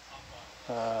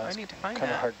 I need to find that.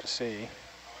 Kind of hard to see.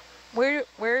 Where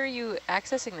are you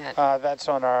accessing that? That's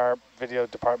on our video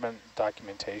department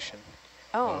documentation.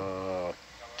 Oh.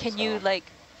 Can you like...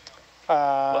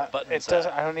 What button it is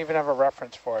doesn't. that? I don't even have a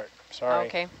reference for it. Sorry.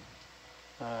 Okay.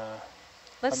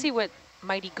 Let's see what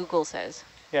Mighty Google says.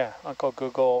 Yeah, Uncle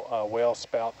Google whale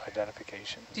spout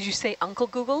identification. Did you say Uncle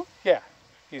Google? Yeah,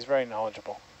 he's very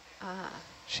knowledgeable. Ah.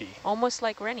 She. Almost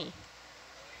like Rennie.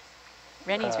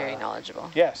 Rennie's very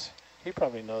knowledgeable. Yes, he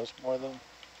probably knows more than...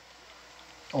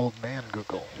 Old man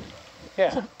Google.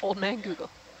 Yeah. Old man Google.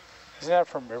 Isn't that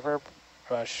from River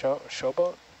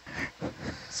Showboat?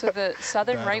 So the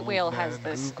southern That right old whale has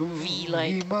man this Google,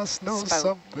 V-like he must know spout.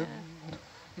 something.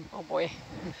 Yeah. Oh boy,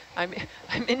 I'm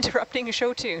interrupting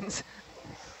show tunes.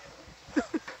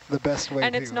 The best way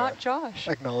And to it's not Josh.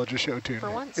 acknowledge a show tune.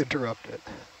 For once. Interrupt it.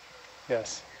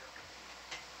 Yes.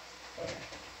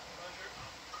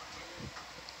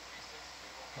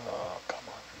 Oh, come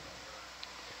on.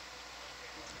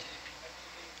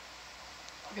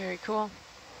 Very cool.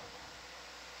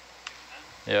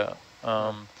 Yeah.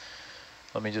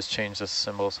 Let me just change this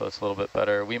symbol so it's a little bit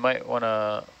better. We might want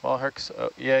to, well,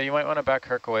 yeah, you might want to back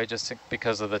Herc away just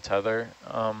because of the tether.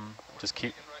 Just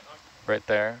keep right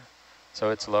there. So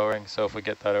it's lowering, so if we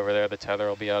get that over there, the tether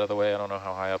will be out of the way. I don't know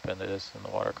how high up in it is in the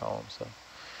water column, so.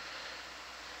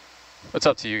 It's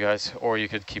up to you guys, or you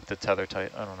could keep the tether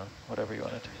tight. I don't know, whatever you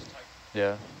want to do.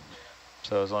 Yeah,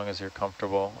 so as long as you're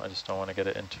comfortable, I just don't want to get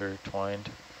it intertwined.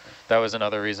 That was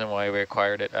another reason why we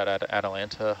acquired it at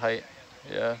Atalanta height.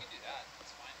 Yeah.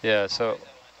 Yeah, so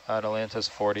Atalanta's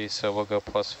 40, so we'll go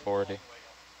plus 40.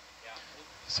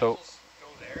 So,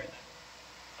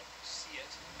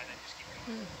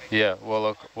 yeah, we'll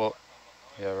look,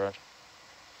 yeah, Roger.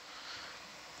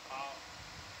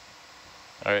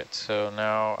 All right, so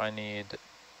now I need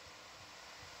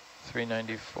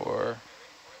 394.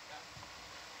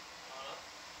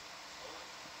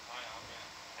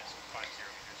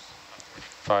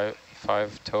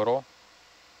 5 total.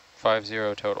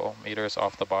 50 total meters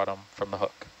off the bottom from the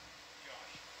hook.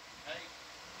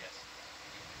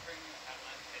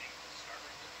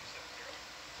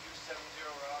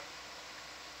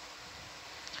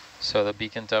 So the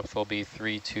beacon depth will be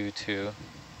 322.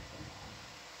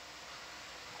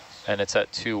 And it's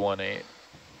at 218.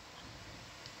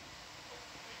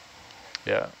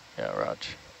 Yeah,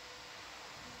 Raj.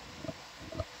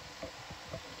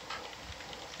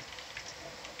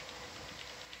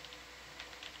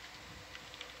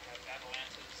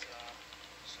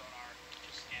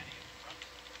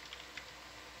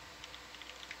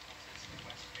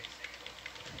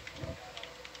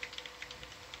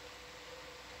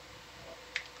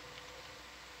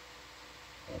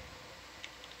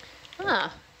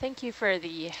 Ah, thank you for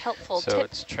the helpful So tip.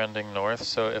 it's trending north,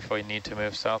 so if we need to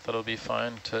move south, it'll be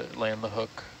fine to land the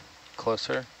hook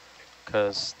closer,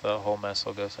 because the whole mess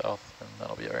will go south, and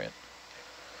that'll be all right.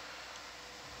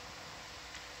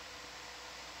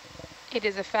 It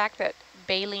is a fact that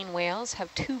baleen whales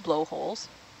have 2 blowholes.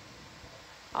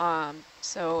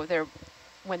 So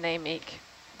when they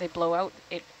blow out,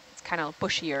 it's kind of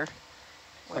bushier.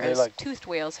 Whereas like toothed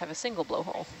whales have a single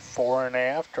blowhole. Fore and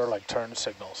aft, or like turn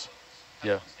signals?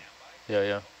 Yeah,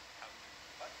 yeah.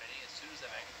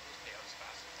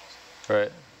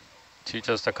 Right, to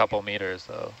just a couple meters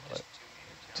though. Like,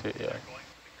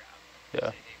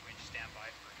 yeah.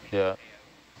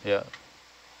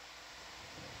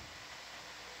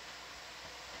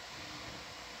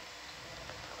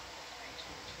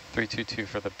 322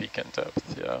 for the beacon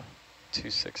depth, yeah.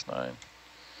 269.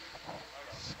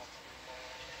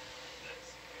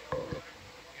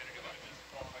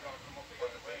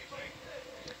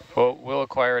 Well, we'll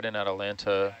acquire it in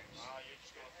Atalanta.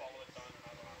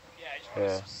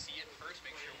 Yeah. See it first,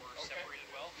 make sure we're separated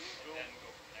well, then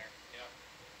go from there.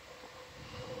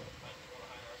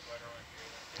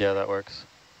 Yeah, that works.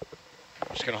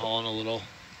 Just gonna haul in a little.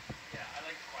 Yeah, I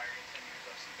like acquiring 10 meters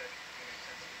up seabed.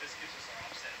 This gives us our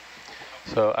offset.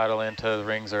 So Atalanta, the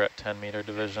rings are at 10 meter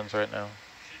divisions right now.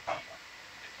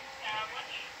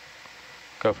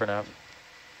 Go for nav.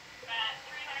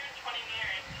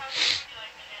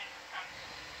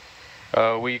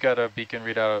 We got a beacon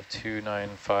readout of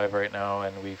 295 right now,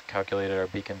 and we've calculated our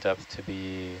beacon depth to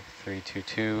be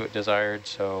 322 desired,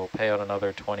 so pay out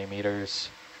another 20 meters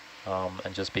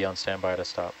and just be on standby to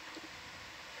stop.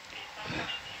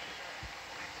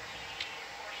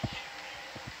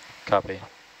 Copy.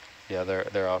 Yeah,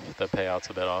 they're off. The payout's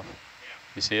a bit off.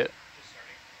 You see it?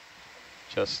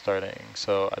 Just starting.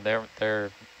 So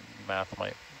their math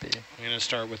might be. I'm gonna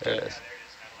start with There it. it is.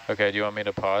 Okay, do you want me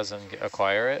to pause and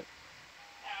acquire it?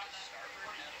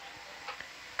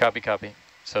 Copy.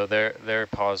 So they're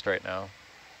paused right now.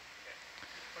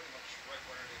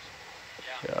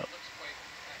 Yeah.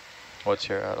 What's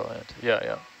your Atalanta? Yeah,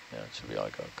 it should be all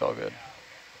good.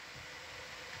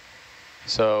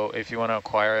 So if you want to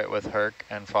acquire it with Herc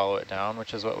and follow it down,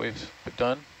 which is what we've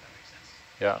done.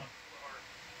 Yeah.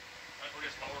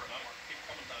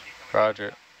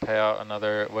 Roger. Pay out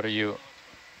another, what are you?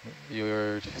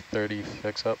 You're 30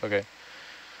 fix up? Okay.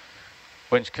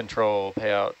 Winch control,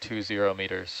 pay out 20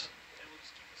 meters.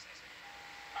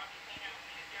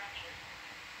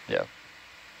 Yeah.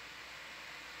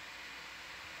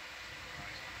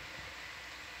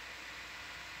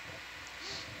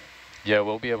 Yeah,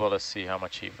 we'll be able to see how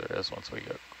much heave there is once we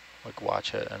get,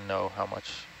 watch it and know how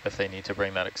much, if they need to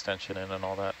bring that extension in and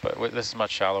all that. But this is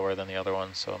much shallower than the other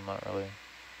one, so I'm not really,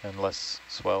 and less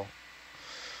swell.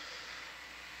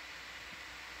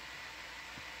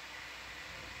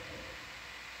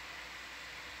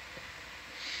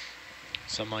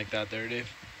 Something like that there,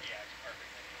 Dave. Yeah, it's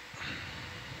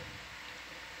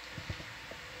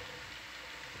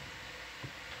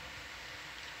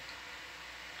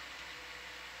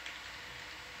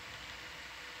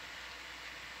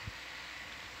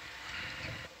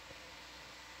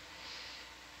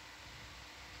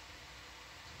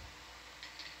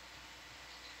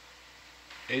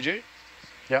perfect. AJ?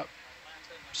 Yep.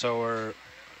 So I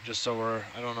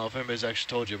don't know if anybody's actually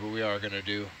told you, but we are gonna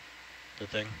do the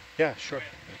thing. Yeah, sure.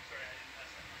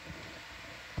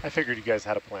 I figured you guys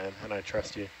had a plan, and I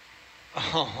trust you.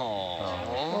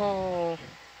 Oh.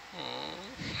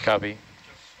 Copy.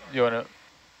 You want to?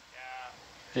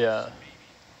 Yeah.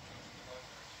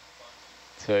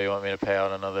 So you want me to pay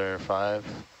out another 5?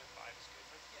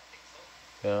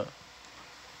 Yeah.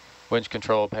 Winch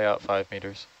control, pay out 5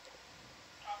 meters.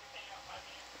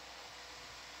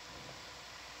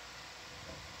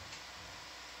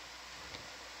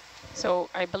 So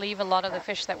I believe a lot of the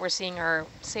fish that we're seeing are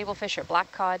sablefish or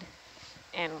black cod,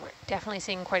 and we're definitely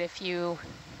seeing quite a few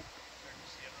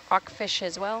rockfish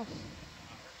as well.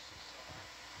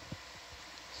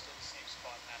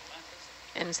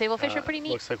 And sablefish are pretty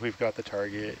neat. Looks like we've got the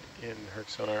target in Herc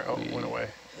sonar. Oh, it went away.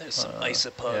 There's some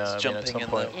isopods jumping in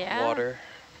the Yeah. water.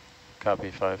 Copy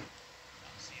 5.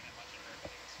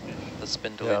 The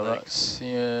spindly Yeah, I'm not legs.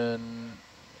 seeing.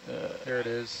 There it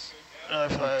is.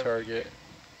 Five. Target.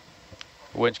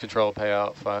 Winch control, pay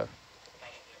out 5.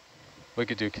 We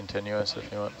could do continuous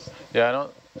if you want. Yeah, I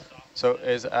don't. So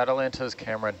is Atalanta's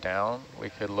camera down? We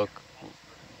could look.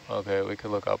 Okay, we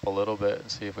could look up a little bit and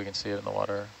see if we can see it in the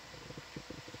water.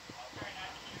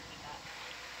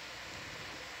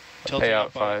 Tilting Pay out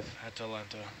up 5.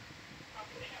 Atalanta.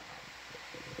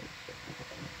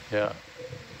 Yeah.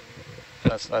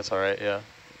 That's all right. Yeah.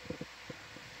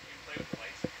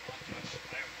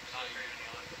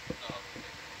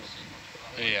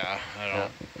 Yeah, I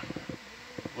don't.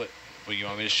 What you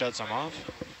want me to shut some off?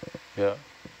 Yeah.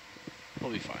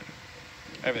 We'll be fine.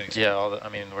 Everything's Yeah, fine. I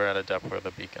mean, we're at a depth where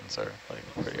the beacons are like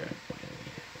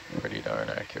pretty darn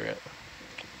accurate.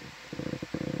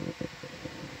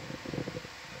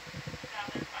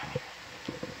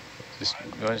 Just,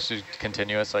 you want to do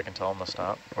continuous so I can tell them to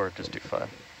stop, or just do 5?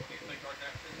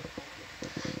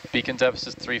 Beacon depth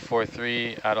is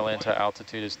 343, Atalanta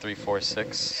altitude is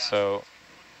 346, so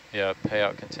yeah,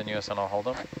 payout continuous and I'll hold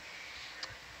them.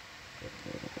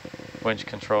 Winch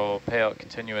control, payout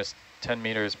continuous 10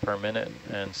 meters per minute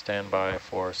and stand by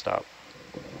for stop.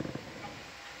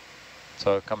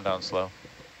 So come down slow.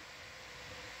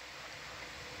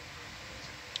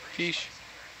 Fish.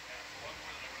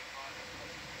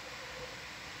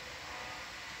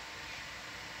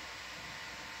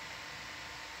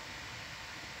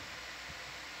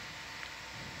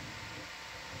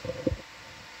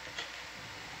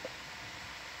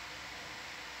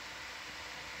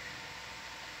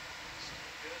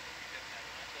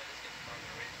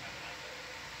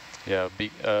 Yeah,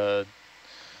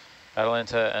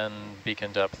 Atalanta and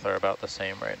beacon depth are about the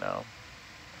same right now.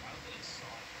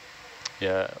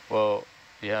 Yeah, well,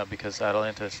 yeah, because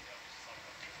Atalanta's,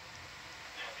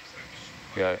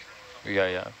 yeah,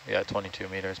 22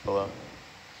 meters below.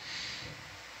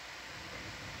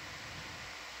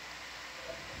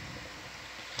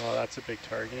 Well, that's a big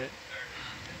target.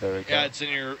 There we go. Yeah, it's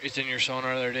in your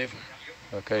sonar there, Dave.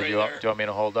 Okay, Right do you want me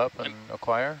to hold up and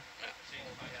acquire?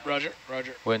 Roger,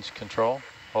 roger. Winch control,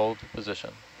 hold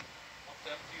position.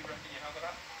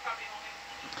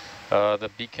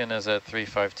 The beacon is at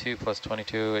 352 plus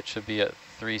 22. It should be at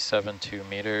 372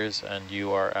 meters, and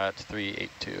you are at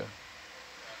 382.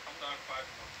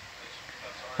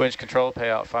 Winch control,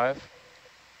 payout 5.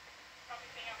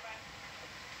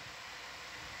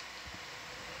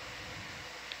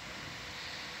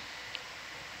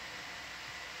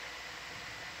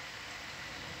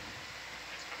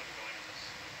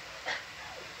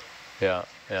 Yeah,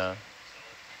 yeah.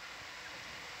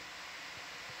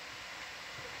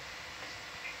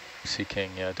 Sea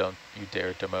King, yeah, don't you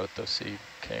dare demote the Sea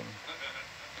King.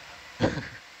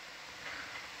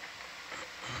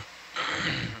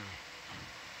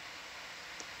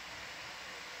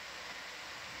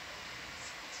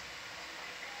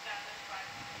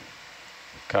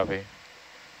 Copy.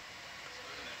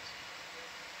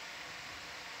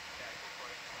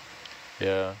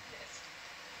 Yeah.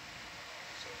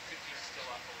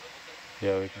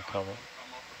 Yeah, we can come up.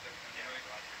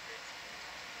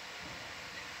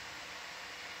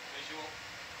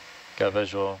 Got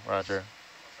visual, roger.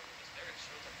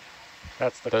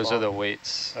 That's the Those clump. are the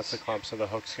weights. That's the clump, so the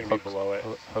hook's going to be below it.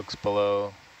 Hook's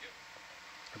below.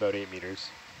 About 8 meters.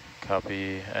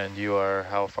 Copy. And you are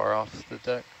how far off the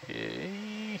deck?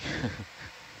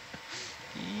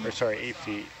 Or sorry, 8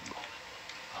 feet.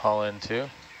 Haul in 2.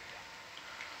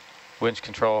 Winch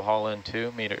control, haul in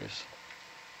 2 meters.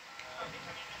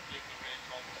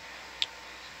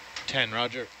 10,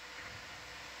 roger.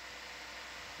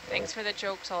 Thanks for the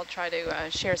jokes. I'll try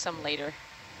to share some later.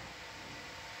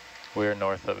 We're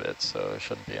north of it, so there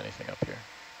shouldn't be anything up here.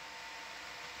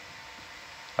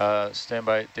 Stand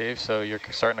by, Dave. So you're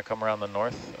starting to come around the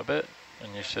north a bit,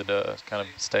 and you should kind of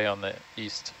stay on the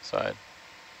east side.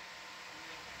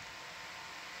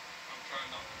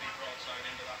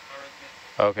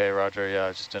 Okay, roger. Yeah,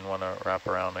 I just didn't want to wrap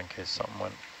around in case something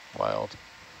went wild.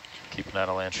 Keeping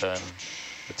Atalanta and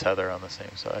the tether on the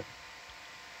same side.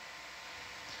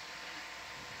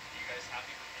 You guys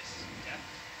happy with this depth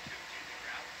to do the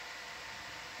grab?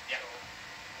 Yeah. So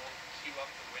we'll queue up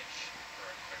the winch for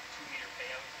a quick 2-meter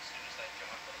payout as soon as that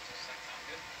jaw closes. Does that sound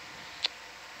good?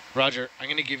 Roger. I'm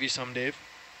going to give you some, Dave.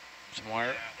 Some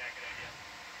wire. Yeah, good idea.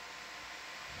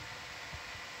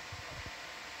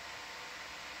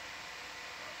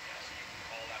 Yeah, so you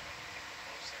can call that when you think we're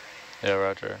close there, eh? Yeah,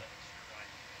 roger.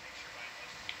 Make sure Ryan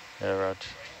knows. Yeah,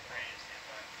 roger. Ready to stand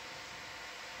by.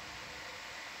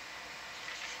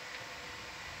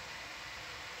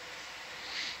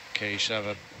 Okay, you should have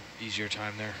a easier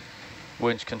time there.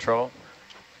 Winch control.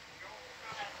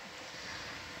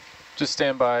 Just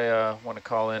stand by when to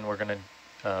call in. We're going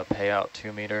to pay out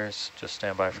 2 meters. Just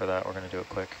stand by for that. We're going to do it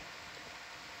quick.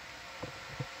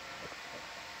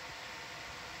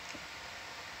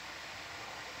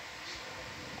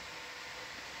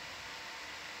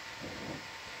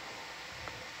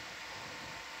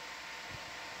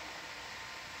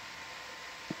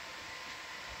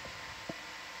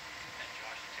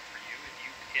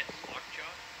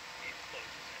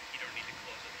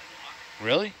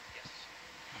 Really? Yes.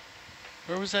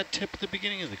 Where was that tip at the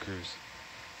beginning of the cruise?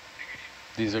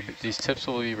 These tips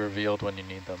will be revealed when you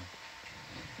need them.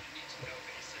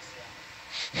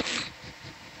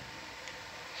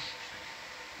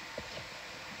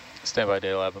 Stand by,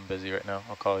 Day Lab. I'm busy right now.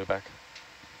 I'll call you back.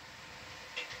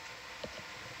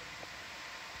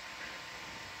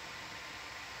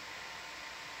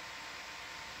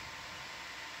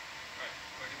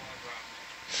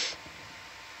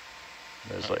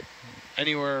 There's like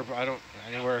anywhere.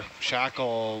 Anywhere.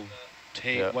 Shackle,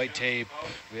 tape, yeah. white tape.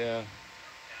 Yeah.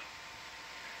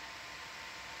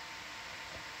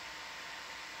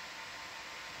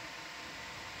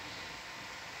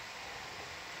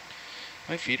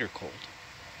 My feet are cold.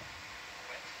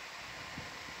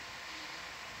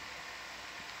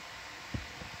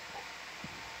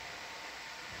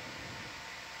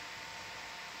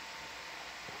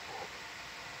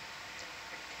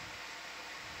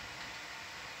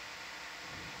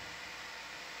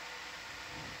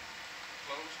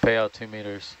 Pay out 2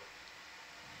 meters.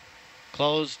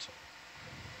 Closed.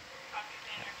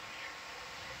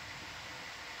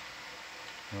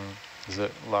 Is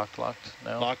it locked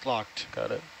now? Locked.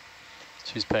 Got it.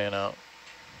 She's paying out.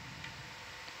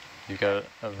 You got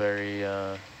a very,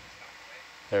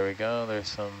 there we go.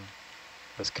 There's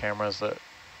cameras that,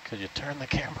 could you turn the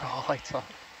camera all lights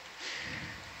off?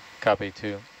 Copy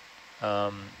 2.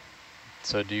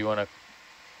 So do you want to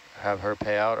have her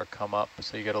pay out or come up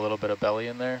so you get a little bit of belly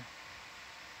in there?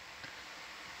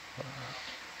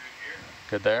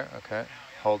 Good there, okay.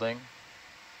 Holding.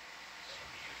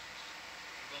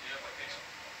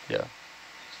 Yeah.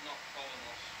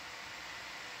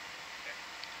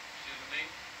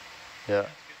 Yeah.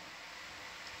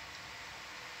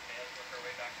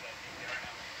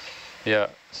 Yeah,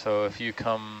 so if you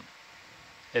come,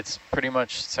 it's pretty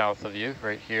much south of you,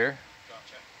 right here.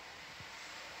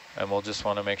 And we'll just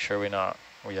want to make sure you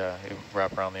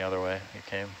wrap around the other way you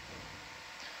came.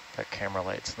 That camera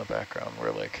lights in the background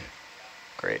were like,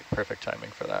 great, perfect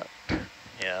timing for that.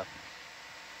 Yeah.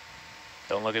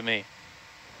 Don't look at me.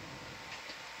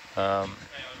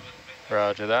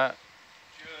 Roger that.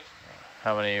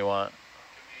 How many you want?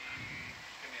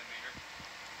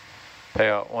 Pay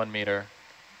out 1 meter.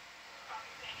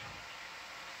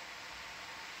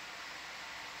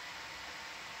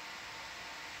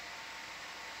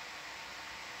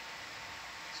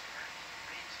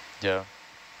 Yeah.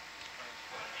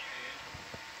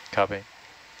 Copy.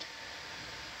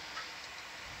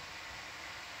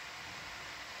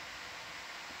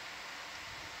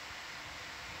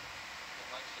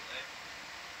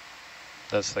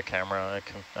 That's the camera.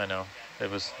 I know.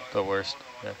 It was the worst.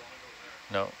 Yeah.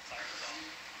 No.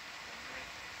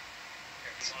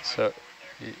 So,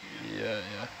 yeah.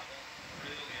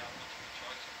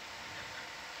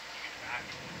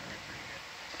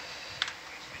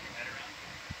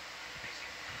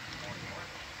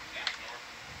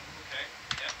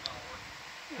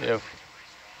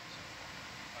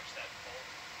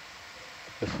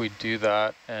 If we do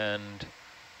that and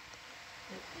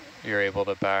you're able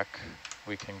to back,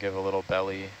 we can give a little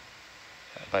belly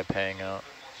by paying out.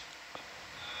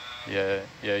 Yeah,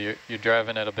 you're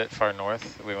driving it a bit far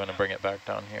north. We want to bring it back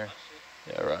down here.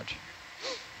 Yeah, Raj.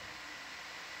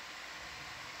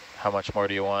 How much more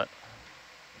do you want?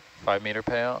 5 meter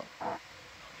payout?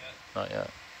 Not yet.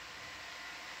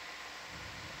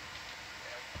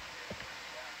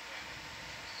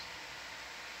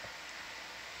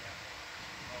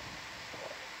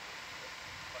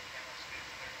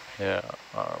 Yeah,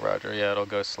 Roger. Yeah, it'll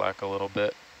go slack a little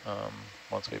bit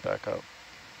once we back up.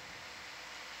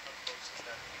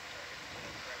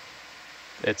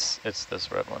 It's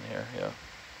this red one here, yeah.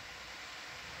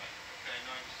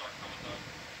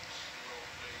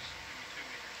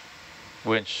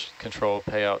 Winch control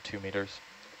payout 2 meters.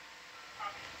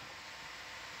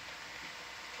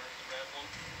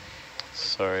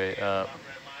 Sorry,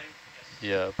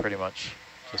 yeah, pretty much,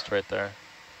 just right there.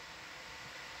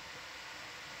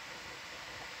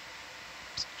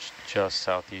 Just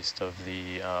southeast of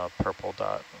the purple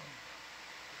dot.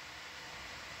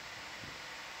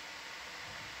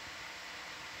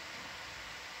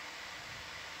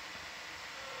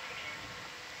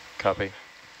 Copy.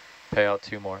 Pay out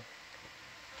 2 more.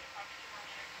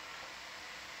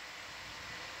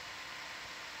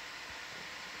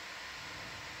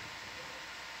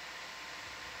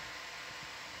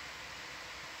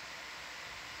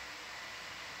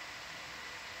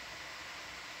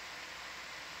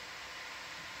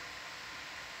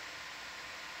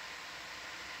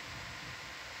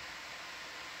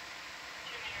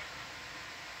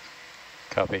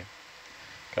 Copy.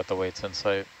 Got the weights in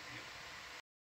sight.